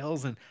Moral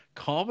Tales and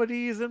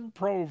Comedies and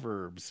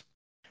Proverbs.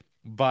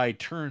 By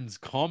turns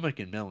comic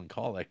and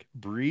melancholic,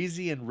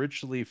 breezy and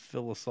richly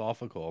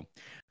philosophical,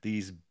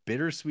 these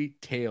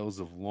bittersweet tales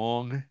of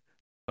love,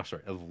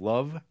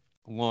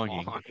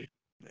 longing,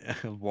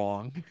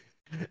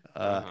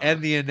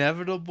 and the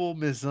inevitable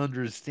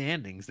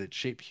misunderstandings that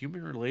shape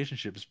human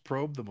relationships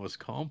probe the most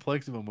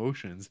complex of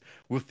emotions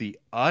with the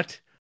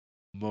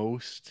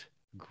utmost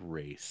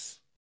grace.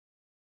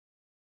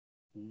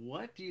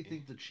 What do you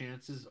think the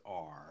chances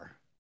are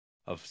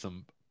of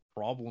some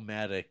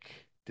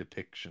problematic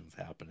depictions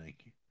happening?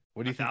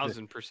 What do you think?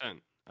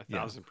 1,000%.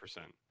 1,000%.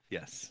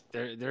 Yes.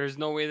 There's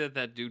no way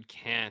that dude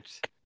can't.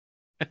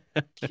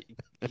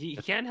 He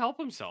can't help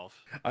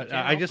himself.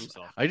 I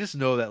just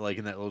know that, like,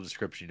 in that little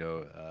description,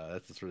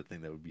 that's the sort of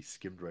thing that would be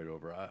skimmed right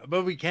over.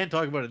 But we can't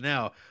talk about it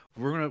now.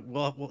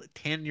 Well,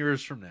 10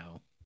 years from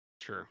now.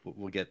 Sure.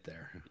 We'll get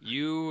there.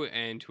 You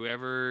and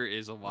whoever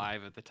is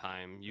alive at the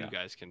time, you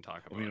guys can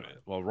talk about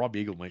it. Well, Rob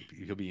Eagle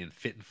he'll be in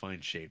fit and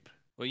fine shape.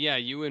 Well, yeah,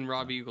 you and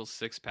Rob Eagle's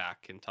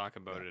 6-pack can talk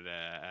about it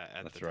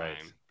at the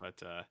time.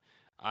 But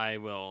I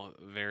will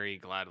very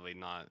gladly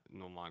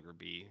no longer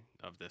be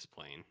of this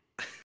plane.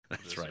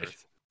 That's right.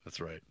 Earth. That's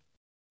right.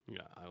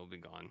 Yeah, I will be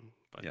gone.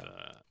 But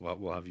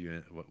we'll have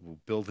you. We'll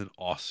build an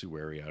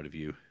ossuary out of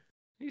you.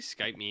 You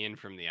Skype me in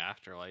from the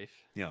afterlife.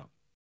 Yeah.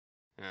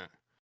 Yeah.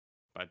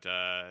 But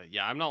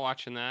I'm not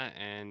watching that,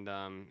 and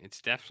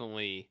it's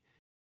definitely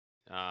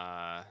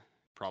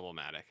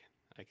problematic,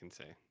 I can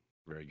say.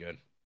 Very good.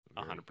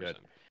 100%.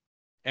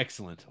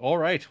 Excellent. All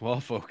right. Well,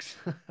 folks,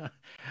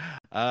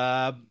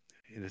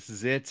 this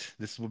is it.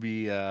 This will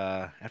be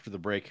after the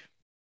break.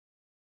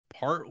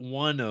 Part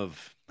 1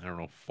 of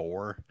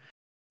 4,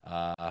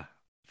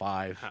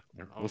 5.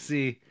 We'll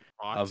see.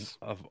 Bots.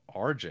 Of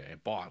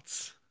RJ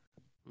Bots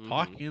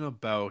talking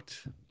about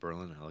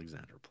Berlin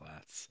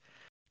Alexanderplatz,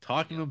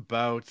 talking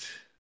about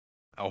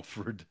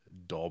Alfred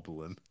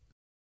Doblin,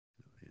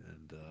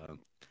 and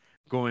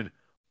going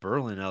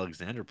Berlin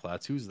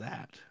Alexanderplatz. Who's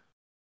that?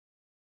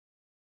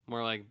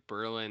 More like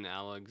Berlin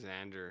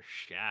Alexander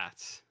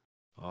Schatz.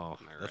 Oh,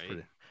 that's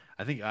right?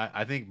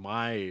 I think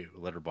my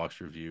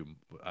letterbox review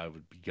I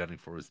would be gunning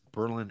for was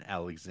Berlin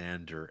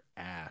Alexander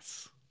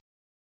Ass.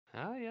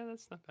 Oh yeah,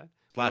 that's not bad.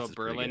 Well,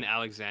 Berlin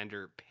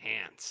Alexander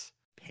Pants.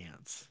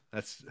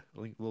 That's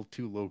a little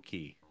too low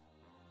key.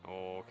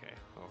 Oh, okay.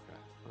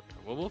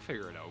 Well, we'll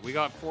figure it out. We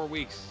got 4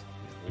 weeks.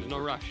 There's no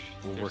rush.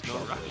 We'll work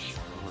on this.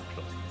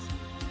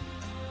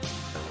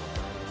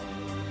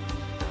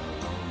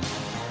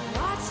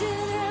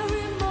 Watching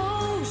every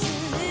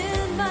motion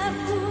in my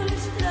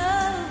foolish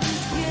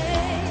love's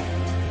game.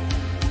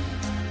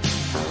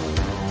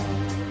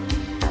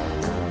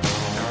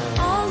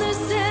 On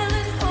this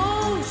endless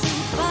ocean,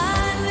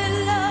 finally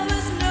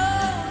lovers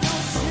know no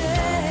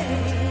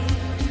shame.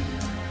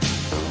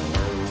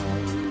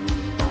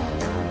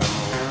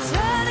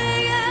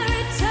 Turning and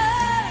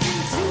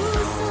returning to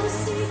some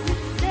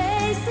secret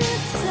place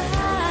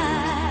inside.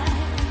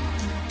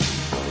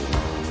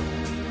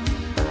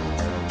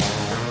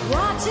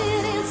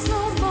 Watching it slow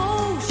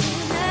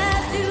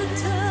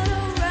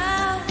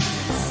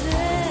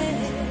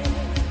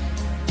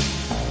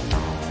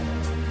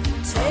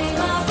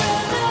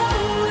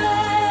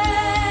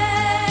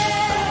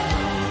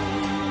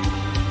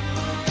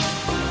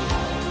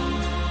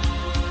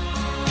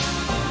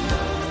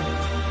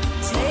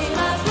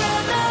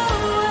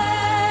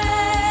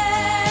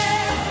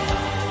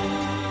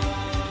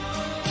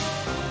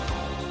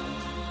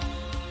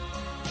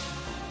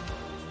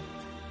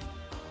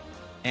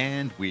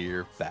And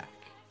we're back.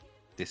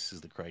 This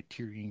is the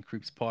Criterion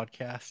Creeps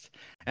podcast.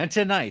 And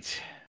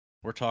tonight,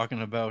 we're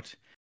talking about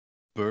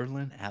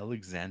Berlin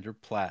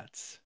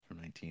Alexanderplatz from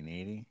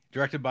 1980,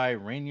 directed by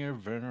Rainier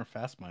Werner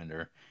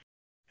Fassbinder.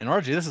 And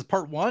RJ, this is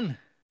part one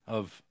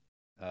of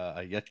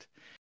a yet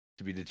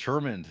to be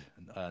determined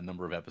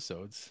number of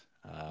episodes.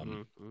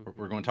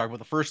 We're going to talk about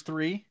the first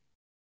three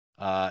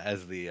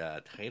as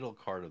the title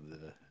card of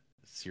the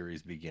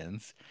series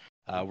begins.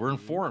 We're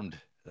informed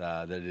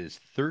that it is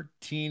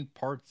 13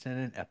 parts and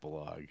an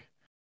epilogue.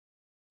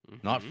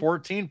 Not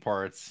 14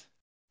 parts,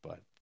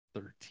 but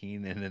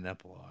 13 and an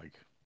epilogue.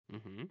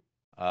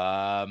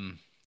 And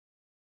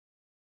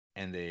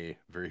a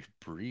very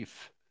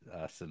brief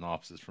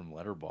synopsis from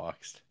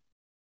Letterboxd.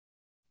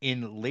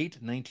 In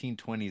late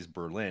 1920s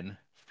Berlin,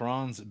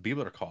 Franz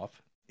Bieberkopf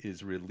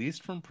is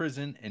released from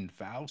prison and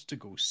vows to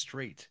go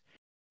straight.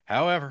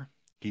 However,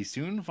 he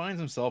soon finds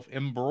himself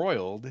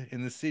embroiled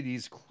in the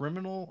city's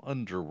criminal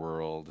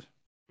underworld.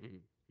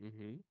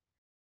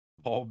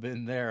 All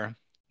been there.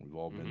 We've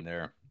all been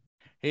there.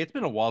 Hey, it's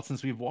been a while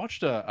since we've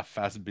watched a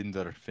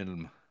Fassbinder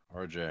film,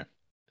 RJ.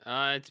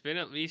 It's been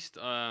at least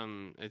a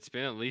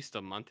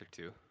month or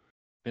two.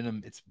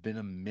 It's been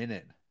a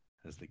minute,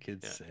 as the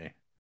kids say.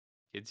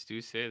 Kids do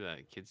say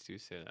that.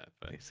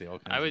 But they say all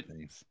kinds of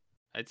things.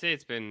 I'd say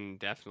it's been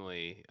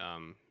definitely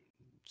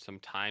some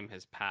time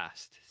has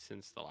passed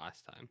since the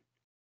last time.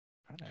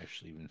 I'd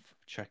actually even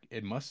check.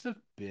 It must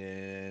have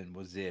been.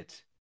 Was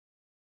it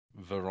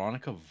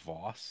Veronica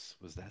Voss?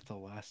 Was that the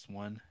last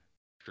one?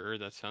 Sure,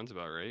 that sounds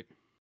about right.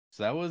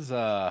 So that was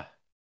I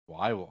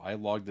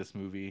logged this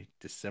movie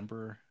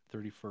December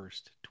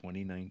 31st,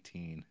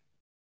 2019.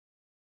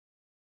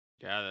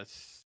 Yeah,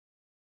 that's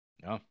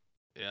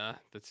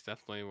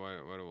definitely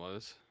what it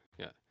was.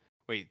 Yeah.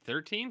 Wait,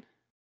 13?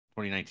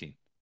 2019.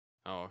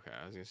 Oh, okay.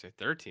 I was gonna say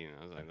 13.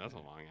 I was like, that's a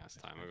long ass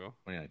time ago.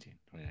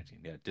 2019.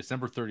 Yeah,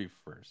 December 31st,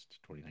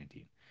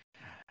 2019.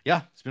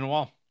 Yeah, it's been a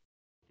while.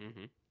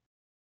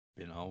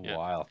 Been a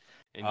while.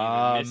 And you've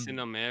been missing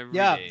them every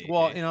day.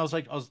 Well, and I was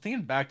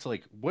thinking back to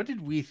what did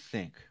we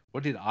think?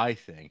 What did I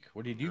think?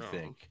 What did you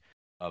think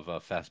of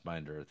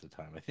Fassbinder at the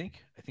time? I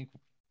think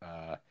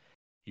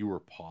you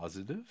were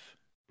positive.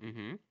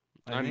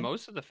 On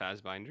most of the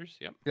Fassbinders,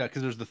 yep. Yeah,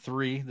 because there's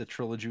the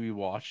trilogy we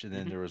watched, and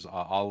then there was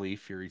Ali,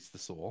 Fear Eats the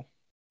Soul.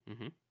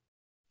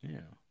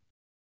 Yeah.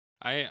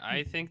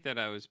 I think that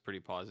I was pretty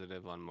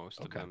positive on most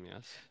of them,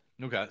 yes.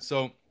 Okay,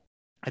 so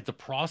at the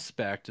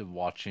prospect of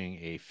watching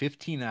a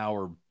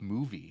 15-hour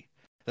movie,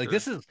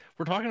 this is,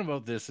 we're talking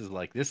about this is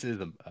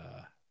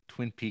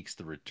Twin Peaks: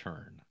 The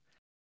Return,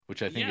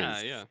 which I think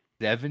is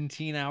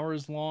 17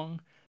 hours long,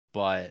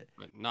 but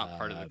not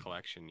part of the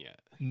collection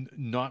yet.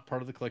 Not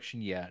part of the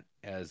collection yet,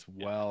 as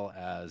well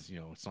as,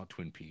 it's not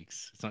Twin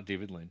Peaks, it's not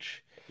David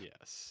Lynch.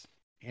 Yes.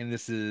 And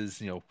this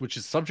is, which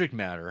is subject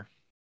matter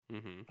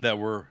that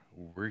we're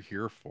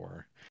here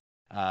for.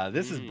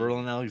 This is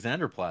Berlin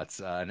Alexanderplatz,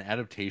 an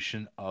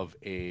adaptation of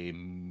a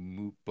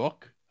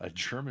book, a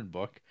German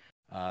book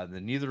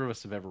that neither of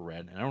us have ever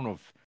read. And I don't know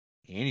if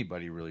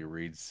anybody really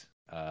reads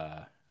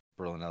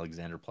Berlin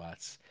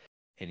Alexanderplatz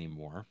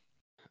anymore.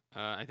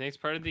 I think it's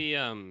part of the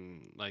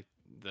the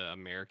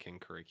American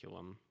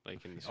curriculum, in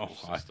the school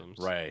systems.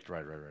 Right.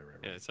 Yeah,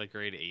 it's like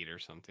grade 8 or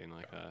something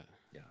like that.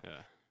 Yeah.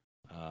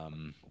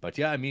 But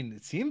yeah, I mean,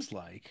 it seems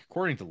like,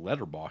 according to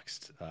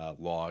Letterboxd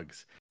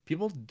logs,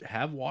 people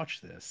have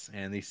watched this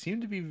and they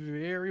seem to be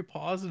very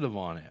positive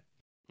on it.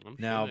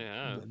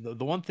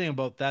 The one thing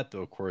about that,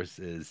 though, of course,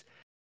 is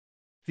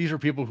these are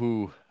people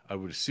who I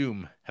would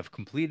assume have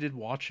completed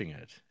watching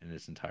it in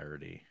its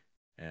entirety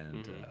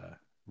and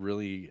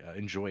really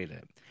enjoyed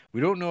it. We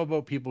don't know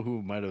about people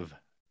who might have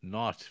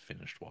not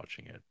finished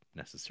watching it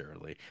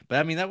necessarily, but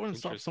I mean, that wouldn't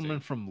stop someone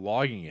from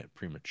logging it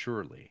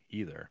prematurely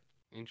either.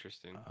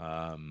 Interesting.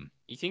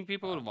 You think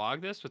people would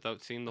log this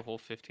without seeing the whole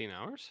 15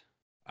 hours?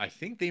 I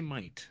think they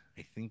might.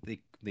 I think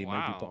they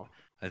might be.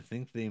 I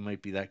think they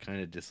might be that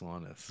kind of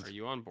dishonest. Are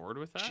you on board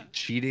with that?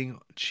 Cheating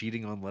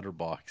on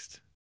Letterboxd.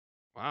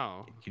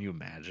 Wow. Can you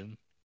imagine?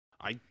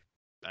 I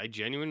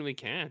genuinely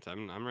can't.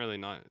 I'm really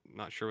not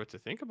sure what to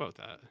think about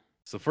that.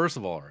 So first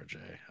of all, RJ,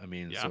 I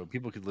mean, so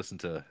people could listen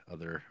to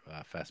other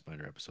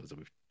Fassbinder episodes that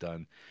we've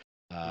done,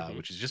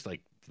 which is just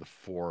like the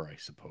 4, I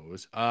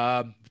suppose.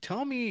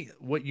 Tell me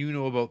what you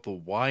know about the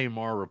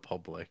Weimar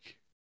Republic.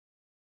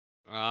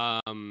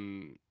 I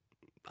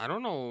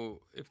don't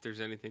know if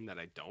there's anything that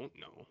I don't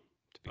know,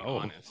 to be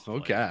honest.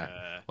 Okay.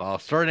 Well, I'll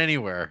start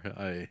anywhere.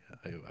 I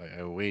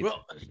wait.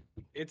 Well,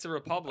 it's a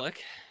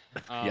republic.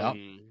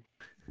 And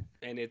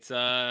it's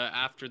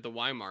after the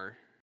Weimar.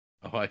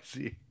 Oh, I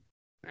see.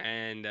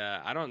 And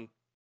I don't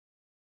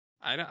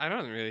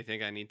really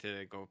think I need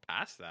to go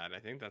past that. I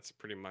think that's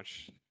pretty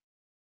much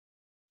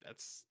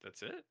that's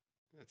it.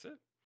 That's it.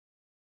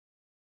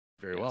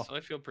 Very well. So I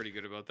feel pretty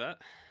good about that.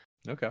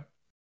 Okay.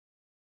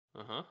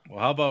 Well,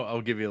 how about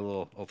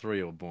I'll throw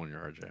you a bone here,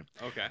 RJ.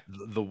 Okay.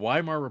 The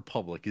Weimar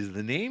Republic is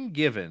the name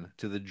given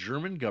to the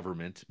German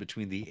government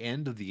between the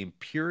end of the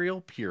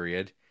imperial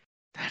period,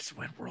 that's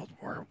when World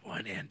War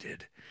I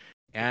ended,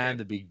 and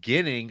the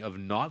beginning of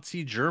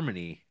Nazi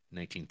Germany,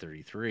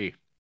 1933.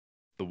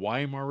 The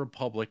Weimar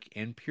Republic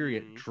and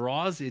period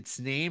draws its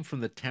name from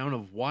the town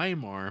of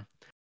Weimar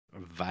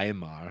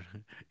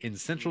in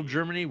central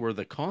Germany, where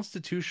the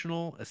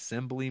Constitutional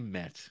Assembly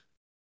met.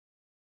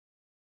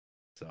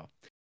 So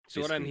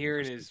what I'm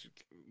hearing is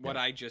what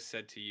I just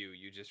said to you.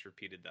 You just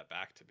repeated that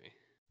back to me.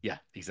 Yeah,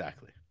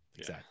 exactly.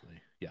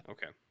 Yeah.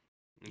 Okay.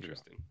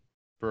 Interesting.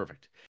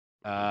 Perfect.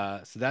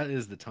 So that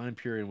is the time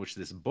period in which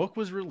this book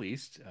was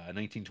released,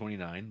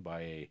 1929,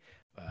 by a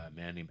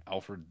man named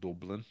Alfred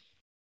Doblin.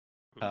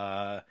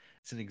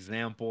 It's an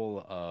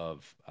example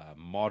of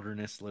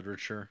modernist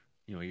literature.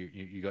 You know,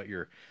 you got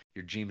your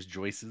James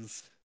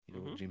Joyce's. You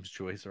know, James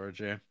Joyce,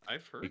 RJ.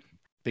 I've heard.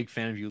 Big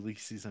fan of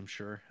Ulysses, I'm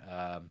sure.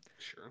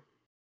 Sure.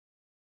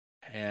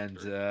 And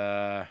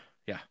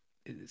yeah,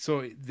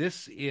 so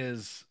this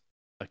is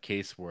a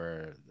case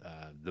where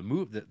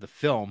the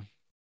film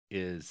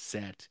is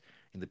set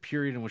in the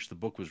period in which the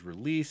book was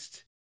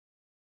released,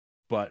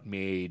 but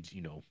made,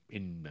 you know,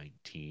 in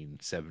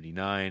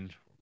 1979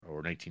 or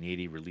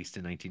 1980, released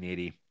in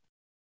 1980,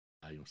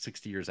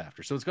 60 years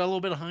after. So it's got a little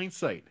bit of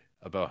hindsight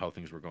about how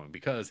things were going,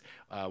 because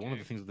one of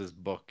the things that this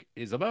book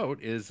is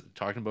about is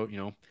talking about, you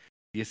know,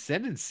 the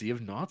ascendancy of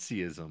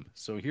Nazism.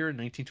 So here in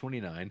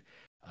 1929,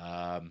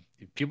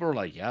 people are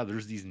like, yeah,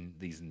 there's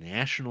these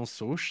National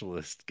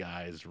Socialist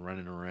guys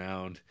running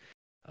around.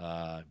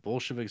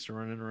 Bolsheviks are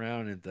running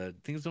around,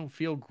 and things don't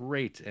feel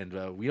great.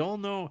 And we all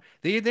know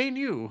they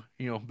knew,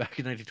 you know, back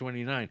in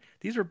 1929,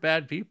 these are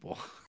bad people.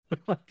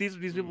 Like these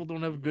people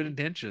don't have good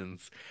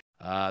intentions.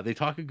 They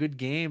talk a good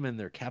game, and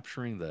they're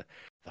capturing the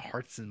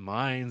hearts and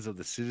minds of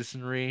the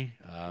citizenry.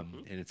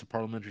 And it's a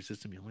parliamentary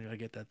system. You only gotta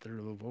get that third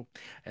of a vote.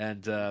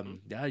 And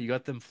yeah, you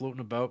got them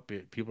floating about.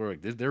 People are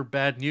like, they're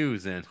bad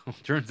news, and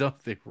turns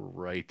out they were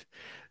right.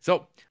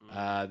 So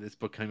this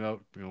book came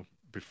out, you know,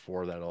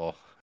 before that all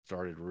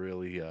started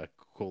really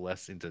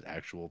coalesce into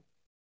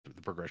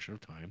the progression of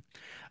time.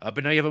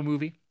 But now you have a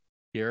movie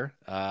here,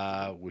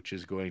 which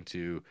is going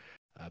to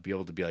be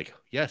able to be like,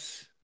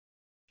 yes,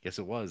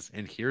 it was,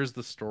 and here's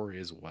the story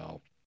as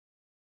well.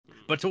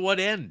 But to what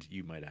end,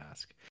 you might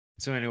ask?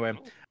 So anyway,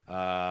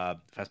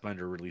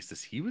 Fassbinder released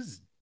this. He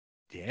was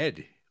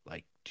dead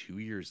like 2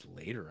 years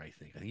later, I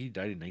think. He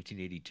died in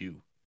 1982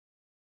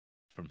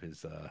 from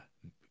his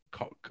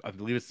I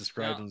believe it's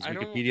described on his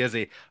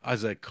Wikipedia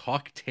as a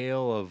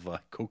cocktail of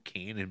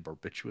cocaine and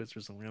barbiturates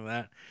or something like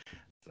that.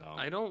 So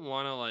I don't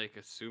want to like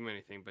assume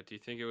anything, but do you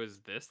think it was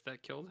this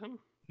that killed him?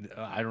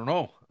 I don't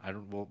know.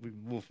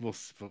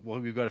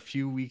 We've got a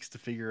few weeks to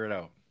figure it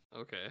out.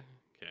 Okay.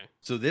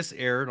 So this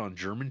aired on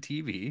German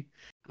TV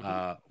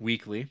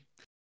weekly.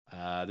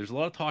 There's a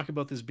lot of talk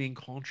about this being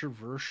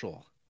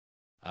controversial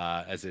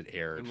as it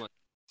aired.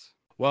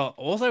 Well,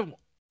 also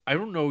I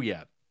don't know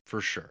yet for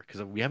sure,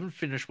 because we haven't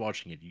finished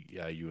watching it,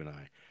 you and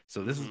I.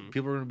 So this is,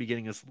 people are going to be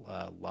getting us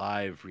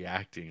live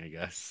reacting, I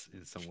guess,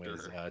 in some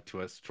ways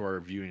to our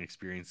viewing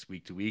experience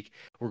week to week.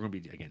 We're going to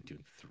be again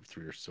doing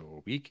 3 or so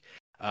a week.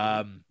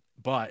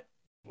 But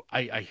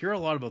I hear a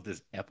lot about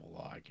this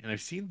epilogue, and I've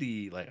seen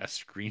a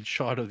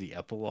screenshot of the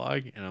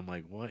epilogue, and I'm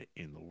like, what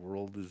in the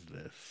world is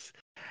this?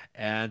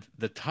 And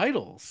the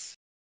titles,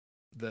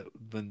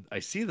 when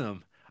I see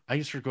them, I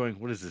just start going,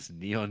 what is this,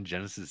 Neon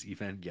Genesis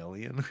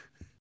Evangelion?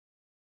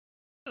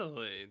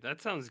 Really?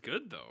 That sounds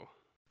good, though.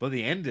 But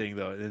the ending,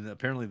 though, and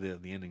apparently the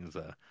ending is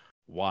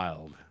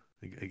wild.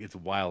 It's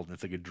wild, and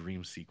it's like a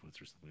dream sequence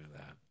or something like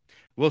that.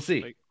 We'll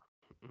see.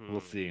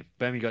 We'll see.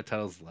 But you got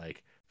titles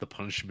like The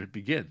Punishment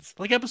Begins,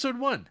 like episode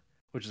 1,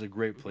 which is a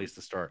great place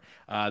to start.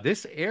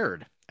 This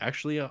aired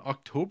actually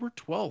October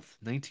 12th,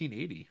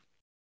 1980,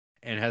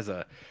 and has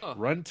a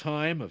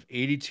runtime of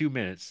 82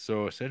 minutes.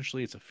 So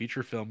essentially, it's a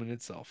feature film in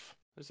itself.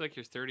 It's like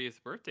your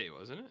 30th birthday,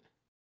 wasn't it?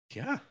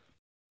 Yeah.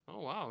 Oh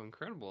wow,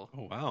 incredible.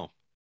 Oh wow.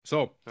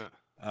 So,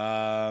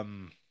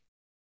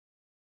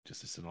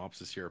 just a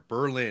synopsis here.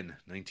 Berlin,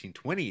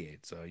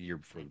 1928, so a year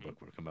before the book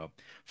would have come out.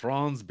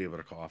 Franz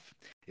Beverkoff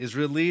is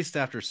released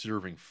after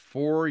serving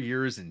 4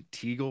 years in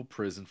Tegel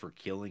prison for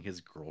killing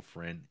his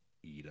girlfriend,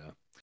 Ida.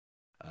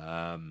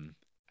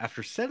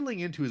 After settling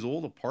into his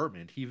old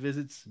apartment, he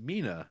visits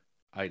Mina,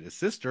 Ida's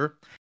sister,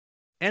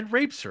 and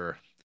rapes her.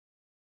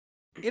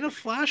 In a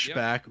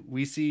flashback,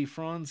 we see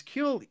Franz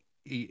kill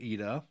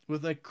Ida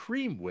with a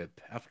cream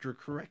whip after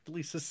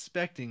correctly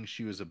suspecting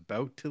she was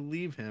about to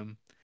leave him.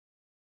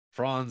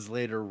 Franz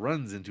later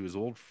runs into his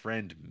old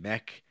friend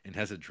Mek and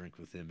has a drink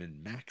with him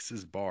in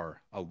Max's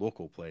bar, a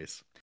local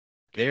place.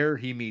 There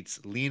he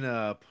meets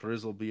Lena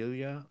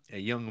Przyzolbia, a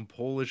young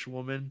Polish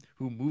woman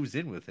who moves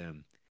in with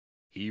him.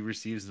 He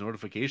receives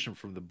notification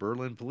from the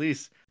Berlin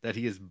police that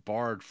he is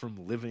barred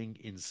from living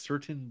in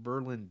certain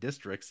Berlin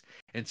districts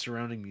and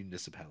surrounding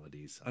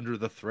municipalities under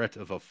the threat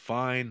of a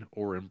fine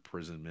or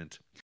imprisonment.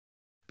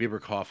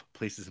 Beberkoff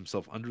places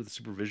himself under the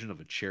supervision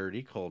of a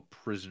charity called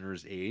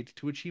Prisoner's Aid,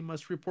 to which he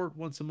must report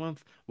once a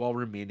month while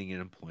remaining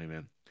in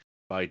employment.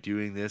 By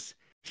doing this,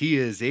 he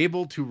is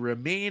able to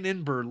remain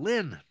in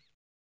Berlin.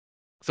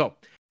 So,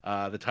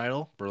 The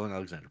title Berlin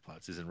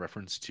Alexanderplatz is in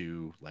reference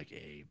to like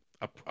a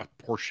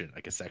portion,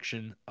 like a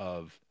section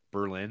of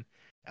Berlin,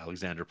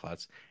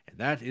 Alexanderplatz, and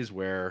that is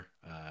where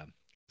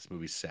this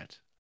movie's set.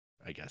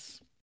 I guess.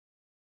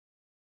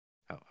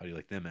 How do you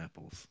like them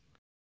apples?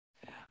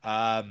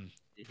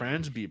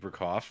 Franz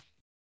Bieberkopf.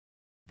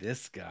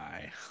 This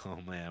guy, oh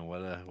man,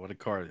 what a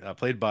card!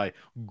 Played by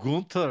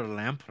Gunther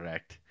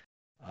Lamprecht.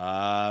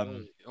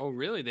 Oh,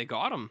 really? They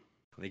got him.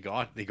 They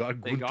got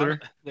Gunther.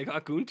 They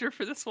got Gunther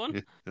for this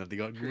one. They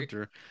got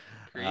Gunther.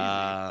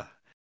 Crazy.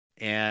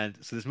 And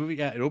so this movie,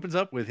 it opens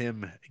up with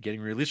him getting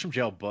released from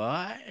jail,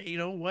 but you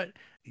know what?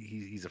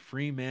 He's a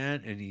free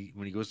man, and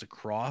when he goes to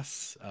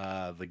cross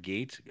the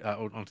gate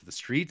out onto the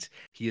street,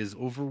 he is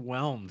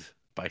overwhelmed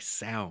by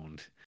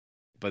sound,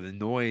 by the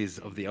noise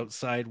of the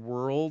outside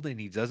world, and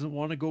he doesn't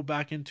want to go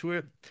back into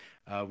it.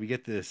 We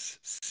get this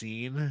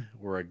scene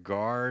where a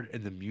guard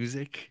and the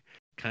music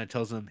kind of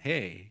tells him,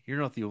 "Hey, you're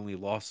not the only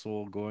lost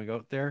soul going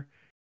out there.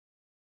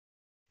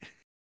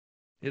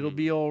 It'll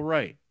be all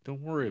right.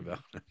 Don't worry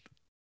about it."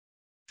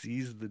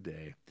 Seize the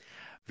day.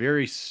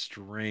 Very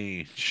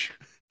strange.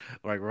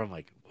 Like, where I'm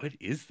like, what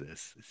is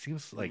this? It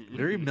seems like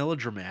very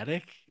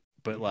melodramatic,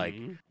 but like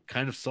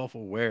kind of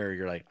self-aware.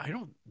 You're like, I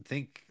don't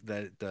think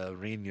that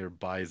Rainier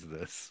buys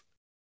this.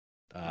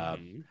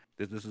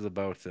 This is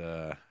about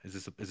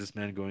is this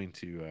man going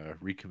to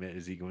recommit?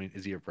 Is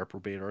he a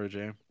reprobate,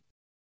 RJ?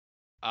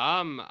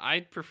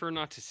 I'd prefer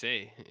not to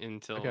say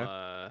until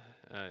the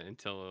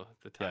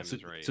time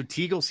is right. So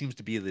Tegel seems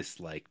to be this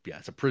like,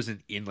 it's a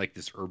prison in like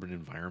this urban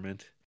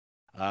environment.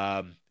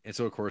 And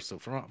so of course,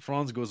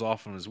 Franz goes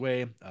off on his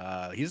way.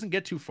 He doesn't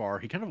get too far.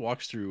 He kind of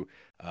walks through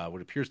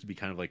what appears to be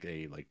kind of like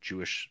a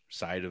Jewish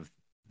side of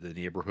the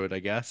neighborhood, I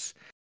guess.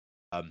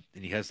 And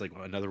he has like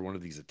another one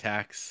of these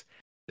attacks.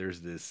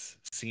 There's this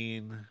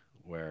scene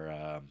where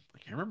I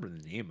can't remember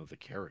the name of the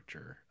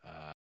character.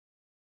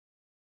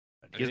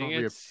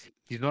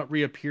 He's not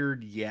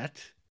reappeared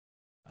yet.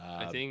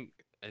 I think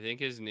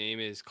his name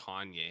is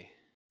Kanye.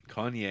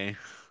 Kanye.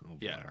 Oh,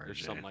 yeah, or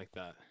something like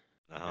that.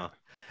 Yeah.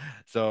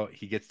 So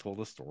he gets told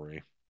a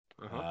story,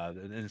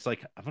 and it's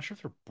like, I'm not sure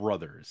if they're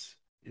brothers.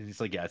 And it's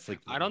like, it's like,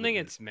 I don't think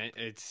it's meant.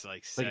 It's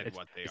like said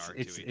what they are to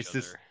each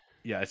other.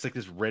 It's like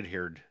this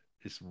red-haired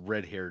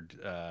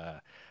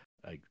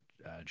like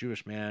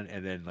Jewish man,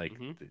 and then like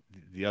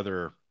the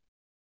other,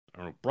 I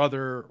don't know,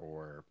 brother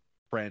or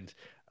friend,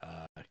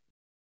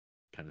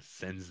 kind of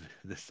sends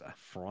this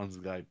Franz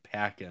guy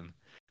packing.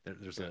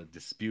 There's a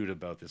dispute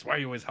about this. Why are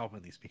you always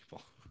helping these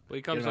people? Well,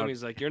 he comes home.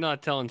 He's like, "You're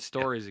not telling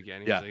stories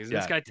again." He's like, "Is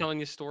this guy telling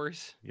you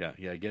stories?" Yeah.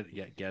 Get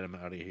him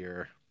out of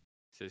here.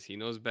 He says he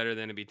knows better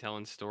than to be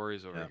telling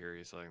stories over here.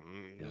 He's like,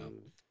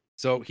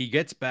 So he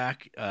gets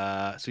back.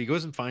 So he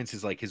goes and finds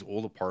his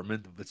old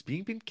apartment that's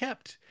being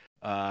kept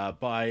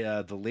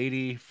by the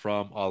lady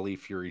from Ali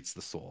Fear Eats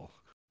the Soul.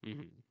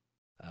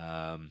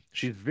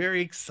 She's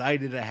very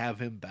excited to have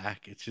him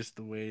back. It's just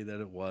the way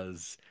that it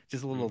was,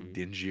 just a little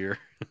dingier,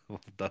 a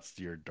little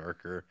dustier,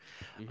 darker.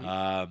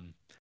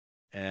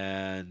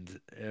 And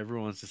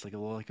everyone's just like a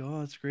little like,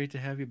 oh, it's great to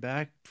have you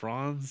back,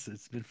 Franz.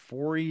 It's been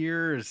 4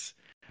 years.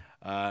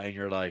 And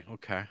you're like,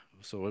 okay,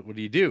 so what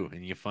do you do?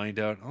 And you find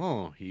out,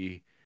 oh,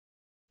 he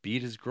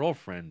beat his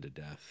girlfriend to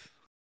death.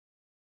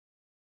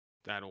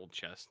 That old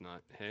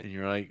chestnut. Hey? And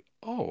you're like,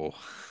 oh,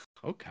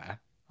 okay.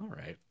 All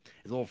right.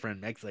 His old friend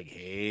Meg's like,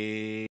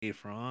 hey,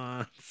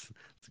 Franz,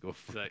 let's go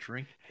for a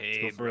drink.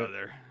 Hey,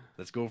 brother.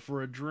 Let's go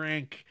for a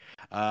drink.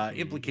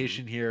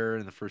 Implication here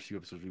in the first few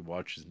episodes we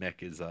watched is Meg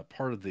is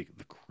part of the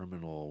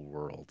criminal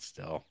world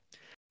still.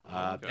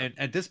 And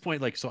at this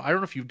point, like, so I don't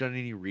know if you've done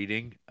any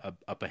reading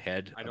up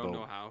ahead. I don't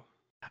know how.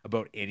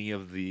 About any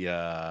of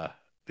the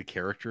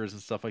characters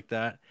and stuff like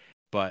that.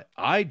 But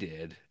I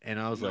did, and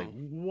I was like,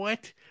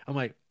 what? I'm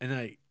like,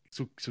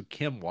 so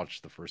Kim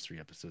watched the first 3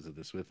 episodes of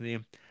this with me,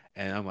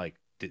 and I'm like,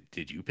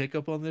 did you pick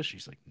up on this?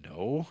 She's like,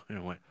 no. And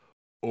I went,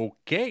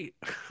 okay.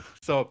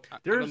 So I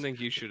don't think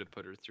you should have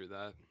put her through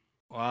that.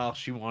 Well,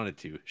 she wanted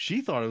to.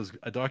 She thought it was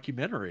a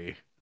documentary.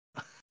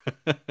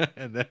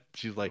 And then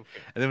she's like,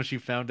 and then when she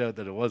found out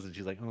that it wasn't,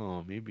 she's like,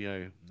 oh, maybe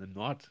I'm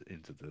not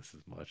into this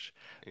as much.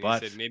 And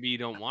but said, maybe you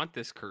don't want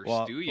this curse,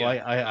 do you?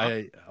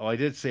 Well, I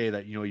did say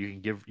that, you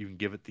can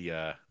give it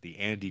the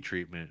Andy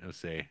treatment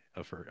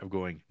of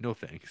going, no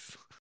thanks.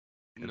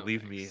 And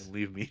leave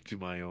me to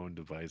my own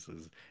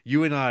devices.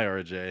 You and I,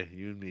 RJ,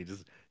 you and me,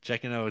 just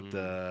checking out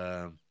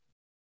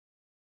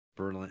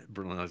Berlin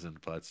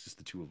Alexanderplatz, just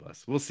the two of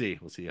us. We'll see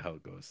how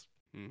it goes.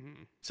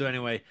 So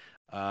anyway,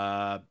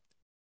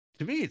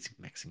 to me,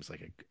 Mick seems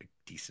like a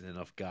decent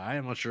enough guy.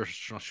 I'm not sure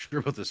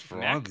about this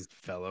Franz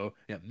fellow.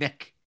 Yeah,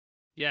 Mick.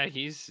 Yeah,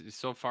 he's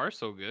so far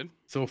so good.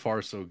 So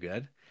far so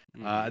good.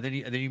 And then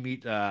you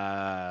meet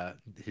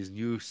his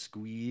new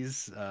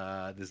squeeze,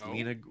 this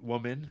Lena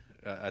woman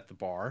at the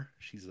bar.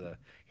 She's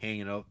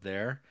hanging out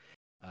there.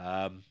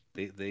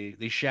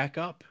 They shack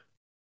up.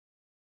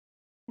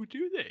 Who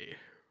do they?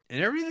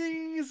 And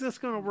everything is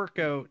just gonna work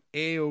out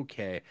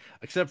a-okay,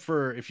 except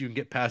for if you can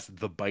get past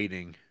the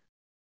biting.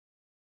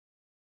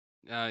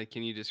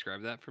 Can you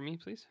describe that for me,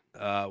 please?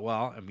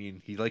 Well, I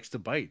mean, he likes to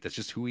bite. That's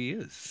just who he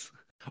is.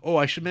 Oh,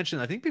 I should mention,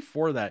 I think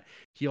before that,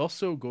 he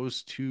also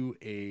goes to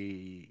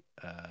a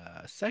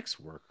sex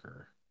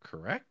worker,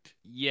 correct?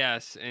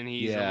 Yes, and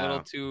he's a little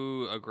Yeah.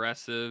 too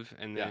aggressive,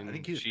 and Yeah, I then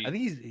think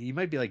he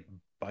might be like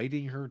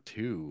biting her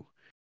too.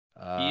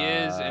 he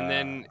is,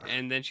 Uh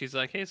and then she's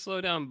like, "Hey,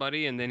 slow down,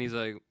 buddy," and then he's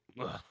like,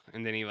 ugh,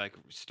 and then he like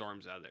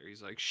storms out there.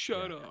 He's like, yeah.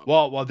 "Shut up."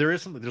 Well,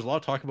 there's a lot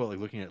of talk about like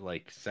looking at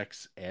like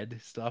sex ed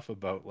stuff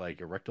about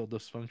like erectile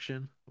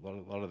dysfunction. A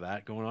lot of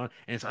that going on.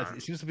 And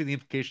it seems to be the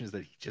implication is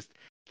that he just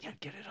can't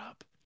get it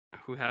up.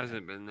 Who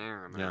hasn't been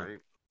there? Am I Yeah. right?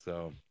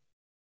 So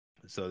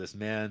this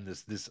man,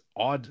 this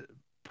odd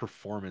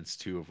performance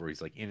too, of where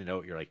he's like in and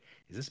out. You're like,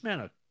 is this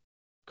man a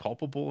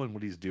culpable in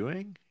what he's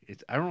doing?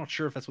 I'm not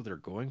sure if that's what they're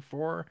going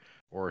for,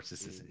 or it's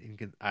just this.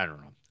 I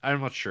don't know. I'm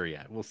not sure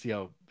yet. We'll see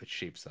how it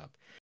shapes up.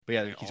 But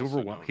yeah, he's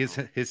overwhelmed.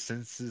 His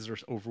senses are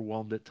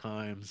overwhelmed at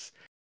times.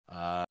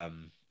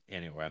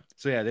 Anyway,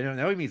 so yeah,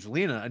 now he meets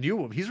Lena, a new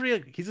woman. He's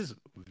just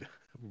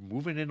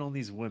moving in on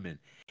these women,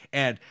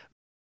 and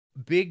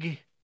big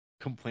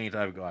complaint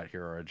I've got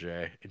here,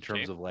 RJ, in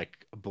terms of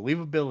like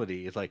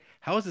believability. It's like,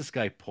 how is this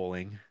guy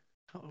pulling?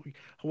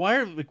 Why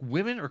are like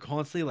women are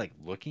constantly like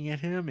looking at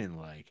him and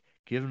like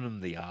giving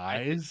him the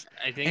eyes?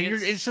 I think and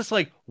it's just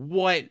like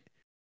what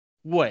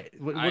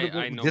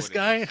I know this what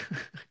guy? It is.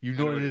 You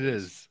know what it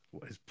is.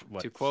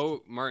 To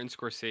quote Martin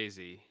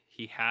Scorsese,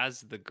 he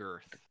has the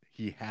girth.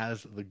 He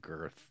has the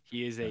girth.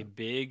 He is a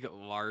big,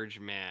 large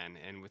man,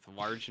 and with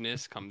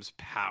largeness comes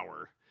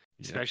power,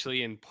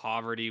 especially in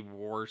poverty,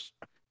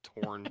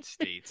 war-torn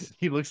states.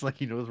 He looks like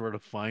he knows where to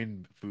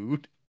find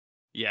food.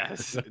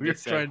 Yes,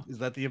 is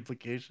that the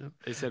implication?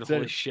 They said,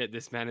 "Holy shit,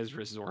 this man is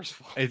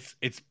resourceful."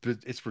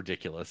 It's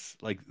ridiculous.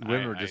 Like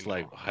women are just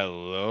like,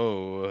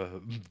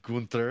 "Hello,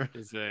 Gunther."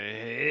 It's a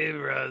hey,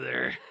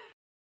 brother.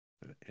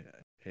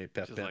 Hey,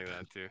 pep, just pep. like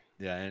that too.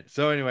 Yeah.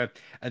 So anyway,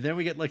 and then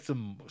we get like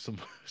some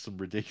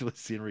ridiculous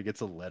scene where he gets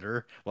a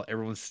letter while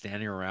everyone's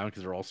standing around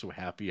because they're all so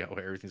happy how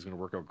everything's going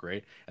to work out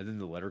great. And then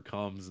the letter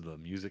comes, and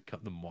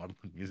the model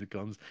music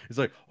comes. It's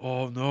like,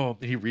 oh no!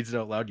 And he reads it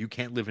out loud. You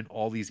can't live in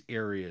all these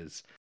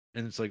areas.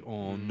 And it's like,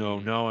 oh no,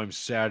 now I'm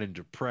sad and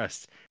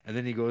depressed. And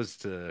then he goes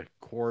to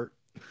court,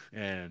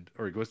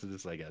 or he goes to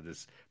this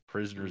this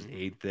prisoner's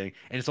aid thing,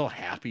 and it's all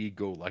happy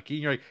go lucky.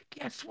 And you're like,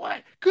 guess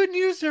what? Good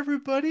news,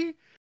 everybody.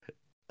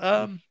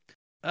 I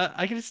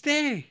can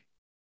stay.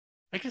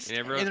 And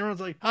everyone's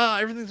like,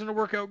 everything's gonna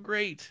work out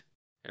great.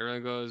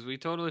 Everyone goes, we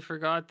totally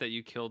forgot that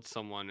you killed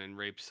someone and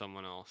raped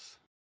someone else.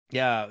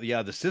 Yeah,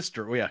 the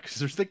sister. Oh yeah, because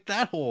there's like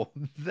that whole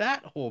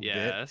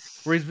bit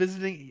where he's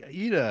visiting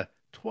Ida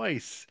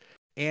twice,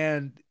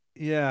 and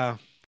yeah.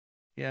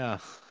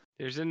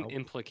 There's an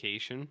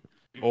implication.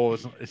 Oh,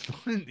 it's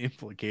not an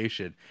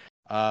implication.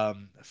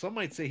 Some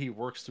might say he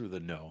works through the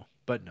no,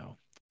 but no,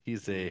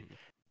 he's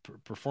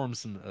performs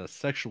some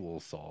sexual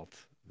assault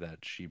that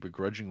she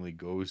begrudgingly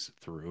goes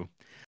through,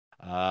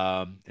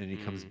 and he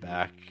comes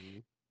back,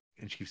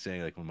 and she keeps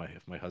saying like,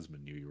 if my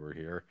husband knew you were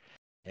here,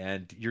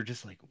 and you're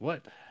just like,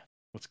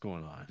 what's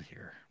going on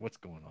here? What's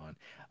going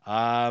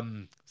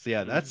on? So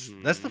yeah, that's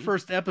the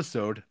first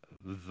episode.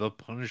 The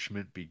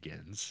punishment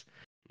begins.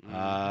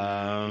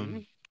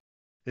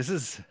 This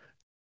is,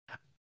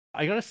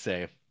 I gotta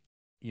say,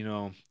 you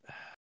know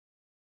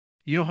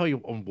how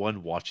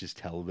one watches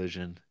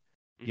television.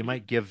 You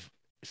might give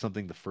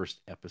something the first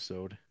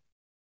episode,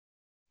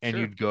 and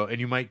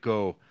you might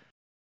go,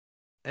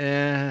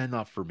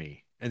 not for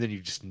me, and then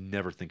you just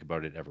never think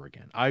about it ever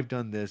again. I've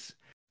done this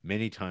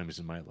many times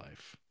in my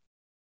life,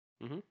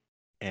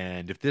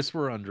 and if this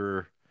were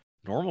under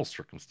normal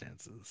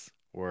circumstances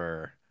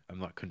where I'm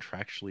not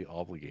contractually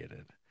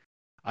obligated,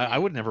 I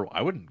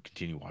wouldn't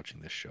continue watching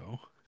this show.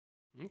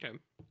 Okay.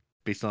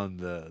 Based on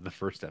the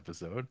first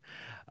episode,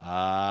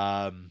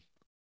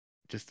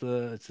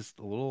 it's just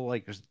a little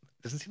like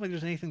doesn't seem like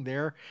there's anything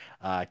there.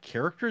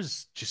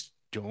 Characters just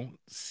don't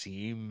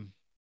seem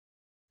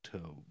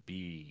to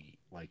be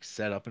like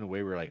set up in a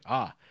way where like,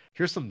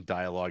 here's some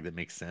dialogue that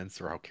makes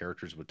sense, or how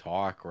characters would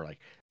talk, or like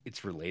it's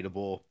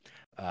relatable.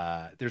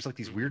 There's like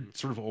these weird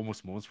sort of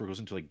almost moments where it goes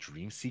into like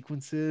dream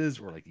sequences,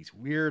 or like these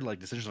weird like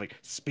decisions, like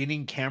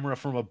spinning camera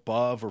from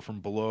above or from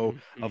below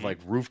of like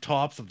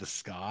rooftops of the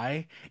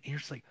sky, and you're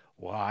just like,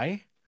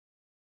 why?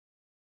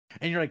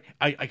 And you're like,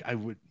 I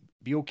would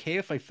be okay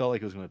if I felt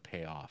like it was going to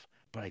pay off,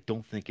 but I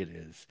don't think it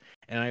is.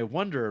 And I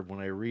wonder when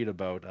I read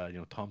about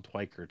Tom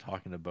Twyker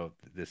talking about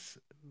this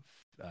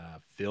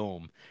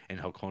film and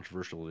how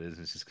controversial it is.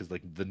 It's just because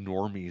like the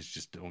normies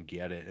just don't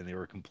get it, and they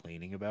were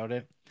complaining about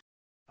it.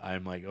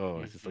 I'm like,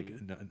 it's just like,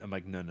 I'm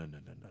like, no,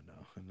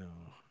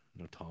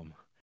 Tom.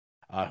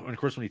 And of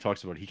course, when he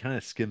talks about it, he kind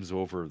of skims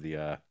over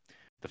the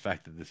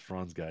fact that this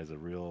Franz guy is a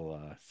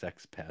real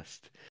sex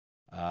pest.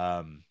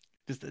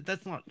 Just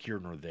that's not here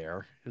nor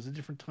there. It was a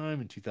different time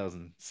in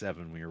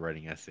 2007 when you're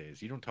writing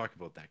essays. You don't talk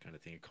about that kind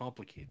of thing. It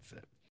complicates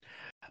it.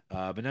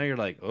 But now you're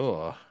like,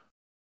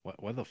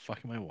 why the fuck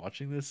am I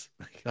watching this?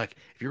 Like,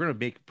 if you're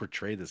gonna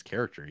portray this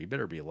character, you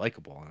better be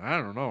likable. And I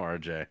don't know,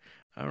 RJ.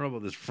 I don't know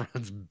about this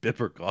Franz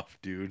Biberkov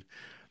dude.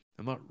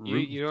 I'm not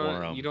rooting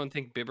for him. You don't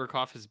think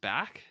Biberkov is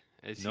back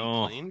as he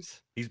No,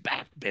 claims? he's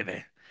back,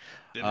 baby.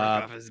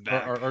 Biberkov is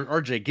back.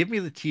 RJ, give me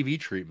the TV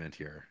treatment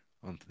here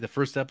on the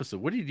first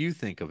episode. What did you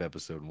think of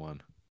episode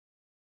 1?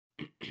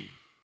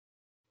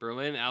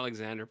 Berlin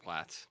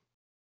Alexanderplatz.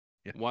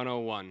 Yeah.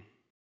 101.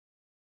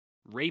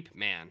 Rape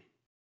Man.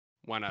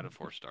 1 out of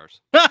 4 stars.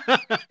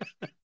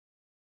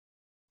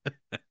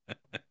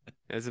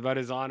 That's about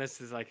as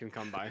honest as I can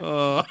come by.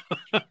 Oh.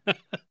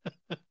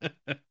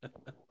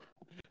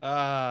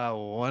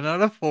 1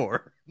 out of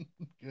 4.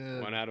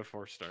 Good. 1 out of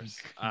 4 stars.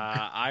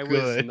 I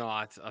was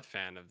not a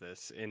fan of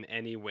this in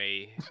any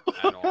way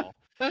at all.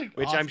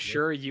 Which awesome. I'm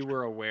sure you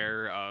were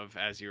aware of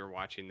as you were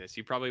watching this.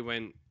 You probably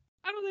went,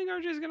 I don't think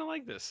RJ's going to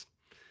like this.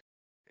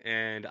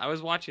 And I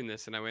was watching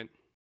this and I went,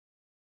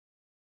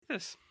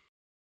 this.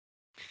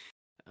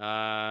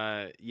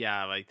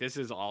 Yeah, like this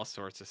is all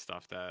sorts of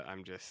stuff that I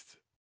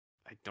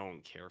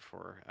don't care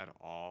for at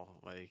all.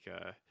 Like,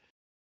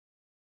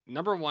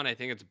 number one, I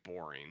think it's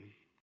boring.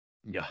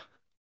 Yeah.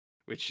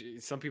 Which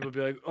some people be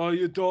like, oh,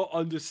 you don't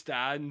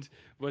understand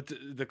what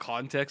the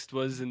context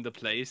was in the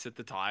place at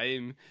the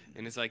time.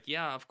 And it's like,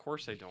 yeah, of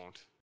course I don't.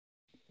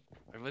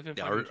 I live in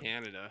fucking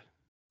Canada.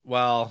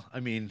 Well,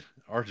 I mean,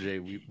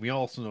 RJ, we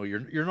also know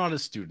you're not a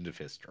student of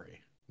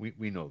history.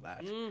 We know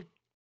that.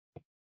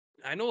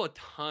 I know a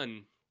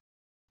ton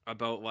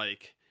about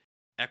like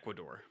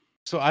Ecuador.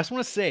 So I just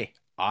want to say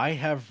I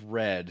have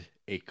read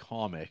a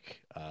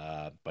comic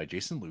by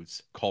Jason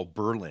Lutz called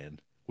Berlin,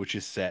 which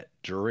is set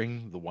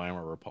during the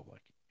Weimar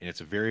Republic, and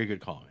it's a very good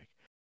comic.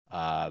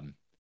 Because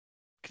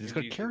it's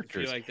got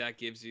characters. I feel like that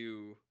gives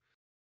you.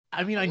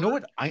 I mean, I know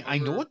what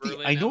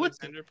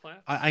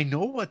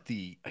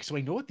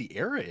the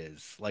era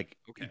is. Like,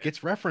 okay. It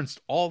gets referenced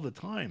all the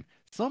time.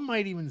 Some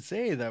might even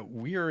say that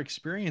we are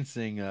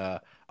experiencing a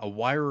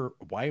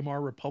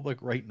Weimar Republic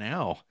right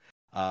now,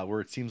 where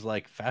it seems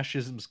like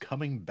fascism's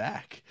coming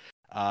back,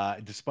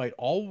 despite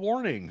all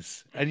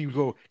warnings. And you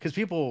go, because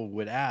people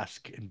would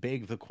ask and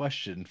beg the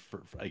question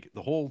for like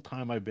the whole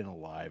time I've been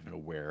alive and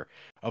aware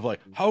of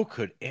like, how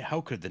could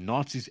the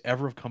Nazis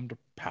ever have come to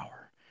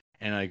power?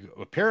 And I go,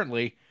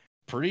 apparently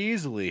pretty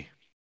easily.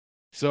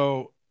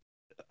 So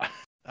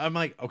I'm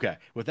like, okay,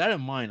 with that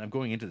in mind, I'm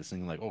going into this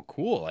thing like, oh,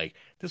 cool. Like,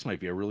 this might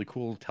be a really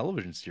cool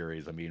television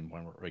series. I mean,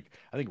 I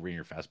think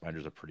Rainier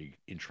Fassbinder's a pretty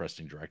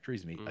interesting director.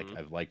 Like,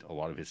 I've liked a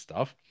lot of his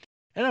stuff.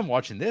 And I'm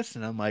watching this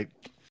and I'm like,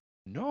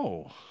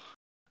 nope,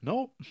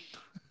 not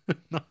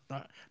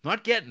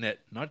getting it.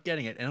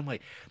 And I'm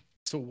like,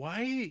 so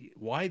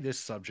why this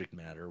subject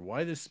matter?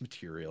 Why this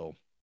material?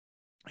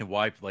 And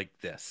why like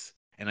this?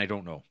 And I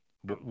don't know.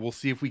 We'll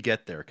see if we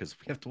get there because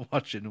we have to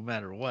watch it no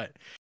matter what.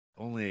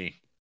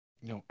 Only,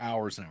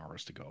 hours and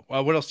hours to go.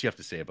 What else do you have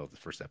to say about the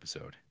first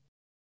episode?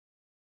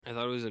 I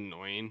thought it was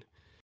annoying.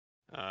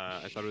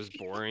 I thought it was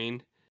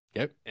boring.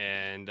 Yep.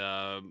 And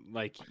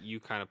like you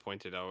kind of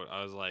pointed out,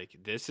 I was like,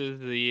 this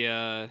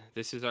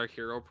is our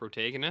hero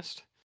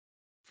protagonist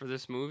for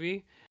this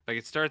movie. Like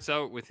it starts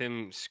out with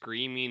him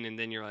screaming, and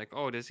then you're like,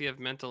 oh, does he have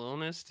mental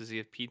illness? Does he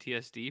have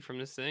PTSD from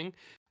this thing?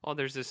 Oh,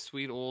 there's this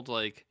sweet old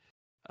like,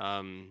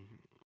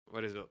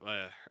 what is it?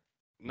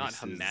 Not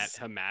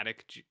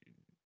Hamatic.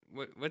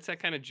 What's that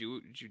kind of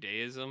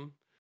Judaism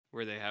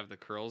where they have the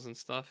curls and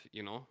stuff?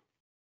 It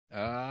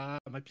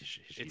might be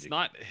it's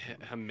not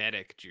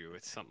Hamitic Jew.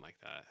 It's something like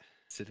that.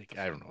 Hasidic.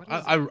 I don't know.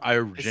 I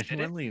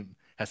genuinely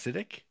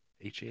Hasidic.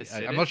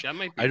 I'm not sure.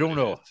 I don't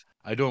know.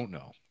 I don't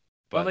know.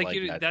 But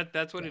like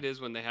that's what it is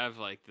when they have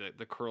like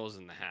the curls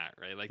in the hat,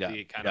 right? Like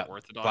the kind of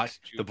Orthodox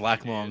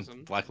black long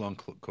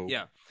coat.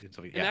 Yeah.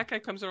 And that guy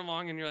comes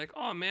along and you're like,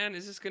 oh man,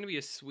 is this going to be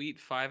a sweet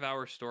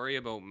 5-hour story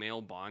about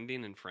male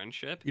bonding and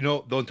friendship?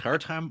 The entire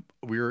time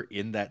we were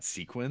in that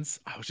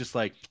sequence, I was just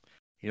like,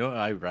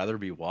 I'd rather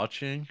be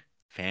watching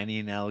Fanny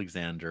and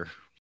Alexander.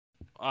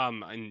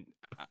 And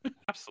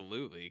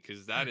absolutely,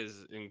 because that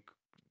is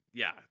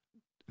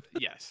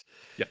yes.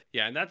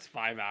 Yeah, and that's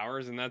 5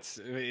 hours, and that's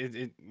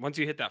it. Once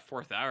you hit that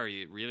 4th hour,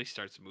 it really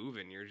starts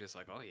moving. You're just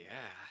like, oh yeah.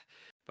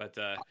 But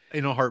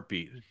in a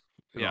heartbeat,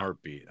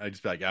 I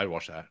just be like, I'd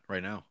watch that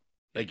right now,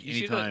 like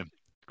anytime.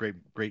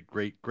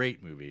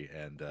 Great movie,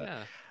 and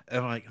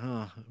I'm like,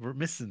 we're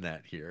missing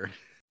that here.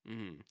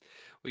 Mm-hmm.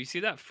 Well, you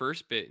see that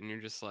first bit, and you're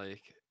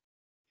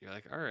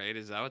like, all right,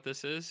 is that what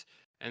this is?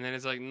 And then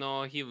it's like,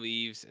 no, he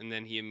leaves, and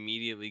then he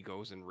immediately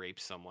goes and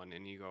rapes someone,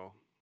 and you go,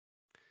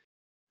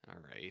 all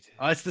right.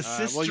 It's the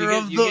sister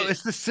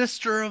it's the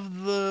sister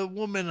of the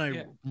woman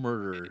I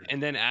murdered.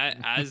 And then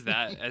as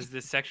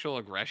the sexual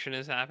aggression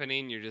is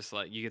happening, you're just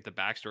like, you get the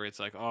backstory. It's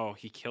like, oh,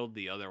 he killed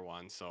the other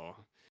one, so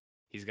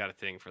he's got a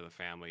thing for the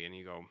family. And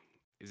you go,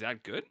 is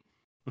that good?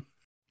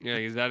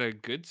 Is that a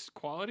good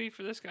quality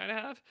for this guy to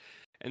have?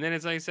 And then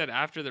it's like I said,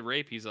 after the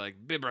rape, he's like,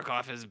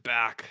 Biberkov is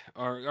back.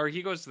 Or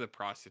he goes to the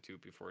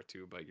prostitute before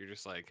too, but you're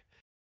just like,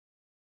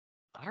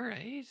 all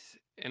right.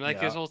 And like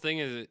his whole thing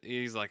is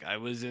he's like, I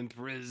was in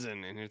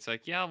prison. And it's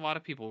like, yeah, a lot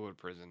of people go to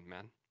prison,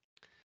 man.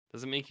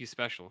 Doesn't make you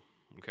special.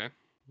 Okay,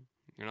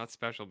 you're not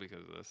special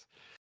because of this.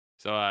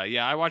 So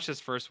yeah, I watched this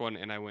first one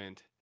and I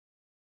went,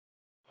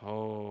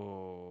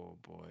 oh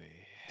boy.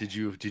 Did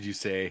you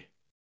say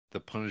the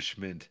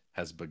punishment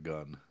has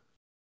begun?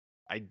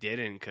 I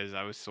didn't because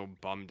I was so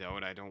bummed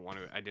out. I didn't want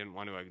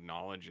to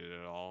acknowledge it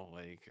at all.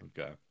 Like,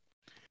 Okay.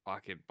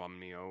 fuck, it bummed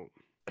me out.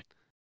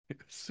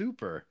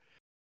 Super.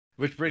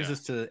 Which brings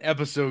us to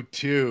episode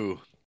 2.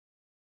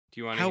 Do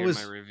you want to hear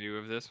my review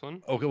of this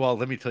one? Okay, well,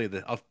 let me tell you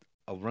that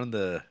I'll run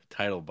the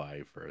title by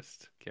you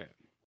first. Okay.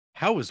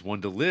 How is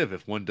one to live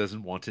if one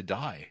doesn't want to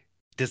die?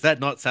 Does that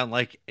not sound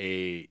like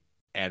a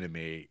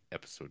anime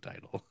episode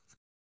title?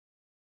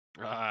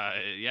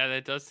 Yeah,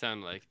 that does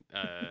sound like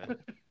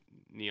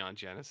Neon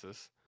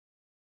Genesis.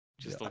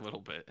 Just a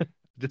little bit.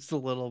 Just a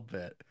little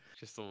bit.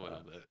 Just a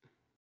little bit.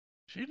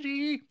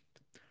 Shinji.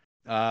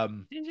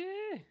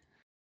 Shinji.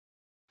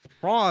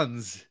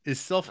 Franz is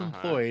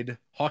self-employed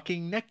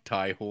hawking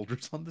necktie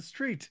holders on the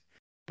street,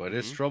 but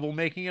has trouble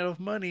making enough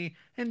money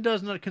and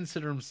does not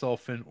consider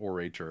himself an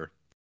orator.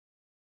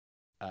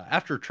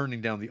 After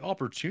turning down the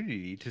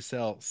opportunity to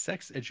sell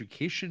sex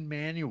education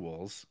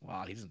manuals,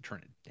 wow, he doesn't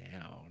turn it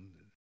down.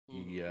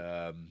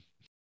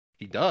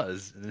 He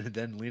does, and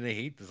then Lena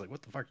Haidt is like,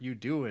 "What the fuck are you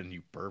doing,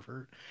 you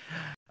pervert?"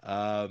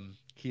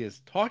 He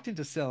is talked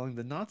into selling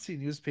the Nazi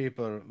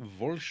newspaper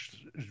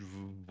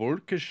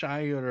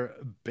Volkischer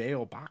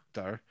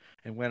Beobachter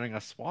and wearing a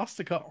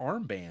swastika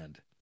armband.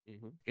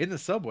 In the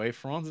subway,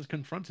 Franz is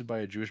confronted by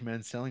a Jewish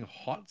man selling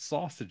hot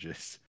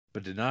sausages,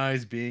 but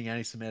denies being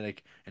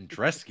anti-Semitic, and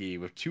Dresky,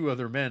 with 2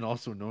 other men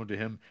also known to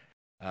him.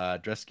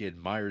 Dresky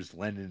admires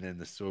Lenin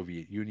and the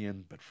Soviet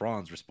Union, but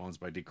Franz responds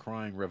by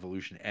decrying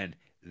revolution and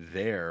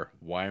their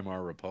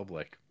Weimar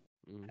Republic.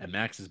 At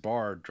Max's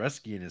bar,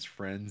 Dresky and his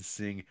friends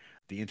sing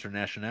the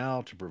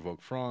Internationale to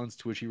provoke Franz,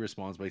 to which he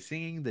responds by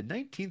singing the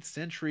 19th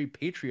century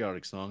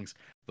patriotic songs,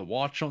 The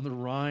Watch on the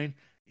Rhine,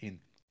 in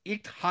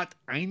Ich hat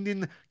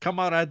einen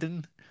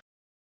Kameraden.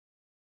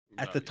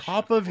 At the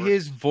top of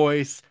his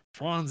voice,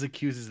 Franz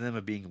accuses them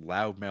of being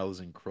loudmouths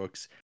and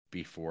crooks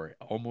before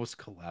almost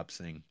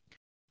collapsing.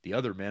 The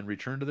other men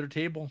return to their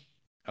table.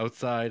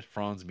 Outside,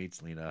 Franz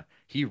meets Lena.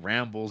 He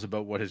rambles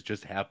about what has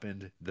just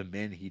happened. The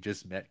men he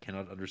just met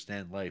cannot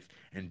understand life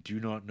and do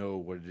not know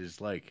what it is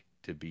like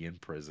to be in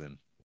prison.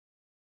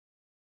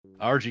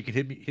 RG, can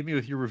hit me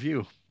with your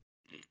review.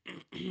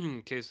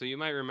 Okay, so you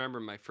might remember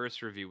my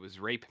first review was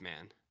Rape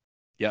Man.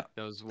 Yeah.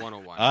 That was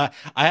 101.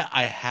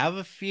 I have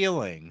a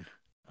feeling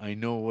I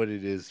know what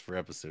it is for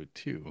episode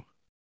 2.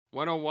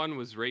 101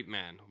 was Rape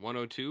Man.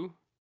 102,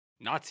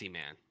 Nazi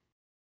Man.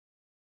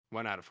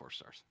 1 out of 4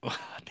 stars. Oh,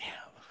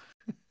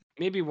 damn.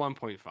 Maybe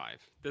 1.5.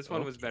 This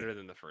one was better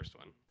than the first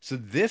one. So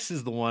this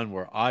is the one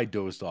where I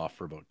dozed off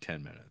for about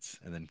 10 minutes.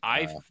 And then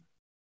I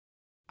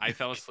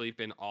fell asleep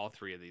in all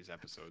 3 of these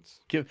episodes.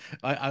 Kim,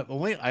 I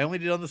only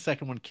did on the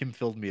second one. Kim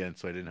filled me in,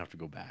 so I didn't have to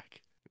go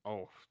back.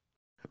 You're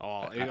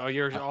all.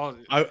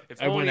 If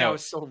I only went I out.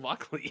 was so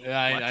lucky.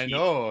 I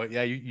know.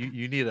 Yeah,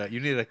 you need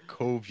a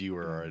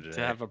co-viewer to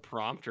have a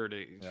prompter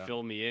to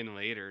fill me in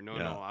later. No,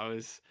 I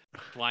was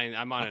flying.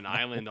 I'm on an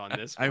island on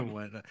this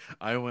one.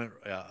 I went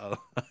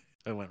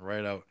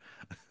right out.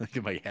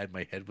 My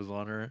head was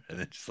on her, and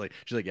then she's like,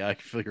 yeah, I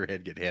can feel your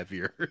head get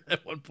heavier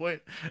at one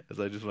point. As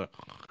I just went,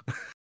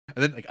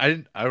 and then I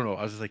don't know.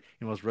 I was just like,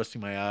 I was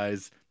resting my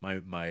eyes, my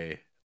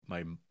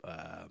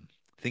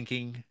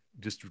thinking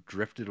just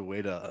drifted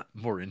away to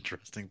more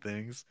interesting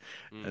things,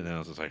 and then I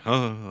was just like,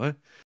 what?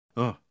 Oh,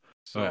 all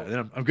right,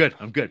 then I'm good.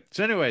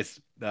 So,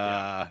 anyways,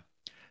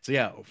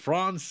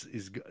 Franz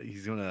he's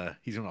gonna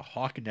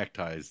hawk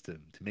neckties to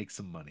make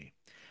some money.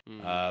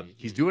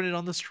 He's doing it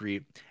on the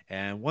street,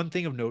 and one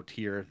thing of note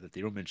here that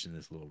they don't mention in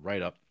this little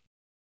write-up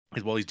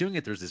is while he's doing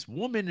it, there's this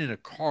woman in a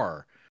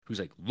car who's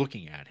like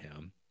looking at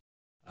him,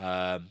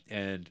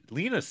 and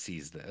Lena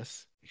sees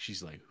this.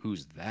 She's like,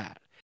 "Who's that?"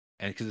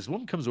 And because this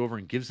woman comes over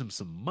and gives him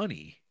some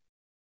money,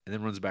 and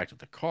then runs back to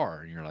the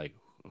car, and you're like,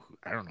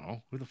 "I don't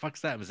know, who the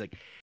fuck's that?" And it's like,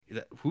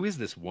 "Who is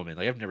this woman?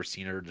 Like, I've never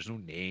seen her. There's no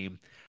name."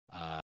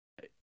 And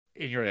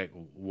you're like,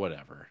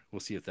 "Whatever. We'll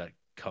see if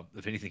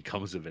anything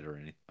comes of it or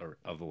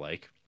of the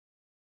like."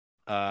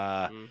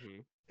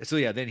 So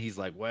yeah, then he's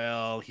like,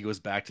 well, he goes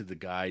back to the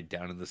guy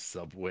down in the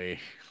subway,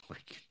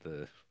 like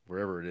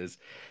wherever it is,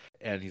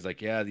 and he's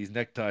like, yeah, these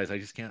neckties, I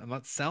just can't, I'm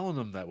not selling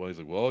them that way. He's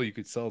like, well, you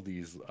could sell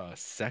these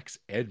sex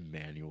ed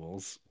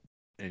manuals,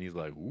 and he's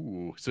like,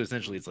 ooh. So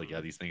essentially, it's like,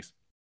 yeah, these things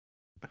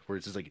where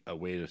it's just like a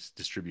way to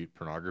distribute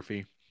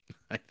pornography,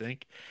 I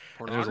think.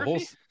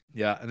 Pornography.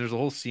 And there's a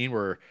whole scene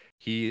where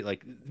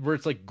where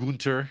it's like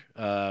Gunter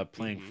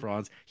playing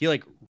Franz. He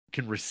like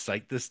can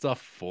recite this stuff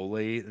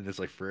fully in this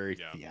like very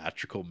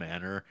theatrical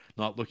manner,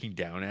 not looking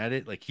down at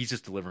it. Like he's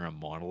just delivering a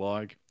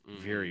monologue,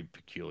 very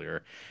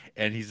peculiar.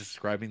 And he's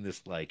describing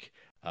this like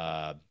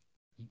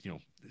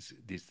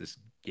this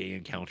gay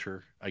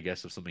encounter, I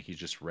guess, of something he's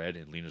just read,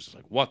 and Lena's just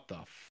like, what the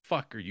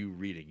fuck are you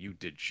reading, you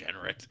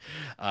degenerate?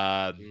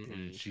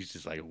 And she's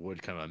just like,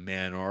 what kind of a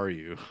man are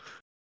you?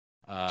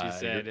 She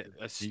said,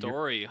 "A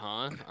story,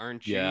 huh?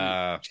 Aren't you?"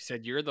 Yeah. She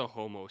said, "You're the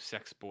homo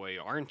sex boy,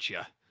 aren't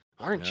you?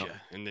 Aren't you?"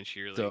 And then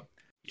she really. So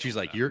she's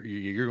like, "You're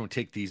going to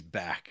take these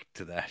back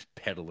to that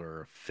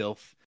peddler of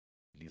filth."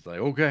 And he's like,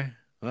 "Okay,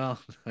 well,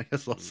 I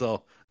guess I'll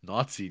sell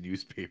Nazi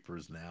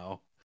newspapers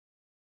now."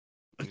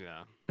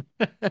 Yeah.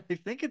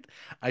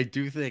 I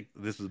do think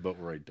this is about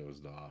where I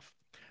dozed off.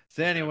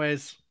 So,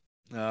 anyways,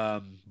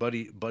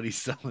 Buddy's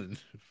selling.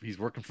 He's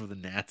working for the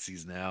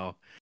Nazis now.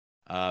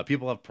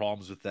 People have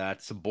problems with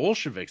that. Some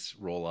Bolsheviks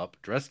roll up.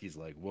 Dresky's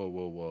like, "Whoa,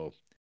 whoa, whoa,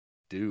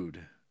 dude,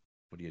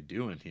 what are you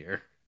doing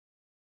here?"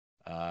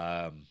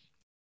 And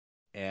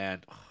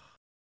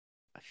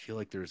I feel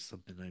like there's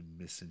something I'm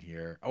missing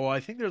here. Oh,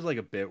 I think there's like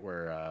a bit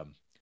where I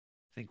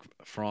think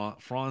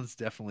Franz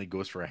definitely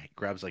goes for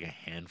grabs like a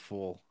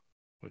handful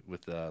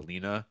with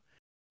Lena.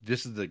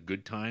 This is the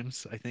good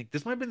times, I think.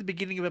 This might have been the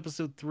beginning of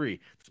episode 3.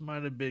 This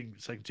might have been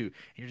second 2. And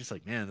you're just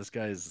like, man, this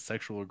guy is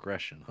sexual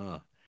aggression, huh?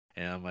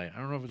 And I'm like, I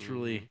don't know if it's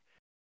really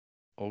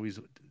always,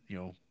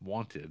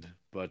 wanted.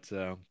 But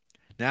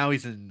now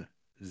he's in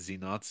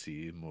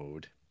Xenazi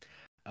mode.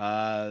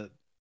 I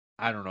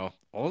don't know.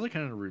 All I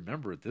kind of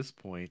remember at this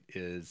point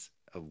is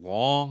a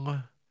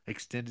long,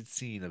 extended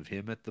scene of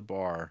him at the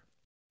bar.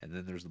 And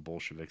then there's the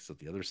Bolsheviks at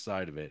the other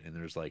side of it. And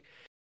there's like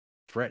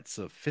threats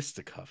of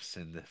fisticuffs,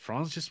 and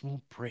Franz just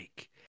won't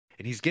break.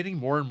 And he's getting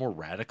more and more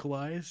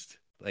radicalized,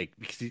 like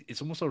because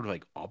it's almost sort of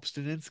like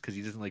obstinance because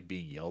he doesn't like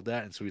being yelled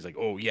at, and so he's like,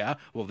 "Oh yeah,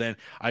 well then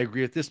I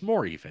agree with this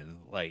more." Even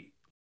like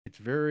it's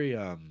very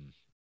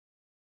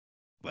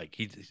like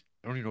I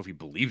don't even know if he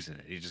believes in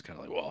it. He's just kind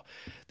of like, "Well,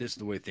 this is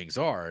the way things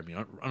are. I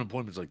mean,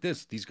 unemployment's like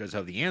this. These guys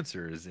have the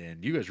answers,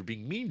 and you guys are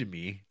being mean to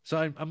me, so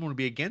I'm going to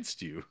be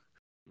against you."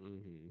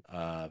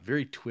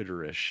 Very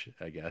Twitterish,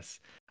 I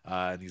guess.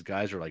 And these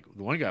guys are like,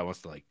 the one guy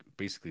wants to like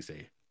basically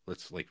say,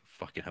 "Let's like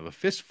fucking have a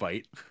fist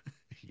fight,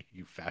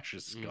 you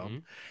fascist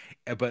scum."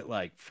 But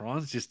like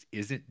Franz just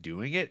isn't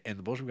doing it, and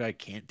the bullshit guy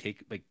can't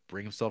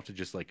bring himself to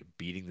just like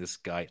beating this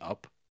guy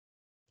up.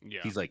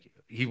 Yeah. He's like,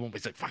 he won't.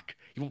 It's like, fuck,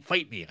 you won't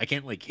fight me. I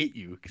can't like hit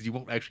you because you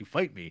won't actually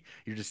fight me.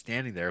 You're just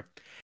standing there.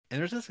 And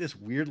there's this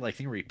weird like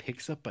thing where he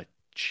picks up a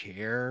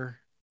chair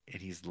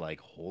and he's like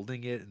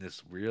holding it in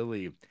this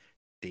really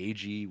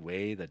stagey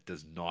way that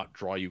does not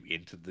draw you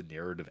into the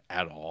narrative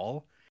at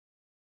all.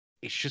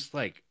 It's just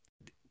like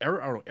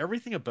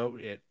everything about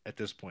it at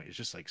this point is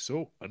just like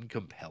so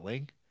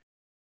uncompelling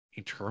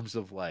in terms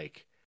of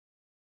like,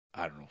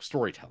 I don't know,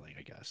 storytelling,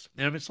 I guess.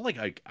 And I mean, it's not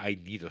like I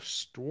need a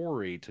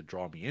story to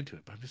draw me into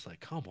it, but I'm just like,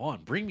 come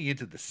on, bring me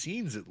into the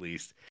scenes at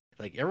least.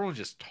 Like everyone's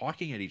just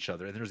talking at each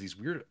other, and there's these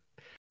weird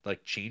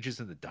like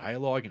changes in the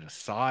dialogue and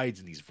asides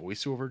and these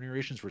voiceover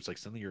narrations where it's like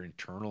something you're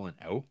internal and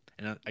out.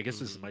 And I guess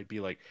this might be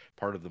like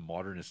part of the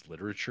modernist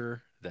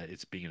literature that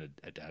it's being an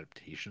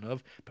adaptation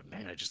of. But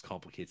man, it just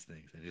complicates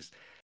things and just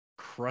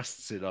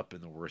crusts it up in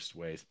the worst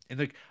ways. And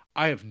like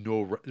I have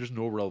there's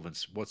no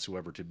relevance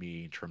whatsoever to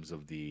me in terms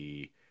of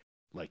the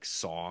like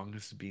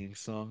songs being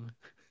sung.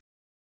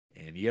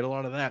 And you get a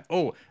lot of that.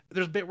 Oh,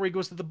 there's a bit where he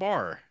goes to the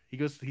bar. He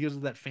goes to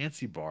that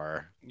fancy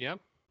bar. Yep.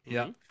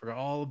 Yeah, forgot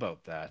all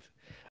about that.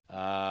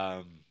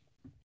 Where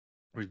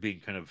he's being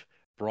kind of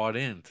brought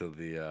into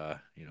the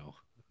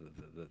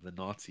the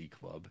Nazi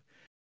club.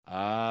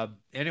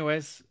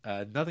 Anyways,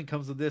 nothing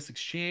comes of this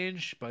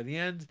exchange by the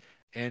end,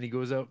 and he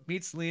goes out,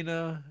 meets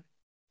Lena,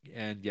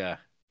 and yeah,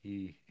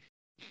 he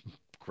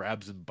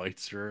grabs and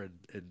bites her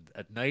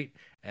at night,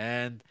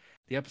 and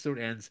the episode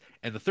ends,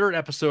 and the third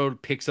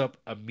episode picks up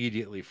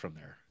immediately from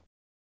there.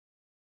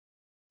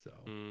 So,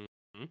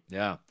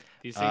 yeah.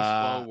 These things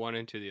flow one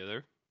into the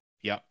other.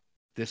 Yeah.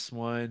 This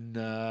one,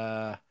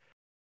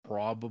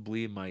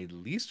 probably my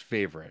least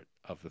favorite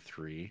of the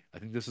 3. I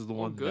think this is the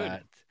one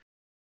that,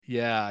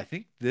 yeah, I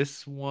think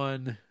this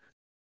one,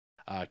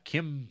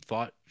 Kim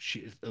thought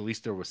at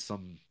least there was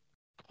some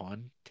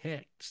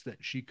context that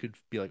she could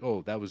be like,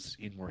 oh, that was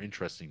more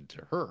interesting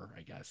to her,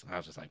 I guess. And I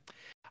was just like,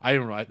 I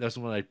don't know. That's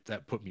the one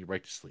that put me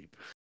right to sleep.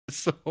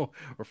 So,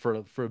 or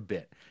for a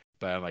bit,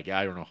 but I'm like, yeah,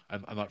 I don't know.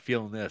 I'm not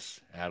feeling this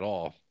at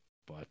all.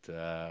 But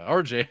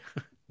RJ,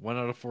 1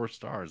 out of 4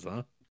 stars,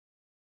 huh?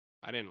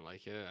 I didn't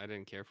like it. I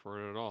didn't care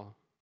for it at all.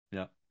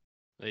 Yeah.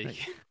 Like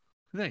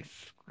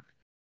nice.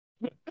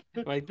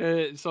 Like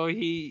so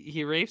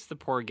he rapes the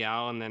poor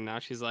gal, and then now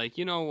she's like,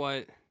 you know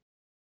what?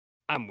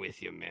 I'm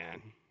with you,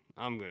 man.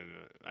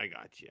 I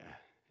got you.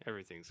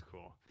 Everything's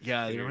cool.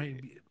 Yeah,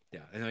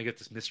 and I get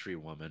this mystery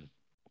woman.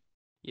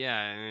 Yeah,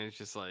 and it's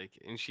just like,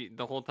 and she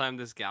the whole time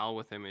this gal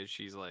with him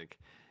she's like,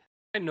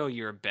 I know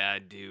you're a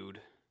bad dude,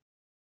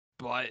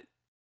 but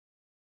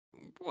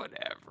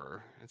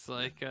whatever. It's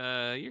like,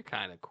 you're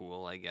kind of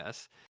cool, I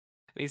guess.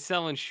 And he's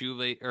selling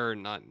shoelace, or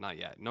not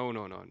yet. No,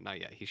 not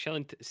yet. He's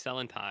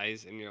selling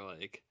ties, and you're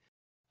like,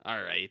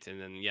 all right. And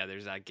then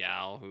there's that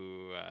gal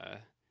who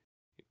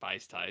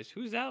buys ties.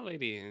 Who's that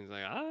lady? And he's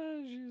like,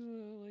 she's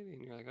a lady.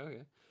 And you're like,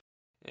 okay.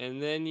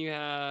 And then you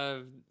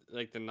have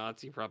like the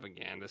Nazi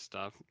propaganda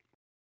stuff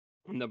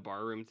and the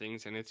barroom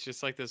things, and it's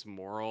just like this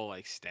moral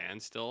like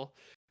standstill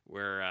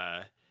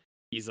where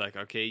he's like,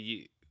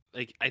 okay,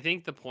 like, I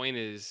think the point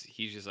is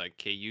he's just like,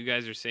 okay, you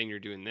guys are saying you're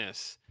doing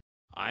this.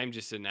 I'm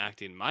just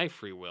enacting my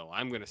free will.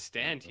 I'm going to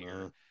stand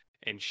here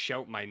and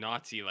shout my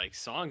Nazi like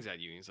songs at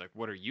you. And he's like,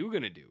 what are you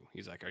going to do?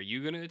 He's like, are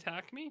you going to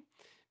attack me?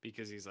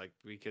 Because he's like,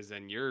 because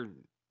then you're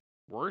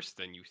worse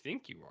than you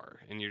think you are.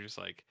 And you're just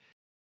like,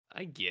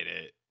 I get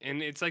it.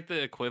 And it's like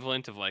the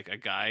equivalent of like a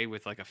guy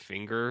with like a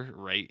finger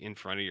right in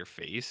front of your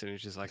face. And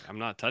it's just like, I'm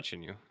not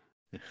touching you.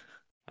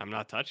 I'm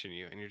not touching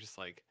you. And you're just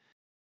like,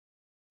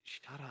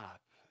 shut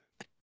up.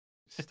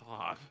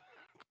 Stop.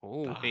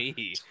 Go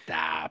away.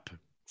 Stop.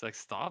 It's like,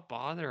 stop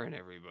bothering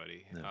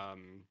everybody. No.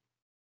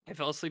 I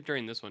fell asleep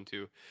during this one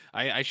too.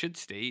 I should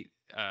state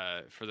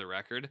for the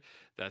record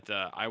that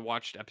I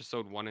watched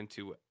episode 1 and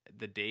 2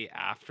 the day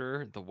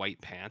after the White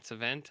Pants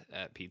event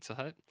at Pizza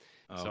Hut.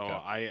 Oh, so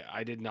okay.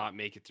 I did not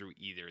make it through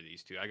either of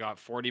these two. I got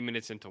 40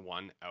 minutes into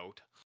one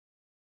out.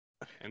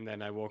 And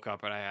then I woke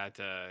up and I had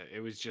to, it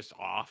was just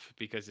off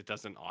because it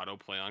doesn't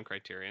autoplay on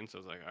Criterion. So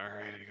I was like, all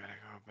right, I gotta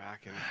go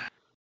back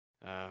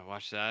and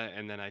watch that.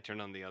 And then I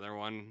turned on the other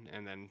one,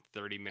 and then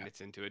 30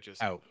 minutes into it,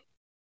 just out.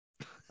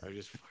 I was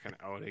just fucking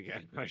out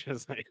again. I was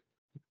just like,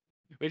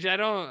 which I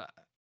don't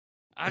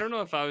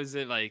know if I was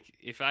like,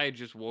 if I had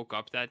just woke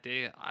up that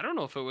day, I don't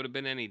know if it would have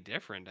been any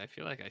different. I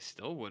feel like I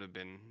still would have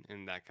been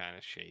in that kind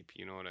of shape.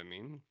 You know what I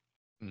mean?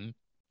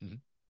 Mm-hmm. Mm-hmm.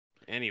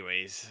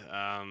 Anyways,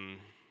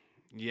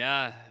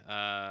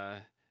 yeah,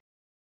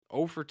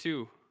 0 for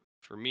 2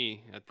 for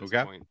me at this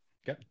point.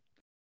 Okay.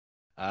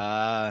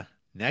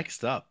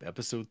 Next up,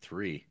 episode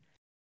 3.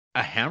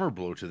 A hammer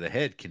blow to the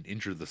head can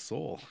injure the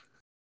soul.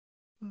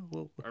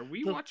 Are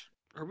we watching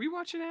anime? Are we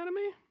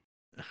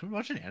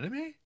watching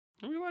anime?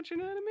 Are we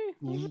watching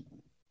anime?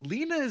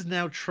 Lena is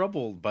now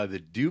troubled by the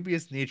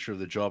dubious nature of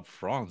the job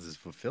Franz is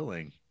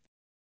fulfilling.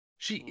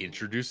 She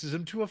introduces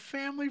him to a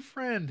family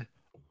friend,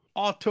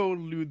 Otto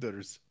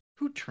Luders,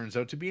 who turns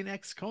out to be an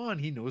ex-con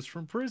he knows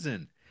from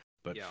prison.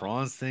 But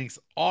Franz thinks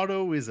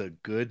Otto is a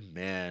good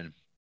man.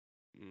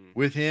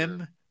 With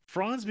him,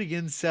 Franz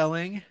begins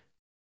selling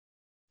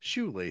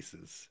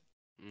shoelaces,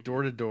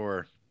 door to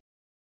door.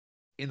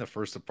 In the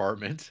first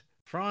apartment,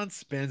 Franz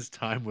spends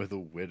time with a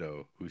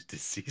widow whose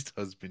deceased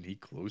husband he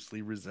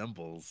closely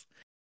resembles.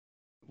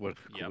 What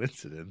a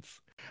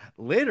coincidence.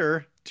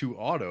 Later, to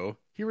Otto,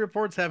 he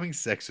reports having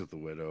sex with the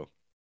widow.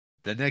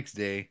 The next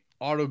day,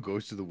 Otto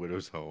goes to the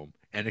widow's home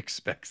and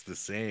expects the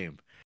same.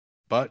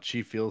 But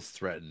she feels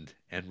threatened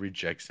and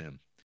rejects him.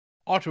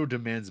 Otto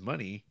demands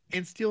money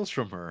and steals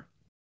from her.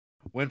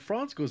 When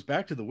Franz goes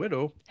back to the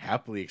widow,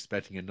 happily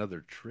expecting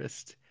another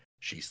tryst,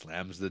 she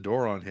slams the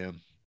door on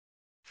him.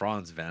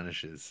 Franz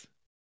vanishes.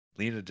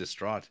 Lena,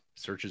 distraught,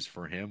 searches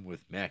for him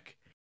with Mech.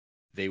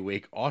 They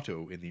wake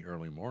Otto in the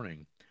early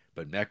morning,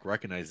 but Mech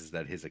recognizes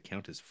that his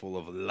account is full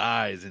of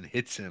lies and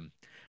hits him.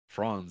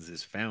 Franz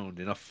is found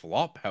in a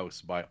flop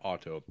house by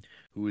Otto,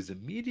 who is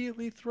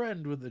immediately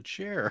threatened with a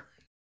chair.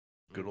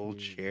 Good old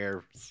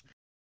chairs.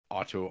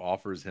 Otto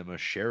offers him a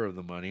share of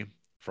the money.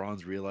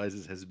 Franz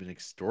realizes has been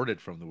extorted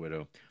from the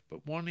widow,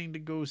 but wanting to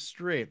go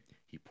straight,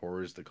 he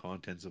pours the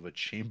contents of a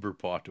chamber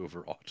pot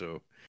over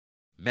Otto.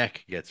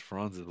 Mech gets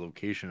Franz's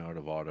location out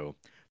of Otto,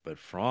 but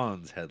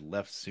Franz had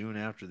left soon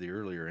after the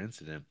earlier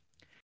incident.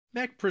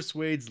 Mech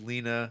persuades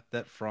Lena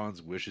that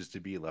Franz wishes to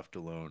be left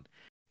alone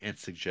and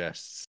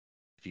suggests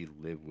she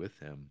live with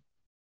him.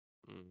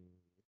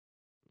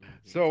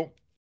 So,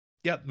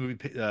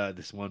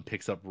 this one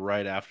picks up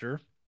right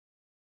after.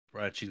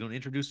 Right, she's going to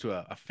introduce to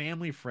a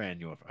family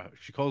friend.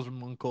 She calls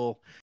him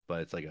uncle, but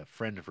it's like a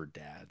friend of her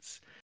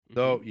dad's.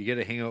 So you get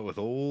to hang out with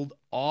old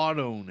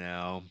Otto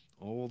now.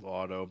 Old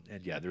Otto.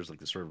 And yeah, there's like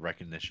this sort of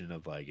recognition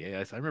of like, hey,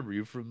 I remember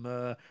you from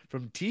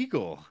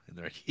Teagle. And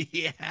they're like,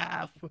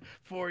 yeah,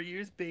 4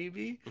 years,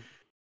 baby.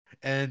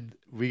 And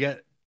he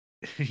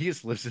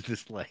just lives in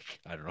this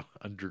like, I don't know,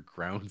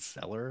 underground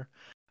cellar.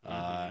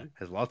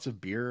 Has lots of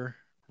beer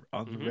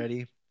on the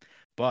ready.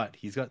 But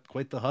he's got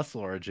quite the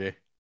hustle, RJ.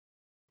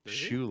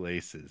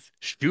 Shoelaces.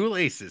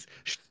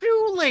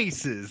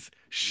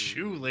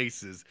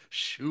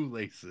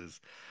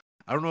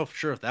 I don't know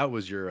if that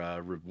was your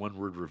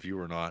one-word review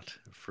or not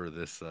for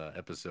this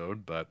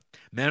episode, but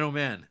man, oh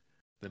man,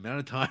 the amount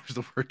of times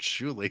the word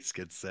shoelace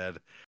gets said,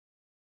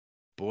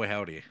 boy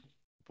howdy.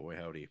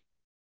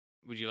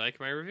 Would you like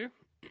my review?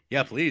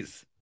 Yeah,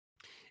 please.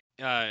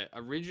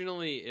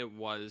 Originally, it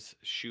was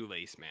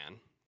Shoelace Man.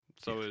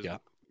 So it was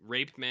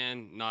Raped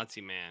Man,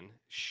 Nazi Man,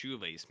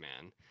 Shoelace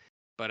Man.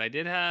 But I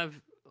did have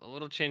a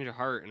little change of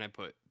heart, and I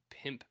put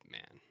Pimp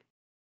Man.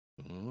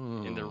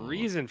 Ooh. And the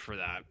reason for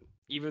that,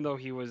 even though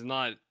he was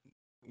not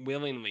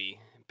willingly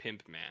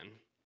Pimp Man,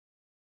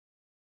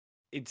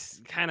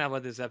 it's kind of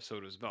what this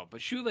episode was about.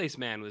 But Shoelace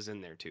Man was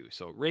in there too.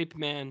 So Rape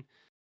Man,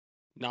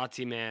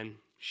 Nazi Man,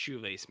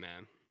 Shoelace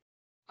Man.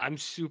 I'm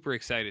super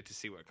excited to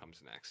see what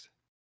comes next.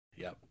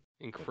 Yep.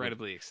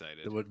 Incredibly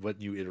excited. What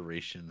new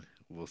iteration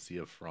we'll see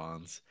of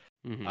Franz.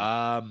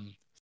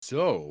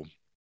 So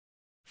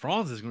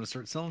Franz is going to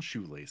start selling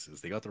shoelaces.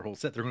 They got their whole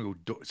set. They're going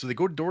to go so they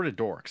go door to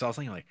door. Because I was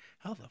thinking like,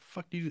 how the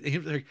fuck do you?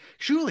 They're like,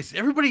 shoelaces.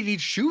 Everybody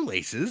needs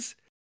shoelaces.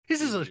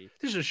 This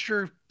is a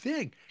sure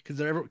thing because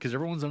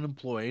everyone's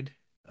unemployed.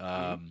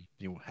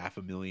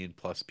 500,000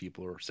 plus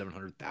people, or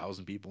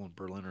 700,000 people in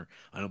Berlin are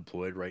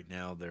unemployed right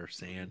now. They're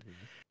saying,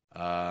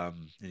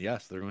 and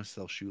yes, they're going to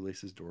sell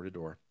shoelaces door to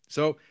door.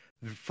 So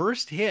the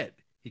first hit,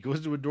 he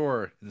goes to a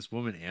door, and this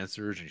woman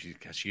answers, and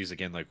she's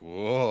again like,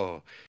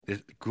 "Whoa,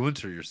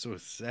 Gunther, you're so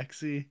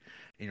sexy,"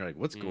 and you're like,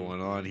 "What's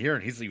going on here?"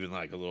 And he's even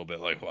like a little bit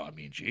like, "Well, I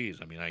mean, geez,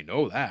 I mean, I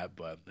know that,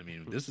 but I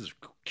mean, this is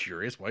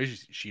curious. Why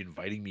is she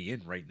inviting me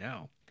in right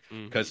now?"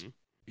 Because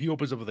he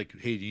opens up with like,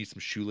 "Hey, do you need some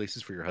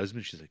shoelaces for your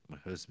husband?" She's like, "My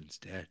husband's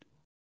dead,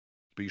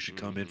 but you should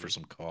come in for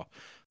some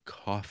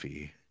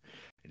coffee."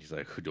 And he's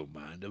like, "Don't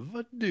mind if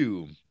I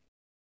do."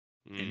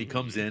 And he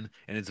comes in,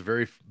 and it's a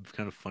very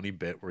kind of funny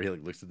bit where he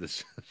like looks at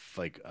this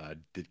like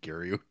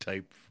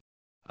daguerreotype,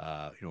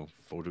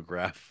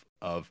 photograph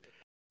of,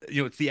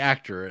 it's the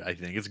actor. I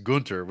think it's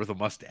Gunther with a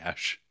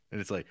mustache,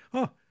 and it's like,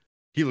 oh,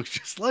 he looks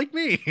just like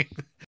me.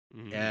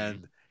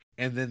 And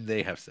then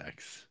they have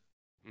sex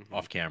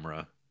off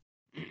camera,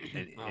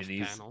 and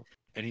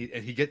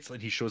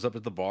he shows up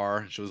at the bar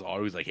and shows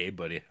Otto. He's like, "Hey,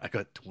 buddy, I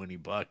got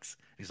 $20."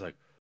 He's like,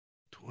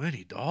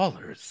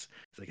 $20. It's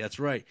like, that's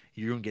right.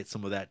 You're gonna get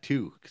some of that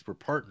too, because we're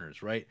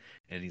partners, right?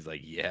 And he's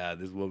like, yeah,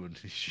 this woman,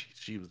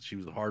 she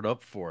was hard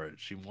up for it.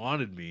 She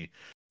wanted me,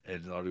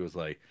 and Audrey was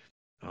like,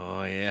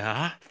 oh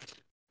yeah,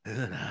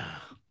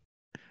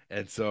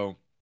 and so,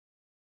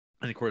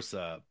 and of course,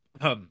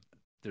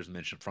 there's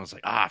mention Fran's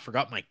like, I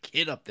forgot my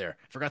kid up there.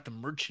 I forgot the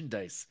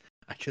merchandise.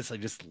 I guess I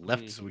just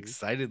left so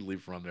excitedly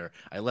from there.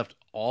 I left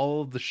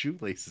all the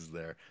shoelaces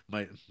there.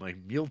 My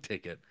meal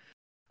ticket.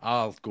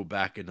 I'll go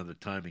back another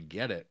time and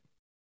get it.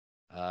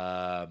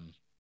 There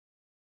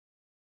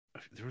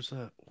was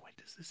when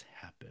does this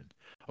happen?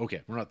 Okay,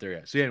 we're not there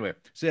yet. So anyway,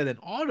 then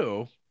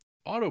Otto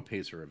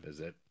pays her a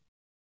visit,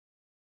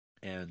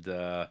 and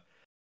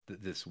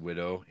this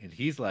widow, and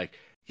he's like,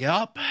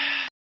 "Yep,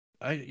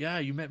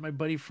 you met my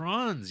buddy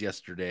Franz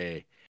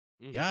yesterday.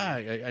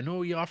 Yeah, I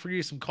know he offered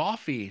you some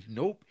coffee.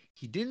 Nope,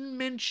 he didn't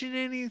mention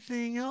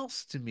anything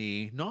else to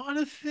me. Not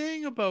a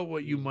thing about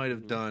what you might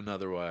have done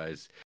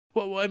otherwise."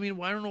 Well, I mean,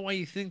 I don't know why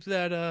you think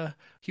that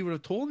he would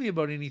have told me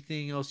about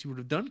anything else you would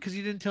have done, because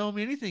he didn't tell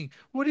me anything.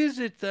 What is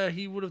it that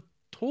he would have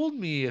told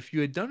me if you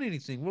had done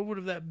anything? What would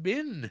have that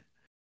been?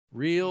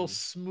 Real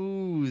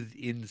smooth,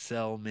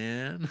 incel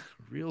man.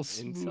 Real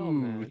smooth.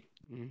 Incel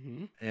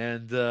man.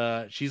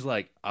 And she's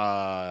like,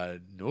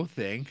 no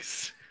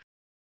thanks.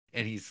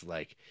 And he's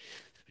like,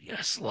 yeah,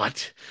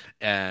 slut.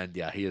 And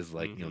yeah, he is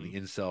like, the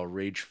incel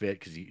rage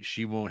fit because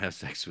she won't have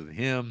sex with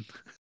him.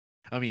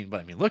 I mean,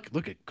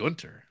 look at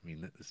Gunther. I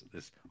mean,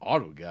 this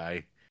Otto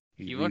guy.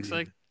 He looks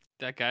like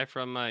that guy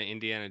from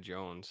Indiana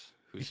Jones,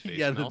 whose face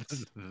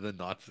melts. The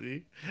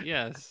Nazi.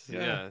 Yes,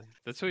 yeah,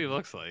 that's what he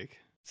looks like.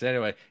 So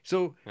anyway,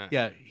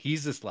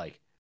 he's just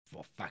like,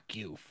 well, fuck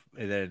you,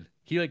 and then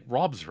he like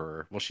robs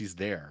her while she's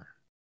there.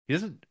 He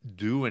doesn't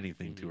do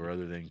anything to her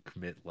other than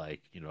commit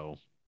like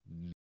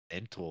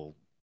mental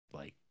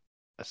like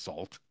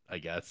assault, I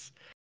guess.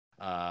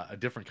 A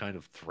different kind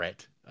of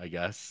threat, I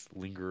guess,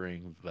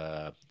 lingering.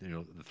 The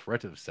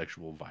threat of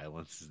sexual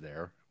violence is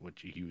there, which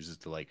he uses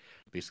to like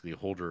basically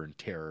hold her in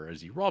terror as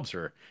he robs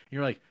her. And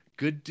you're like,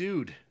 good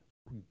dude.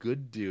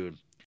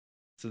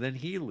 So then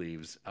he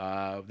leaves.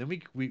 Then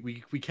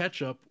we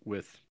catch up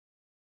with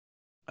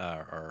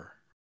our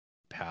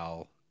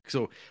pal.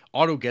 So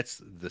Otto gets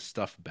the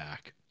stuff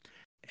back,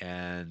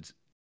 and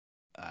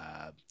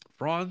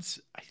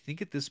Franz, I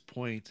think at this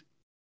point,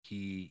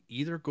 he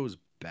either goes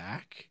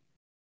back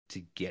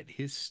to get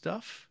his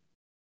stuff,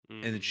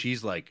 and then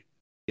she's like,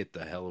 get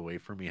the hell away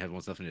from me,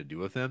 wants nothing to do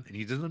with him, and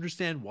he doesn't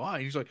understand why.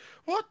 And he's like,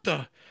 what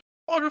the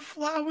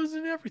flowers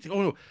and everything.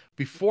 Oh no,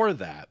 before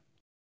that,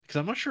 because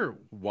I'm not sure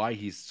why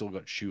he's still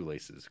got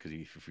shoelaces, because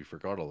he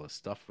forgot all the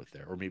stuff with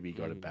there, or maybe he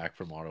got it back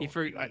from Otto. He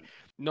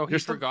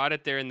forgot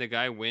it there, and the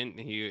guy went,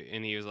 and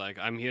he was like,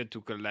 I'm here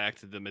to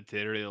collect the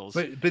materials.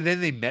 But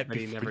then they met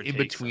in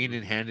between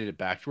and handed it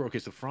back to her. Okay,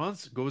 so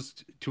Franz goes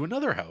to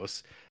another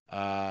house,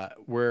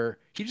 where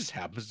he just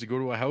happens to go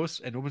to a house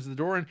and opens the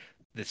door, and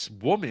this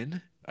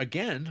woman,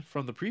 again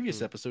from the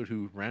previous episode,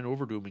 who ran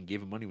over to him and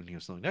gave him money when he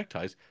was selling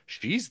neckties,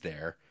 she's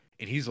there,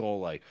 and he's all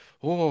like,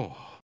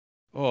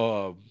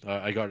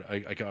 I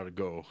gotta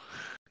go.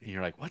 And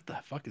you're like, what the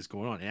fuck is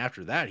going on? And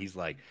after that, he's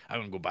like, I'm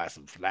gonna go buy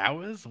some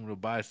flowers, I'm gonna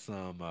buy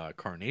some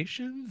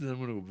carnations, and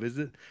I'm gonna go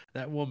visit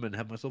that woman,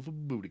 have myself a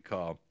booty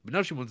call. But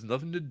now she wants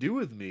nothing to do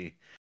with me.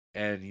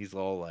 And he's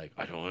all like,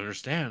 I don't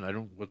understand. I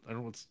don't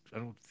know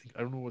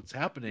what's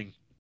happening.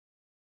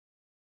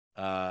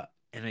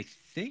 And I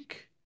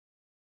think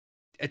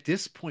at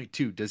this point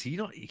too, does he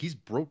not? He's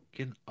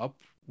broken up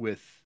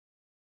with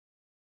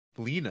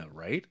Lena,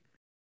 right?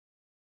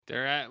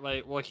 They're at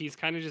he's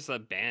kind of just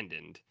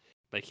abandoned.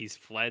 Like he's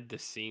fled the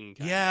scene.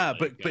 Yeah,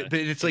 but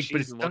it's like,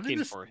 but it's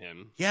looking for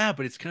him. Yeah,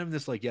 but it's kind of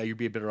this like, yeah, you'd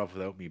be better off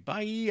without me.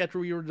 Bye. After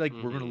we were like,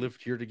 we're gonna live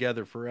here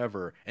together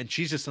forever, and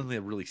she's just suddenly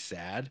really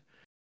sad.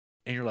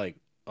 And you're like,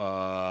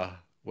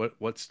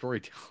 what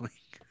storytelling?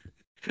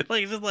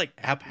 Like, it's just like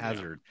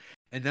haphazard.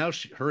 And now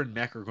her and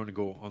Mech are going to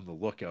go on the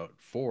lookout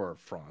for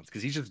Franz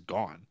because he's just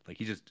gone. Like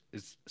he just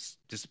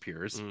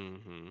disappears.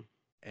 Mm-hmm.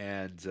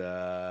 And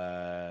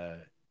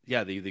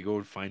yeah, they go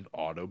and find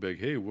Otto. Be like,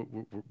 hey,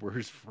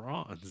 where's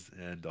Franz?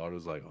 And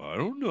Otto's like, I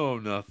don't know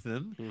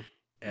nothing. Mm-hmm.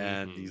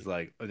 And he's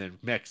like, and then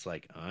Mech's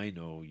like, I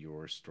know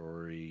your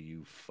story,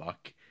 you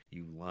fuck,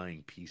 you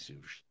lying piece of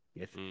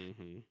shit.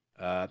 Mm-hmm.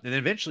 And then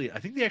eventually, I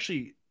think they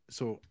actually,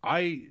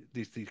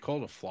 they call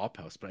it a flop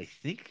house, but I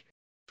think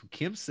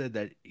Kim said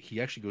that he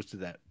actually goes to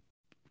that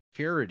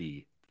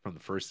charity from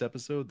the first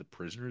episode, the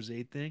Prisoner's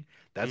Aid thing.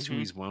 That's who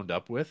he's wound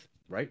up with,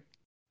 right?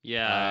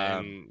 Yeah,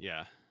 And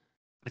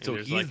so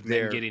there's he's like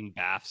there men getting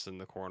baths in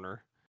the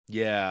corner.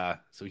 Yeah,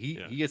 so he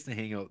gets to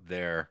hang out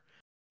there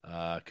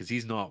because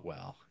he's not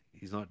well.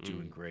 He's not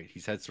doing great.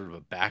 He's had sort of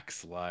a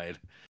backslide,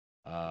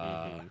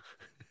 but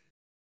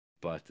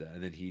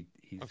and then he's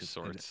of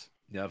sorts.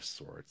 Of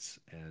sorts.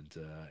 And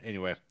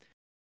anyway,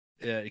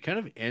 it kind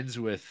of ends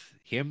with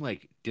him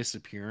like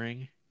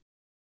disappearing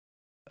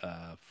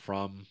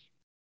from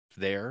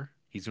there.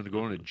 He's going to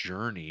go on a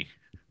journey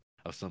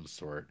of some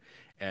sort,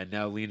 and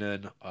now Lena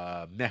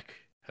and Mech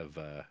have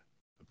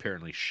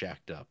apparently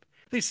shacked up.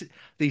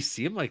 They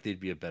seem like they'd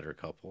be a better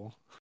couple.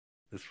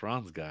 This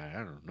Franz guy, I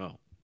don't know.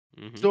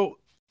 So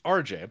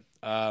RJ,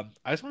 I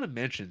just want to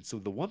mention. So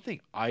the one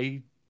thing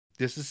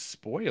this is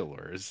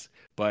spoilers,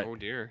 but oh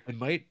dear, it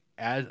might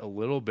add a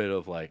little bit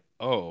of like,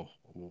 oh,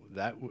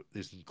 that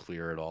isn't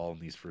clear at all in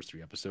these first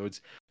 3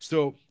 episodes.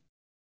 So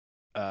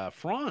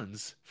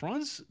Franz,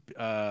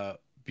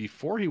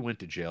 before he went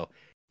to jail,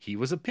 he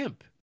was a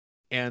pimp,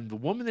 and the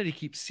woman that he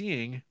keeps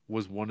seeing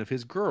was one of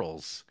his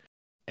girls,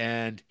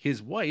 and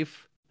his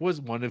wife was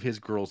one of his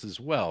girls as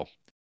well.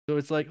 So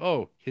it's like,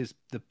 oh,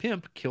 the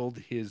pimp killed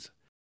his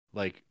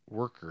like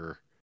worker.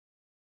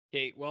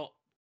 Okay, well,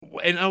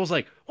 and I was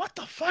like, what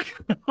the fuck?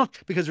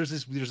 Because there's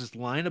this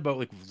line about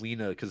like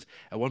Lena, because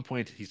at one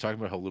point he's talking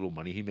about how little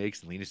money he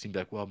makes, and Lena seemed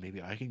like, well,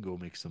 maybe I can go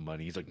make some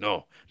money. He's like,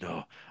 no,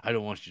 I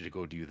don't want you to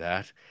go do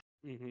that.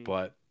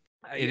 But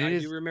I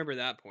do remember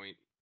that point.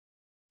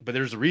 But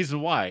there's a reason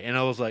why, and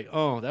I was like,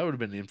 oh, that would have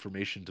been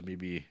information to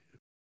maybe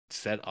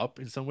set up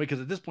in some way,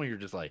 because at this point you're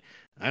just like,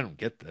 I don't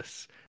get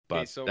this. But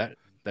okay, so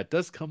that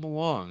does come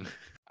along.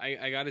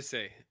 I gotta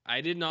say,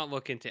 I did not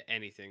look into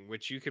anything,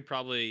 which you could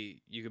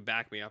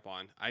back me up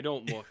on. I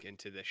don't look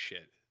into this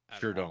shit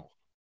at all. Don't.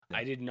 Yeah.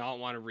 I did not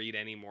want to read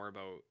any more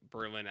about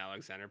Berlin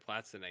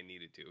Alexanderplatz than I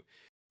needed to.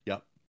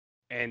 Yep.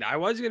 And I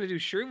was gonna do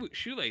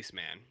Shoelace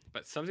Man,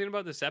 but something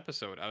about this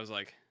episode, I was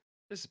like,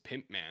 this is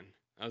Pimp Man.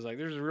 I was like,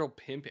 there's a real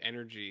pimp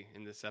energy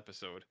in this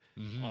episode.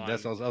 I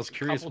was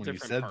curious when you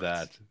said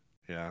that.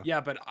 Yeah. Yeah,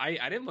 but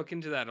I didn't look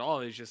into that at all.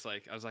 It's just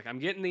like, I was like, I'm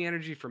getting the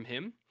energy from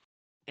him,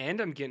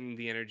 and I'm getting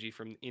the energy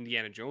from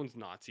Indiana Jones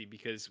Nazi,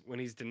 because when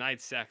he's denied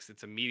sex,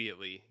 it's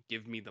immediately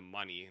give me the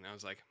money. And I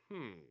was like,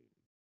 I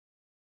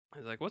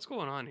was like, what's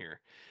going on here?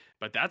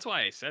 But that's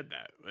why I said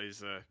that.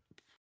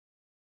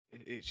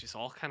 It just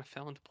all kind of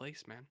fell into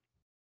place, man.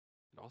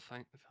 It all fell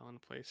into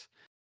place.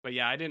 But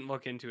yeah, I didn't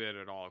look into it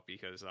at all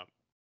because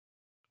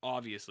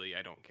obviously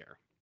I don't care.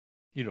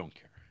 You don't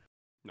care.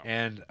 No.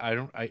 And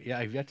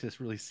I've yet to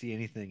really see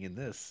anything in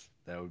this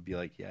that would be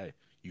like, yeah,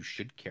 you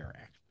should care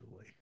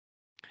actually.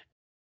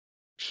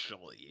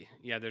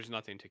 Yeah, there's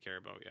nothing to care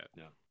about yet.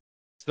 Yeah.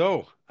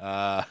 So,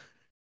 star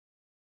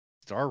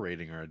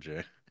rating,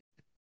 RJ.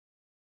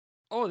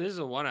 Oh, this is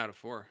a 1 out of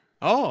 4.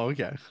 Oh,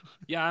 okay.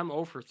 Yeah, I'm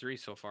 0 for 3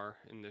 so far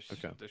in this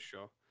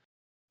show.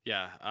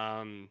 Yeah,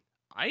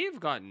 I have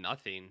got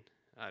nothing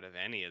out of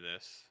any of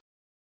this.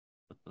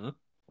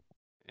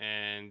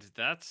 And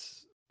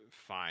that's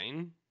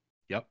fine.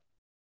 Yep.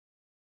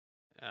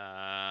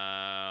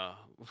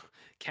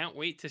 Can't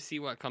wait to see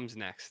what comes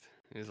next.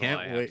 Is all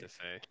I have to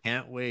say.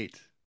 Can't wait.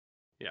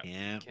 Yeah.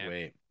 Can't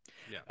wait.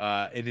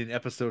 Yeah. In an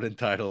episode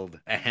entitled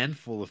 "A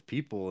Handful of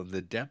People in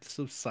the Depths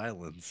of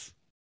Silence."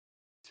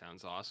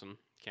 Sounds awesome.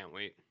 Can't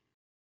wait.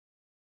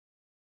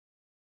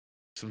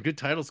 Some good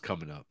titles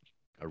coming up.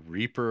 A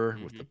Reaper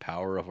with the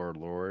Power of Our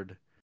Lord.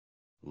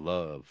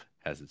 Love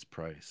has its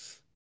price.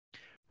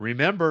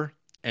 Remember,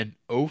 an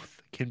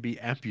oath can be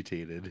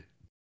amputated.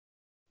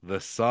 The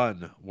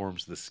sun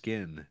warms the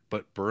skin,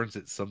 but burns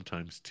it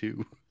sometimes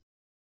too.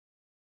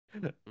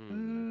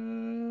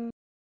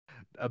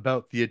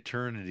 About the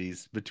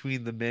eternities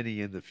between the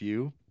many and the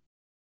few.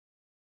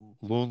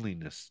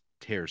 Loneliness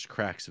tears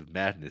cracks of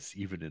madness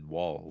even in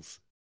walls.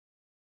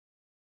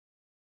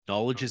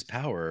 Knowledge is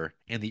power,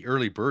 and the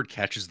early bird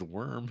catches the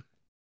worm.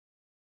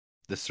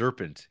 The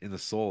serpent in the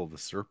soul of the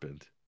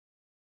serpent.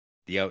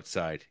 The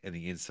outside and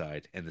the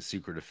inside, and the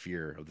secret of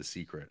fear of the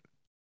secret.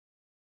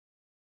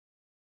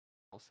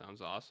 All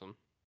sounds awesome.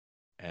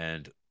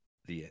 And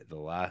the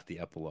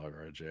epilogue,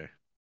 RJ.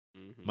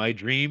 My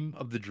Dream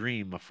of the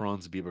Dream of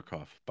Franz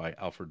Bieberkopf by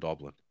Alfred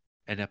Doblin.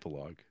 An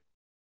epilogue.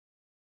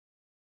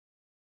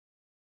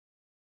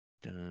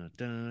 What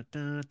do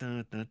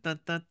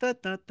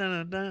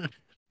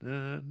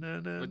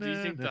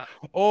you think that?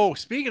 Oh,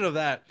 speaking of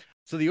that,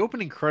 So the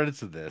opening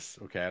credits of this,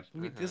 okay,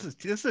 this is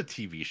a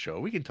TV show.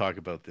 We can talk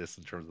about this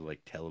in terms of like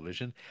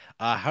television.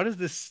 How does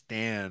this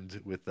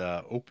stand with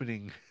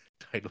opening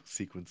title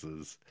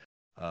sequences?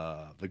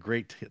 The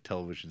great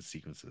television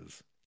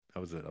sequences.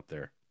 How is it up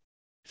there?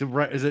 Is it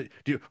right? Is it?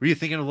 Were you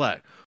thinking of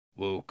like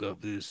woke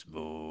up this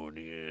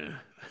morning?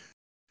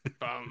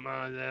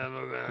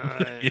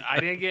 I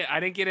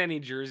didn't get any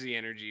Jersey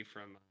energy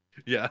from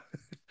Yeah.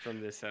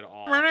 from this at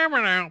all.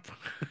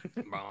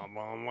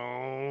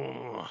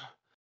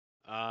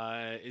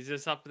 Is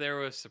this up there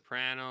with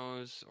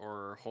Sopranos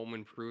or Home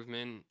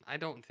Improvement? I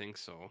don't think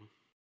so.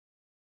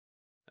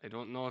 I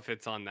don't know if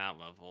it's on that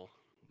level.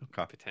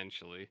 Okay.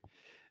 Potentially.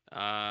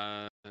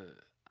 I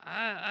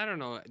don't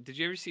know. Did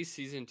you ever see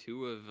season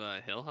 2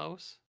 of Hill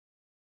House?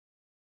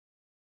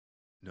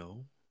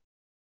 No.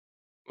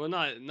 Well,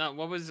 not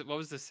what was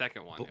the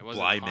second one? It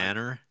wasn't Bly Haunt.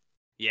 Manor.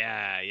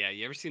 Yeah.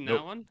 You ever seen Nope,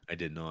 that one? I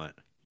did not.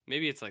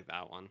 Maybe it's like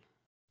that one.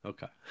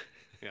 Okay.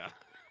 Yeah.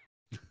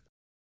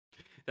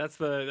 That's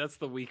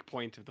the weak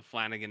point of the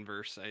Flanagan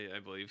verse, I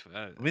believe.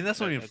 I mean, that's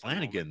not even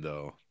Flanagan,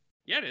 though.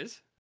 Yeah, it is.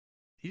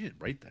 He didn't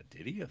write that,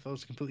 did he? I thought it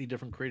was a completely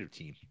different creative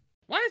team.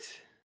 What?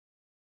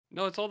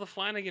 No, it's all the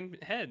Flanagan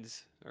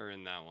heads are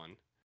in that one.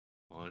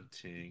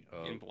 Haunting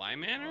of In Bly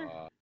Manor?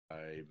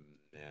 Bly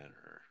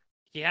Manor.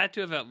 He had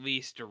to have at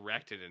least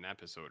directed an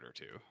episode or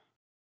two.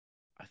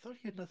 I thought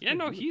he had nothing. Yeah, to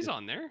no, do with he's it.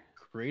 on there.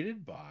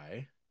 Created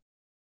by.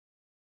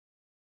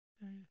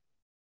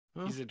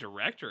 Huh. He's a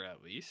director,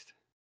 at least.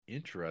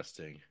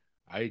 Interesting.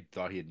 I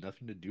thought he had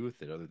nothing to do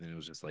with it, other than it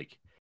was just like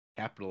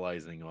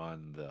capitalizing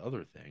on the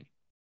other thing.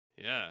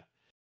 Yeah,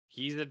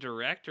 he's a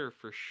director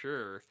for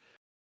sure.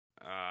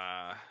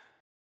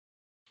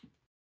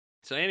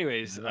 So,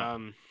 anyways,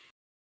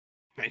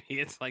 maybe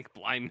it's like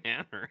Bly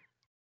Manor.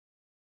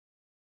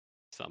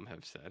 Some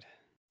have said.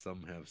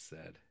 Some have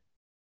said.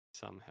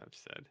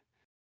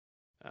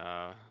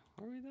 What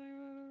were we talking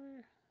about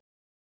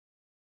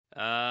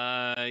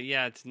over here?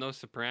 Yeah, it's no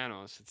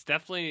Sopranos. It's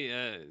definitely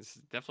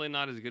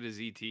not as good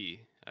as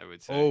E.T., I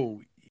would say.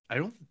 Oh, I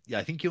don't. Yeah,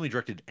 I think he only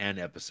directed an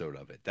episode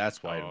of it.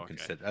 That's why I don't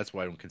consider. That's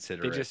why I don't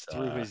consider. They just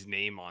threw his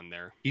name on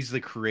there. He's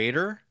the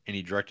creator, and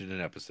he directed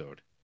an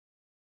episode,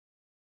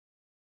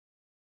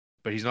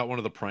 but he's not one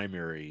of the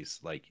primaries.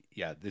 Like,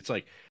 yeah, it's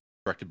like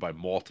directed by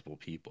multiple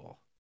people.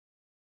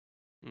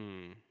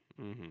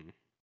 Mm-hmm.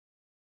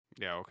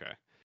 Yeah. Okay.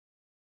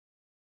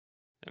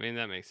 I mean,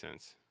 that makes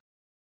sense.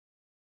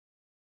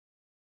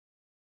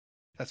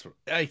 That's what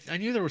I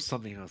knew there was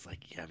something. I was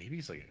like, yeah, maybe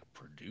he's like a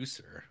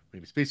producer.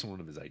 Maybe it's based on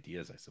one of his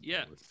ideas, I suppose.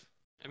 Yeah.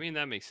 I mean,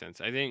 that makes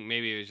sense. I think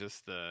maybe it was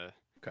just the.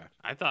 Okay.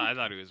 I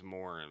thought he was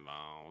more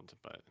involved,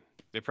 but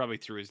they probably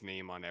threw his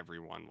name on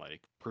everyone,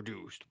 like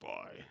produced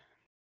by,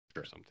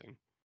 or something.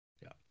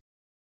 Yeah.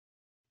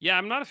 Yeah,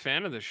 I'm not a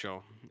fan of this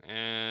show,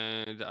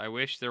 and I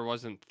wish there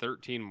wasn't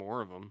 13 more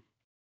of them.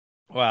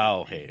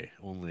 Well, hey,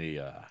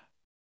 only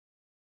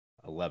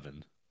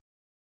 11.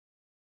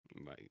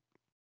 Right.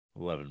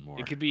 11 more.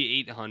 It could be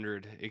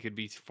 800. It could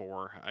be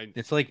 4.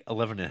 It's like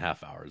 11 and a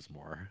half hours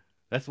more.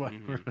 That's why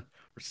we're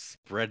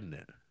spreading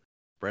it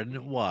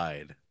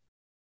wide.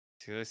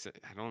 See, this,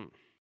 I don't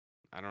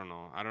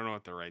know. I don't know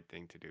what the right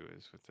thing to do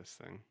is with this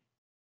thing.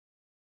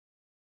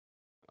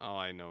 All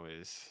I know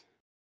is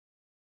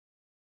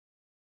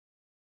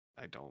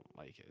I don't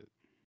like it.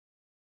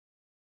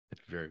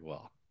 Very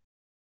well.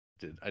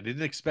 I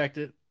didn't expect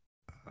it.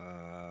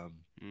 There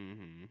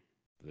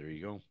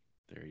you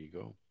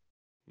go.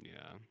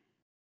 Yeah.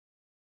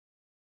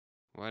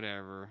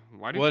 Whatever.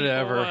 Why do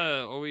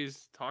people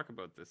always talk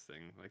about this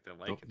thing like they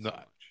like it so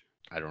much?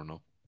 I don't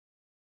know.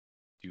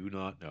 Do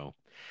not know.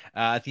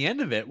 At the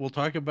end of it, we'll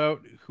talk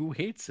about who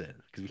hates it,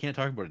 because we can't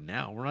talk about it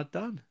now. We're not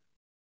done.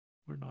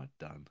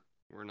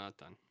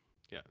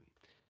 Yeah.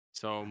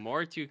 So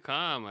more to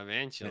come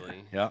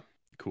eventually. Yeah.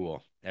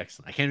 Cool.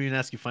 Excellent. I can't even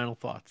ask you final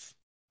thoughts.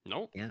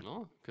 No,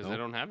 because I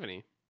don't have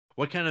any.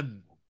 What kind of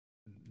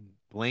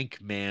blank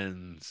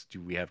mans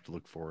do we have to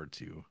look forward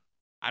to?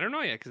 I don't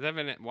know yet, because I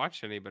haven't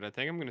watched any, but I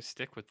think I'm going to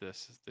stick with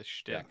this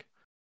shtick.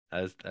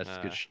 Yeah. That's a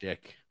good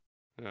shtick.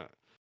 Yeah.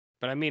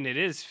 But I mean, it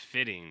is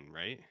fitting,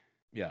 right?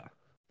 Yeah.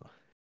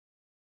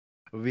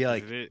 It would be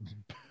like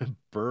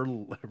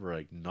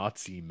like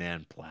Nazi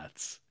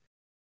manplats.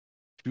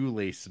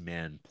 Shoelace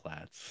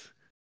manplats.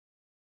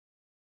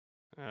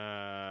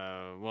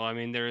 Well, I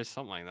mean, there is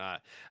something like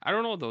that. I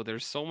don't know though.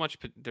 There's so much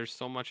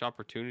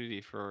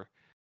opportunity for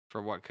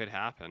what could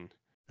happen.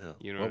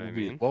 You know what I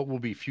mean? What will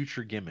be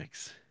future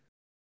gimmicks?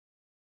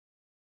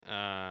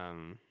 I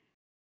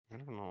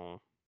don't know.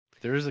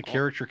 There is a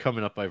character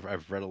coming up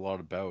I've read a lot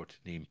about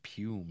named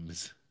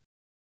Pumes.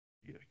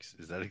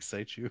 Does that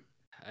excite you?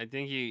 I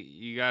think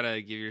you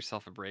gotta give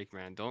yourself a break,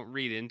 man. Don't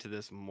read into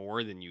this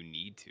more than you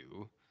need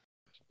to.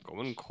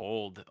 Going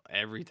cold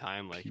every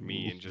time like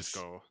me and just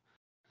go.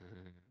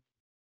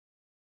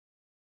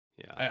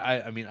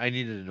 Yeah. I mean, I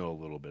needed to know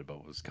a little bit about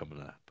what was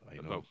coming up.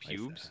 About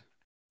pubes?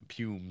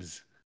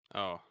 Pumes.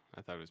 Oh,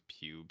 I thought it was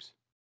pubes.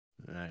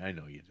 I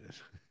know you did.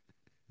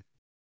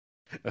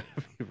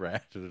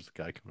 Rat, there's a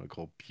guy coming out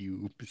called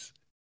Pubes.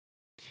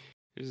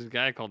 There's a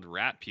guy called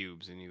Rat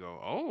Pubes, and you go,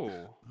 oh,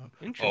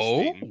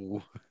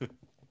 interesting. Oh,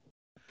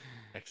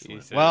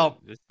 excellent.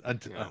 Well,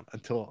 yeah.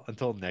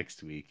 until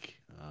next week,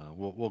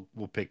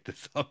 we'll pick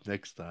this up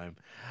next time.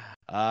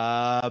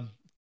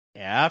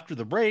 After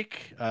the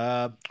break,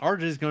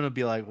 RJ is going to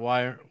be like,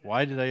 why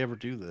did I ever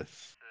do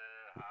this?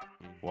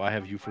 Why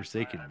have you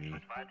forsaken me?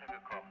 I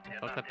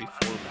thought that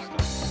before we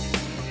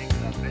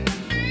started.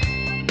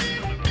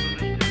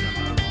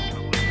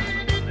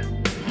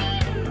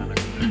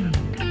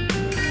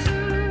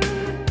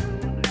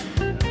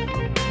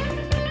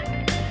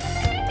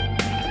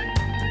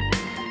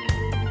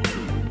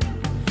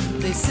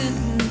 They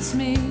sentenced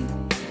me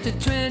to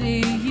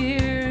 20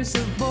 years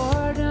of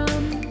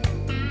boredom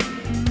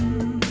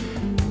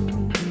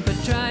for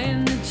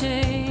trying to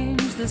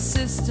change the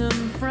system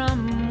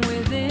from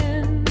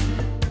within.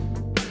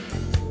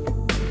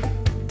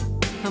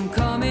 I'm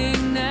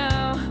coming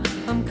now,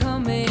 I'm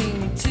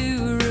coming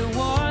to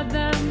reward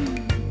them.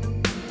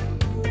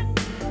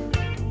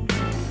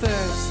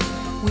 First,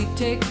 we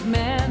take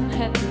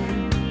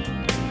Manhattan,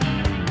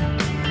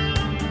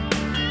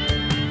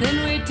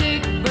 then we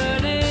take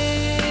Berlin.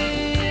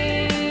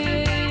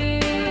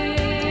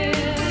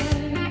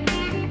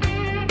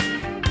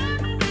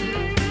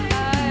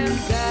 I'm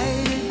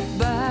guided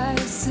by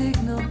a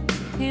signal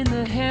in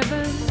the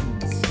heavens.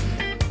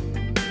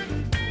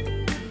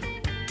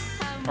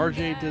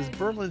 RJ, does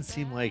Berlin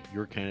seem like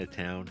your kind of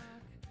town?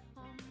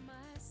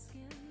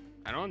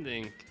 I don't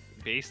think,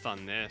 based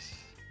on this,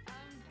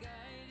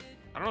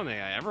 I don't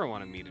think I ever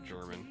want to meet a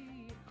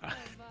German.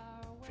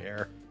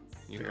 Fair.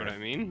 You know what I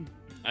mean?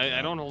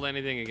 I don't hold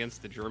anything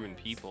against the German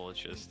people. It's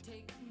just,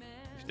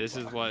 if this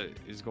is what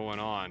is going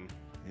on,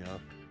 no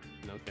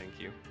thank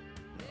you.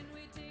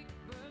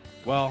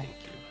 Well,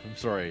 I'm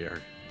sorry,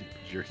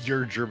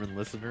 your German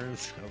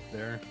listeners out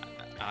there.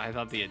 I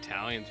thought the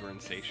Italians were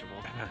insatiable.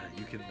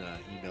 You can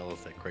email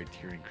us at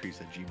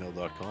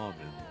criterioncrease@gmail.com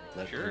and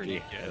let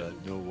RJ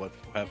know what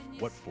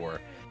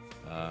for.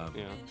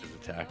 His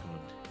attack on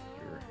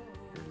your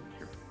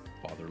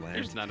fatherland.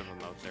 There's none of them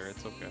out there.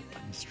 It's okay.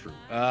 It's true.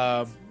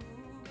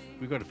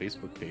 We got a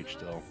Facebook page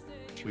still.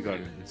 We got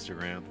an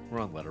Instagram. We're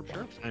on Letterboxd.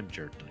 Sure. I'm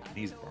Jared Duncan.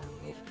 He's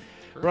Barnwolf.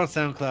 Sure. We're on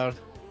SoundCloud.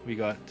 We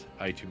got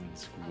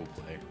iTunes, Google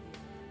Play.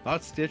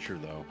 Not Stitcher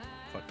though.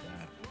 Fuck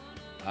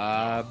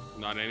that.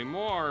 Not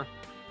anymore.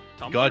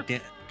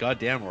 Goddamn,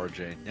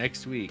 RJ.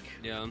 Next week.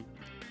 Yeah.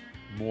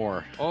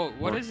 More. Oh,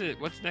 what is it?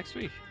 What's next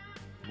week?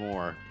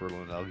 More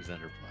Berlin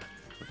Alexanderplatz.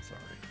 I'm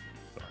sorry.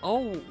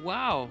 Oh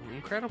wow!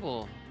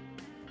 Incredible.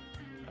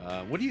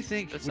 What do you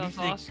think? That sounds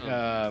awesome.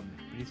 What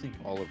do you think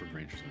Oliver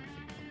Granger's gonna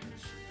think about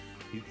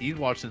this? He's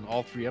watching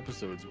all 3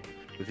 episodes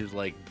with his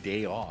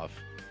day off.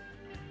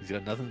 He's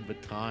got nothing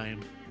but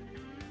time.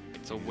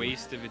 It's a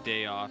waste of a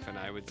day off, and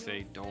I would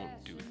say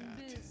don't do that.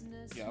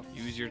 Yep.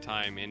 Use your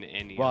time in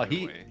any other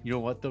way. You know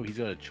what though? He's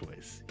got a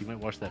choice. He might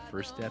watch that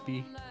first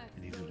epi,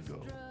 and he's gonna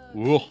go,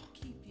 "Whoa,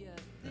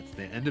 that's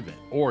the end of it,"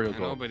 or he'll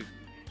go,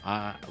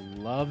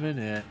 "Loving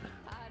it."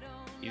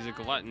 He's a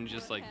glutton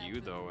just like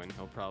you though, and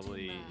he'll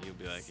be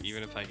like,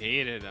 even if I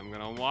hate it, I'm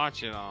gonna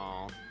watch it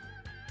all.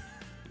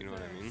 You know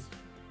what I mean?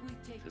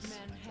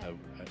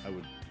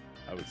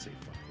 I would say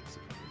fuck this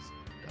if I was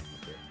done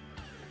with it.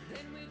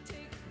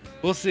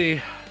 We'll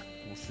see.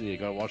 I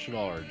gotta watch it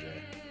all,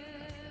 RJ.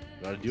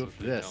 Gotta do it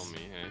for this. Tell me,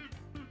 hey?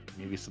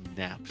 Maybe some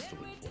naps to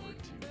look forward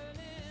to.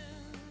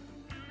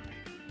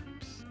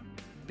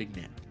 Big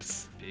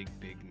naps.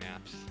 Big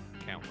naps.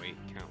 Can't wait.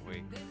 Can't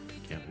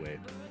wait.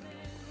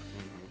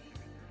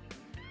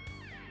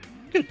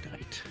 Good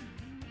night.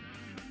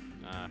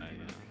 Yeah.